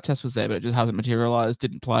there. The eye test was there, but it just hasn't materialised.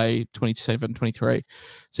 Didn't play 27, 23.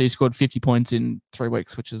 So he scored 50 points in 3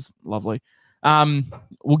 weeks, which is lovely.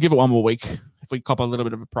 We'll give it one more week. If we cop a little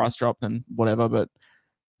bit of a price drop, then whatever. But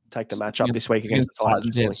take the matchup this week against the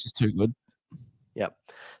Titans. Yeah, it's just too good. Yep.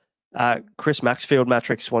 Chris Maxfield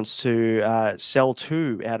Mattrix wants to sell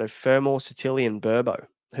 2 out of Fermor, Satilli, and Burbo.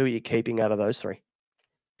 Who are you keeping out of those 3?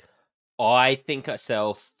 I think I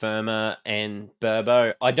sell Firma and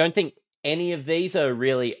Burbo. I don't think any of these are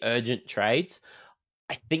really urgent trades.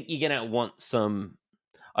 I think you're going to want something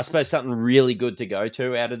really good to go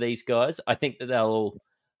to out of these guys. I think that they'll all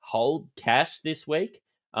hold cash this week.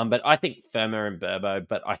 But I think Firma and Burbo,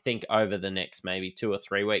 but I think over the next maybe 2 or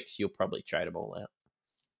 3 weeks, you'll probably trade them all out.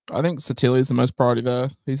 I think Satilli is the most priority there.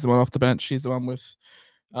 He's the one off the bench. He's the one with...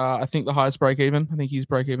 I think the highest break even. I think his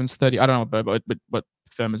break even's 30. I don't know what Burbo, but what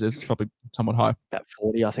Firma's is probably somewhat high. About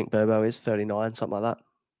 40, I think Burbo is 39, something like that.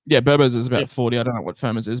 Yeah, Burbo's is about 40. I don't know what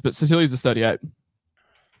Firma's is, but Cecilia's is 38.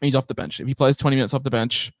 He's off the bench. If he plays 20 minutes off the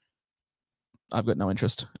bench, I've got no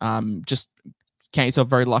interest. Just count yourself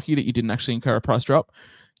very lucky that you didn't actually incur a price drop.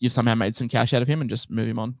 You've somehow made some cash out of him and just move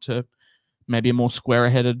him on to maybe a more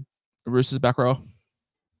square-headed Roosters back row.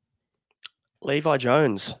 Levi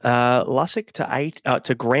Jones, Lussick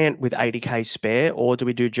to Grant with 80k spare, or do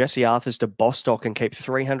we do Jesse Arthurs to Bostock and keep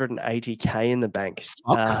 380k in the bank?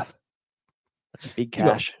 That's big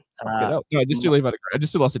cash. No, just do Levi to Grant.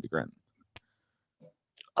 Just do Lussick to Grant.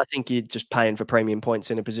 I think you're just paying for premium points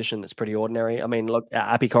in a position that's pretty ordinary. I mean, look,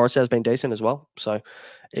 Api Coruscant has been decent as well. So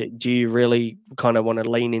do you really kind of want to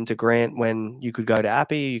lean into Grant when you could go to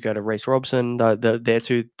Api, you go to Reece Robson? They're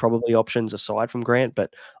 2 probably options aside from Grant,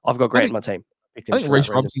 but I've got Grant in my team. I think Reece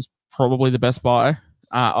Robson's probably the best buy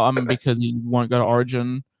because he won't go to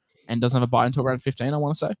Origin and doesn't have a buy until round 15, I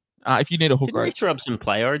want to say. If you need a hook, did Reece Robson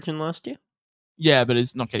play Origin last year? Yeah, but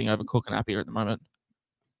he's not getting over Cook and Api at the moment.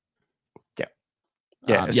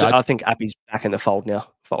 Yeah, I think Appy's back in the fold now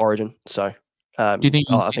for Origin. So, do you think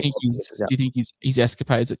his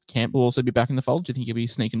escapades at camp will also be back in the fold? Do you think he'll be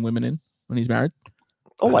sneaking women in when he's married?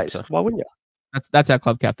 Always. Why wouldn't you? That's our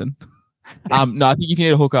club captain. No, I think if you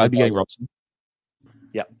need a hooker, I'd be getting Robson.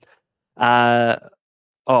 Yeah.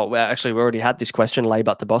 Well, actually, we already had this question.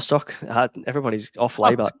 Laybutt to Bostock. Everybody's off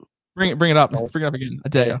Laybutt. Bring it up. Bring it up again. I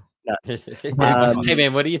dare you. No. Hey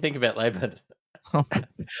man, what do you think about Laybutt?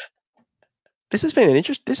 This has been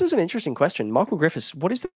This is an interesting question. Michael Griffiths,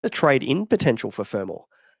 what is the trade-in potential for Fermor?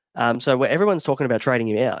 So where everyone's talking about trading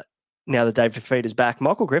him out, now that Dave Defeater's back,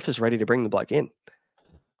 Michael Griffiths ready to bring the bloke in.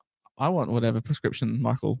 I want whatever prescription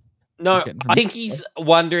Michael. No, I think he's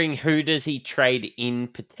wondering who does he trade in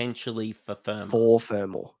potentially for Fermor. For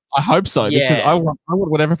Fermor. I hope so, because I want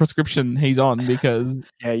whatever prescription he's on, because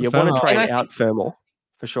you want to trade out Fermor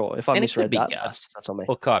for sure. If I misread that, that's on me.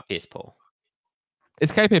 Or Kai Pierce-Paul.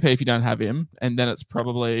 It's KPP if you don't have him, and then it's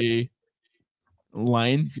probably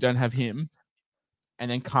Lane if you don't have him, and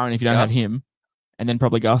then Curran if you don't have him, and then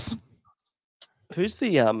probably Gus. Who's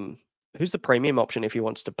the premium option if he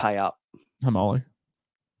wants to pay up? Hamoli.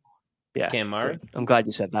 Yeah, Cam Murray. Good. I'm glad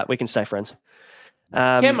you said that. We can stay friends.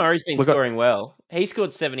 Cam Murray's been scoring well. He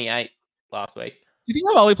scored 78 last week. Do you think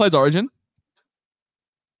Hamoli plays Origin?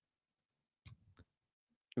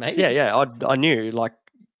 Maybe. Yeah. I knew.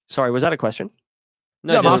 Sorry, was that a question?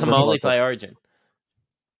 No, does Hamoli play Origin?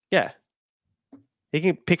 Yeah. He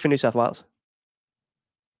can pick for New South Wales.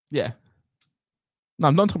 Yeah. No,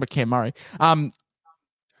 I'm not talking about Cam Murray.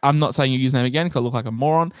 I'm not saying your username again because I look like a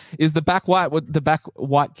moron. Is the back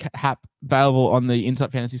white cap available on the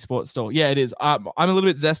Insight Fantasy Sports store? Yeah, it is. I'm a little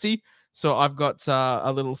bit zesty, so I've got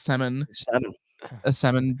a little salmon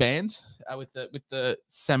band with the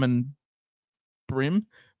salmon brim.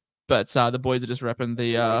 But the boys are just repping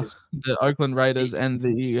the Oakland Raiders and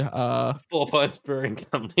the 4 Pints Brewing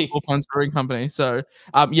Company. 4 Pints Brewing Company. So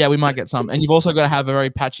we might get some. And you've also got to have a very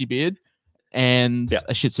patchy beard and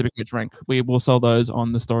a shit Supercoach rank. We will sell those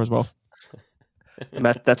on the store as well.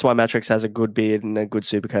 That's why Mattrix has a good beard and a good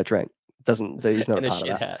Supercoach rank. He's not a part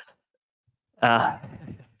of that. Hat.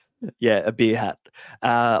 A beer hat.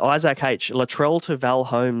 Isaac H. Latrell to Val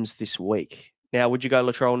Holmes this week. Now, would you go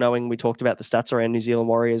Latrell knowing we talked about the stats around New Zealand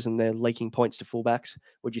Warriors and they're leaking points to fullbacks?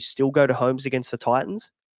 Would you still go to Holmes against the Titans,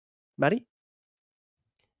 Matty?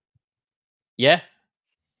 Yeah,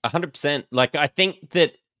 100%. I think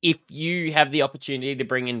that if you have the opportunity to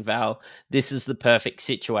bring in Val, this is the perfect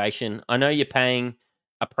situation. I know you're paying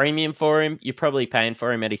a premium for him. You're probably paying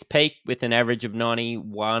for him at his peak with an average of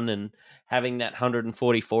 91 and having that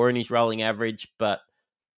 144 in his rolling average. But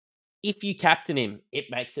if you captain him, it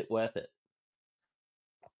makes it worth it.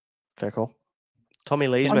 Fair call. Tommy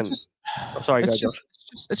Leesman. I'm sorry, go, Josh.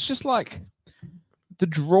 It's just like the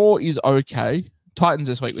draw is okay. Titans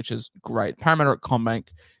this week, which is great. Parramatta at CommBank,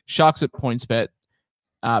 Sharks at PointsBet,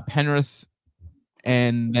 Penrith,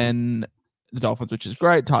 and then the Dolphins, which is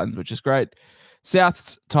great. Titans, which is great.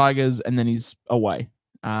 Souths, Tigers, and then he's away.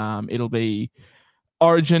 It'll be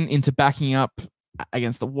Origin into backing up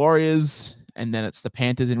against the Warriors, and then it's the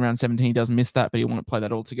Panthers in round 17. He doesn't miss that, but he won't play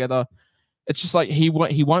that all together. It's just like he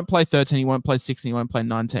won't play 13, he won't play 16, he won't play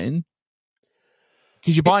 19.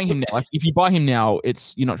 Because you're buying him now. Like if you buy him now,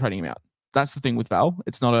 you're not trading him out. That's the thing with Val.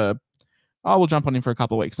 It's not we'll jump on him for a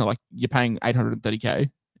couple of weeks. Not like you're paying $830K.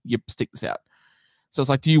 You stick this out. So it's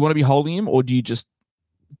like, do you want to be holding him or do you just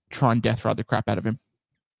try and death ride the crap out of him?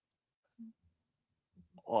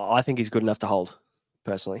 I think he's good enough to hold,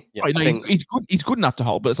 personally. Yeah. He's good enough to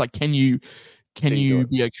hold, but it's like, can you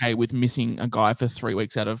be okay with missing a guy for 3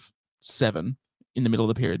 weeks out of 7 in the middle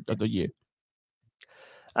of the period of the year?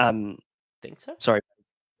 Think so. Sorry.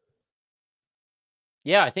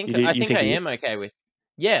 Yeah, I think I am okay with.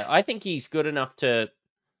 Yeah, I think he's good enough to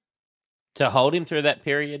hold him through that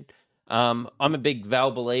period. I'm a big Val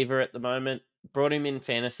believer at the moment. Brought him in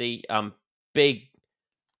fantasy.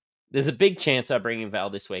 There's a big chance I bring in Val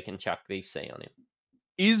this week and chuck VC on him.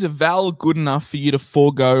 Is Val good enough for you to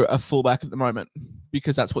forego a fullback at the moment?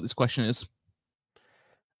 Because that's what this question is.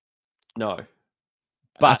 No.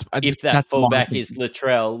 But if that fullback is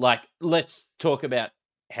Latrell, let's talk about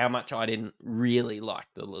how much I didn't really like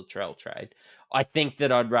the Latrell trade. I think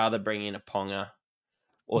that I'd rather bring in a Ponga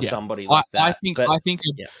or somebody like that.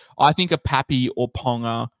 I think a Pappy or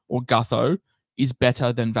Ponga or Gutho is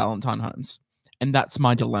better than Valentine Holmes. And that's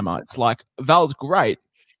my dilemma. It's like, Val's great.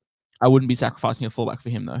 I wouldn't be sacrificing a fullback for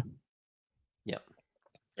him, though. Yeah.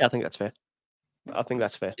 Yeah, I think that's fair.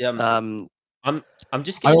 Yeah, I'm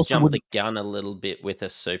just going to jump the gun a little bit with a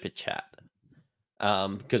super chat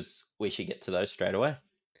because we should get to those straight away.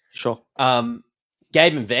 Sure.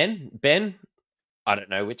 Gabe and Ben, I don't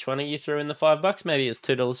know which one of you threw in the $5. Maybe it was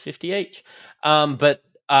 $2.50 each. But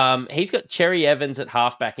he's got Cherry Evans at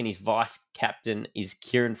halfback, and his vice captain is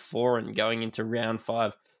Kieran Foran going into round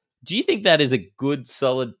 5. Do you think that is a good,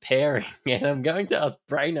 solid pairing? And I'm going to ask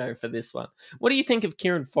Braino for this one. What do you think of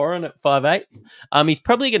Kieran Foran at 5'8"? He's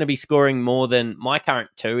probably going to be scoring more than my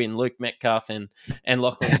current 2 in Luke Metcalf and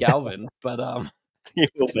Lachlan Galvin. But You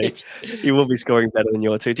will be. You will be scoring better than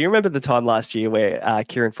your 2. Do you remember the time last year where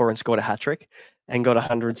Kieran Foran scored a hat-trick and got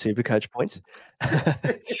 100 Supercoach points?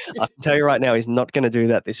 I can tell you right now, he's not going to do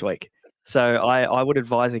that this week. So I would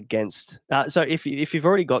advise against. So if you've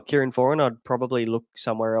already got Kieran Foran, I'd probably look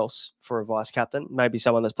somewhere else for a vice captain, maybe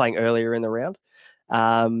someone that's playing earlier in the round.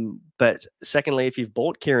 But secondly, if you've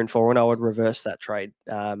bought Kieran Foran, I would reverse that trade.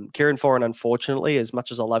 Kieran Foran, unfortunately, as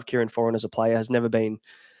much as I love Kieran Foran as a player, has never been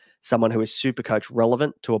someone who is Supercoach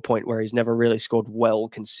relevant to a point where he's never really scored well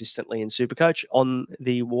consistently in Supercoach. On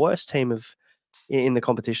the worst team in the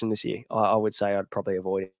competition this year, I would say I'd probably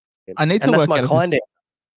avoid him. I need to work out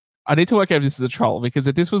I need to work out if this is a troll, because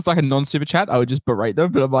if this was like a non-super chat, I would just berate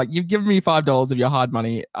them. But I'm like, you've given me $5 of your hard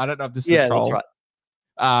money. I don't know if this is a troll.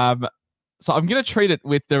 That's right. So I'm going to treat it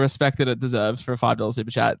with the respect that it deserves for a $5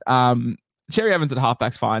 super chat. Cherry Evans at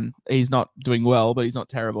halfback's fine. He's not doing well, but he's not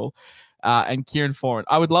terrible. And Kieran Foran,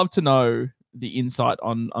 I would love to know the insight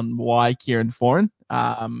on why Kieran Foran,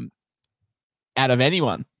 out of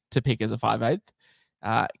anyone to pick as a 5'8",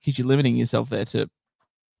 because you're limiting yourself there to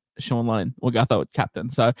Sean Lane or Gutho at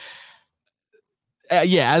captain. So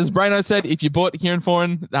as Braino said, if you bought Kieran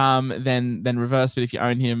Foran, then reverse. But if you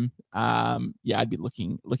own him, I'd be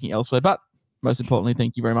looking elsewhere. But most importantly,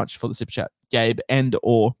 thank you very much for the super chat, Gabe and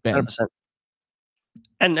or Ben. 100%.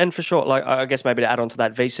 And for sure, like I guess maybe to add on to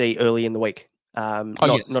that, VC early in the week, not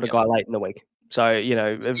a guy late in the week. So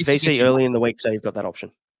VC early in the week, so you've got that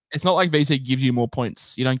option. It's not like VC gives you more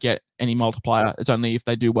points. You don't get any multiplier. It's only if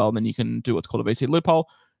they do well, then you can do what's called a VC loophole.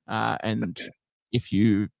 And if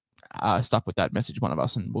you are stuck with that, message one of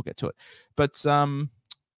us and we'll get to it. But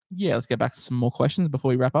let's get back to some more questions before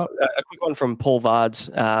we wrap up. A quick one from Paul Vards,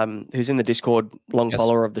 who's in the Discord, long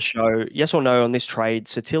follower of the show. Yes or no on this trade?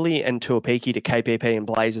 Satili and Tuapiki to KPP and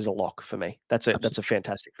Blaze is a lock for me. That's a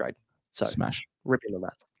fantastic trade. So smash. Rip in on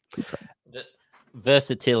that. Good trade.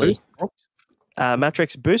 Versatility.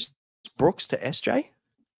 Mattrix boost Brooks to SJ.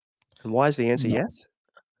 And why is the answer yes?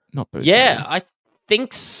 Not boost. Yeah, I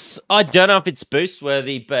think I don't know if it's boost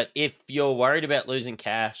worthy, but if you're worried about losing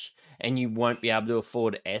cash and you won't be able to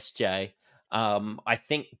afford SJ, I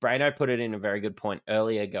think Braino put it in a very good point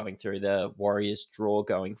earlier going through the Warriors draw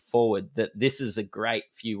going forward, that this is a great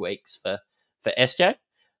few weeks for SJ.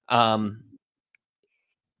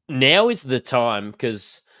 Now is the time,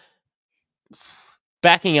 because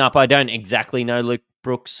backing up, I don't exactly know Luke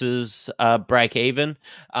Brooks's break even,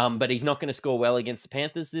 but he's not going to score well against the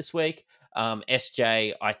Panthers this week.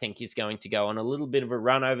 SJ, I think, is going to go on a little bit of a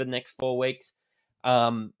run over the next 4 weeks.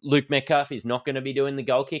 Luke Metcalf is not going to be doing the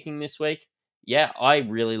goal kicking this week. Yeah, I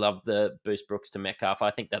really love the boost Brooks to Metcalf.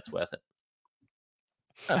 I think that's worth it.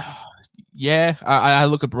 I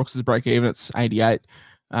look at Brooks's break even. It's 88,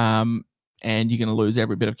 and you're going to lose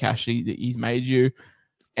every bit of cash that he's made you.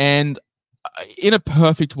 And in a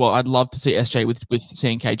perfect world, I'd love to see SJ with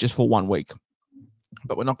CNK just for 1 week,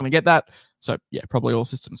 but we're not going to get that. So probably all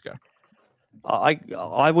systems go.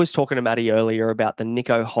 I was talking to Matty earlier about the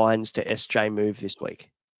Nico Hines to SJ move this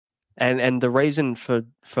week. And the reason for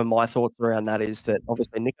my thoughts around that is that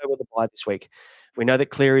obviously Nico with a bye this week. We know that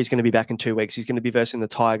Cleary's going to be back in 2 weeks. He's going to be versing the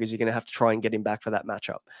Tigers. You're going to have to try and get him back for that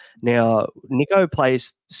matchup. Now, Nico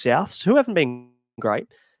plays Souths, who haven't been great.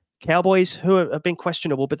 Cowboys, who have been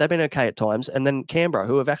questionable, but they've been okay at times. And then Canberra,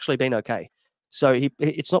 who have actually been okay. So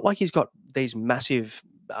it's not like he's got these massive,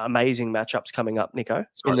 amazing matchups coming up, Nico,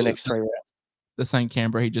 in the next 3 rounds. The same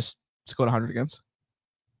Canberra he just scored 100 against.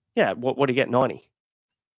 Yeah, what do you get? 90.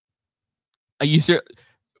 Are you serious?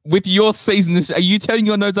 With your season, are you turning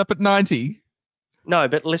your notes up at 90? No,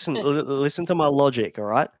 but listen to my logic, all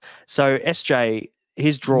right? So SJ,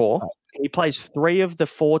 his draw, he plays 3 of the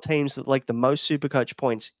 4 teams that like the most Supercoach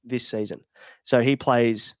points this season. So he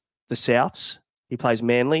plays the Souths, he plays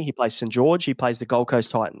Manly, he plays St. George, he plays the Gold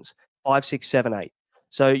Coast Titans, 5, 6, 7, 8.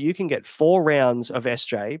 So you can get 4 rounds of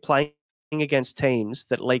SJ playing against teams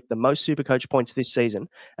that leak the most Supercoach points this season,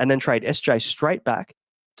 and then trade SJ straight back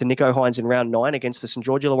to Nico Hines in round 9 against the St.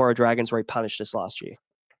 George Illawarra Dragons, where he punished us last year.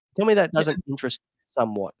 Tell me that doesn't interest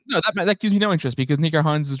somewhat. No, that gives you no interest, because Nico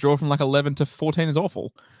Hines' draw from like 11 to 14 is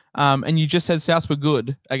awful. And you just said Souths were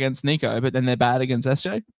good against Nico, but then they're bad against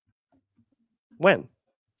SJ? When?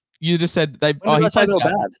 You just said he plays South.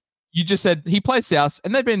 Bad. You just said he plays Souths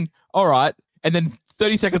and they've been all right. And then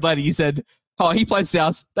 30 seconds later, you said Oh, he plays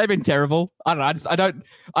South. They've been terrible. I don't know.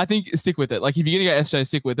 I think stick with it. Like if you're gonna go SJ,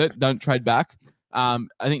 stick with it. Don't trade back. I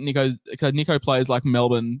think Nico plays like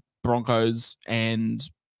Melbourne, Broncos, and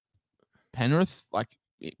Penrith. Like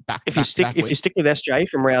back. If you stick with SJ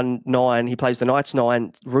from round 9, he plays the Knights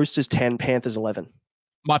 9, Roosters 10, Panthers 11.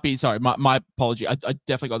 Might be, sorry, my apology. I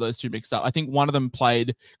definitely got those two mixed up. I think one of them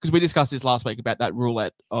played, because we discussed this last week about that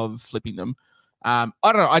roulette of flipping them. I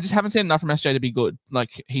don't know. I just haven't seen enough from SJ to be good.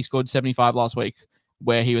 Like he scored 75 last week,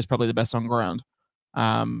 where he was probably the best on ground.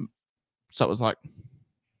 So it was like,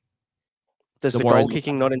 does the goal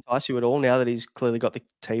kicking not entice you at all now that he's clearly got the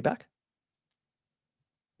tee back?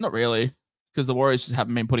 Not really, because the Warriors just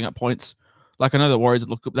haven't been putting up points. Like I know the Warriors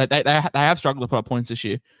look good. They have struggled to put up points this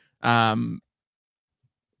year. They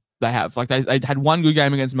have. Like they had one good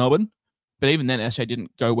game against Melbourne, but even then SJ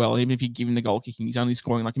didn't go well. Even if you give him the goal kicking, he's only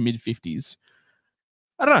scoring like a mid-50s.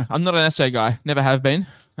 I don't know. I'm not an SJ guy. Never have been.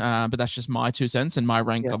 But that's just my 2 cents, and my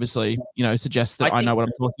rank obviously, suggests that I know what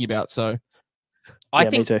I'm talking about. So I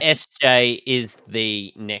think SJ is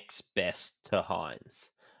the next best to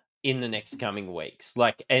Hines in the next coming weeks.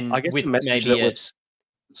 Like, and I guess with the message maybe that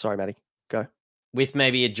sorry, Matty, go. With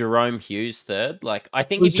maybe a Jerome Hughes third. Like, I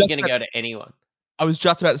think if you're going to go to anyone. I was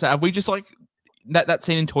just about to say, have we just like that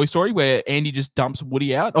scene in Toy Story where Andy just dumps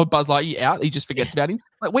Woody out or Buzz Lightyear out? He just forgets about him.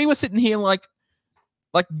 Like we were sitting here like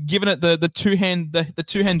giving it the two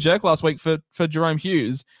hand jerk last week for Jerome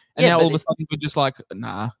Hughes, and now all of a sudden we're just like,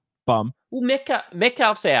 nah, bum. Well,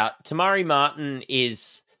 Metcalf's out. Tamari Martin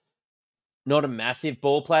is not a massive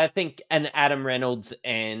ball player. I think an Adam Reynolds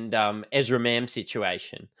and Ezra Mam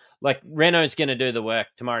situation. Like Renault's going to do the work.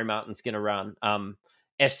 Tamari Martin's going to run.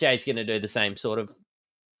 SJ's going to do the same sort of.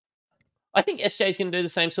 I think SJ's going to do the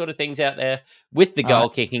same sort of things out there with the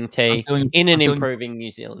goal kicking tee in an improving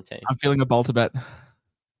New Zealand team. I'm feeling a bolter bet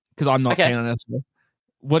because I'm not keen on SJ.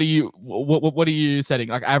 What are you setting?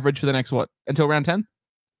 Like average for the next until round 10?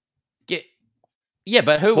 Yeah,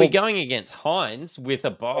 but who are we going against? Hines with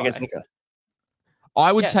a bye. Against Nico.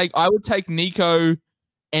 I would take Nico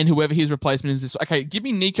and whoever his replacement is. Okay, give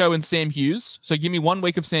me Nico and Sam Hughes. So give me 1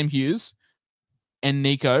 week of Sam Hughes and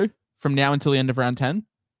Nico from now until the end of round 10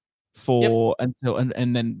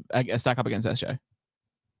 and then stack up against SJ.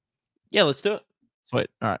 Yeah, let's do it. Sweet.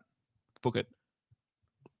 All right. Book it.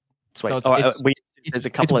 Sweet. So there's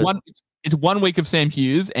a couple it's 1 week of Sam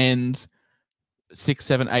Hughes and 6,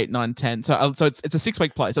 7, 8, 9, 10. So it's a 6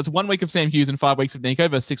 week play. So it's 1 week of Sam Hughes and 5 weeks of Nico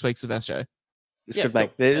versus 6 weeks of SJ. This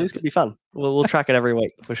could be fun. We'll track it every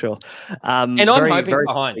week for sure. And I'm hoping for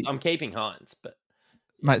Hines. I'm keeping Hines, but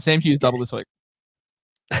mate, Sam Hughes double this week.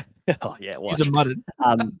 Oh yeah, watch. He's a mudded.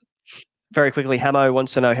 Very quickly, Hamo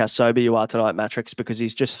wants to know how sober you are tonight, Mattrix, because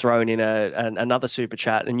he's just thrown in another super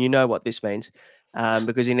chat, and you know what this means,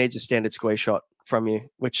 because he needs a standard squeeze shot from you,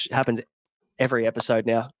 which happens every episode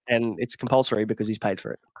now, and it's compulsory because he's paid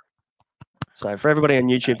for it. So for everybody on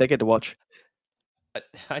YouTube, they get to watch.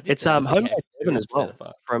 It's Home 7 as well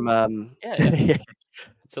from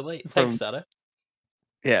it's elite. Thanks, Sato.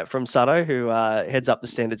 Yeah, from Sato, who heads up the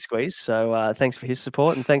standard squeeze. So thanks for his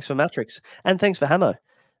support, and thanks for Mattrix, and thanks for Hamo,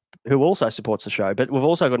 who also supports the show. But we've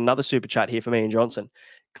also got another super chat here for me and Johnson.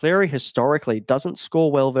 Cleary historically doesn't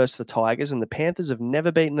score well versus the Tigers, and the Panthers have never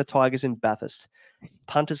beaten the Tigers in Bathurst.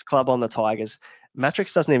 Punters Club on the Tigers.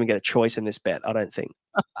 Mattrix doesn't even get a choice in this bet, I don't think.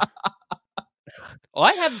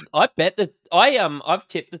 I've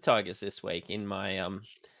tipped the Tigers this week in my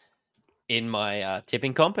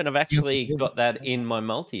tipping comp, and I've actually got that in my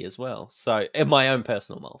multi as well. So in my own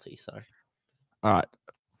personal multi. So all right.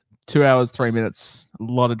 2 hours, 3 minutes, a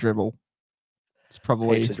lot of dribble. It's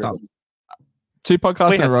probably 2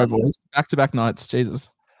 podcasts in a row, boys. Back-to-back nights. Jesus.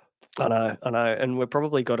 I know. And we've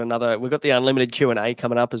probably got we've got the unlimited Q&A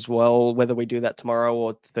coming up as well, whether we do that tomorrow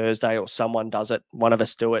or Thursday or someone does it. One of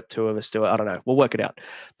us do it, 2 of us do it. I don't know. We'll work it out.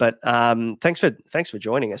 But thanks for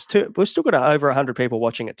joining us. We've still got over 100 people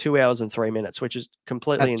watching at 2 hours and 3 minutes, which is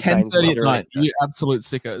completely insane. 10:30 at night, you absolute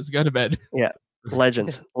sickos. Go to bed. Yeah.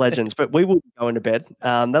 Legends. But we will be going to bed.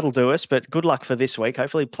 That'll do us. But good luck for this week.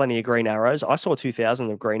 Hopefully plenty of green arrows. I saw 2,000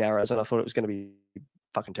 of green arrows and I thought it was going to be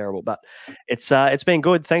fucking terrible, but it's been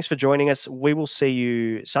good. Thanks for joining us. We will see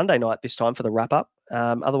you Sunday night this time for the wrap up.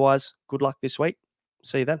 Otherwise, good luck this week.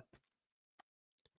 See you then.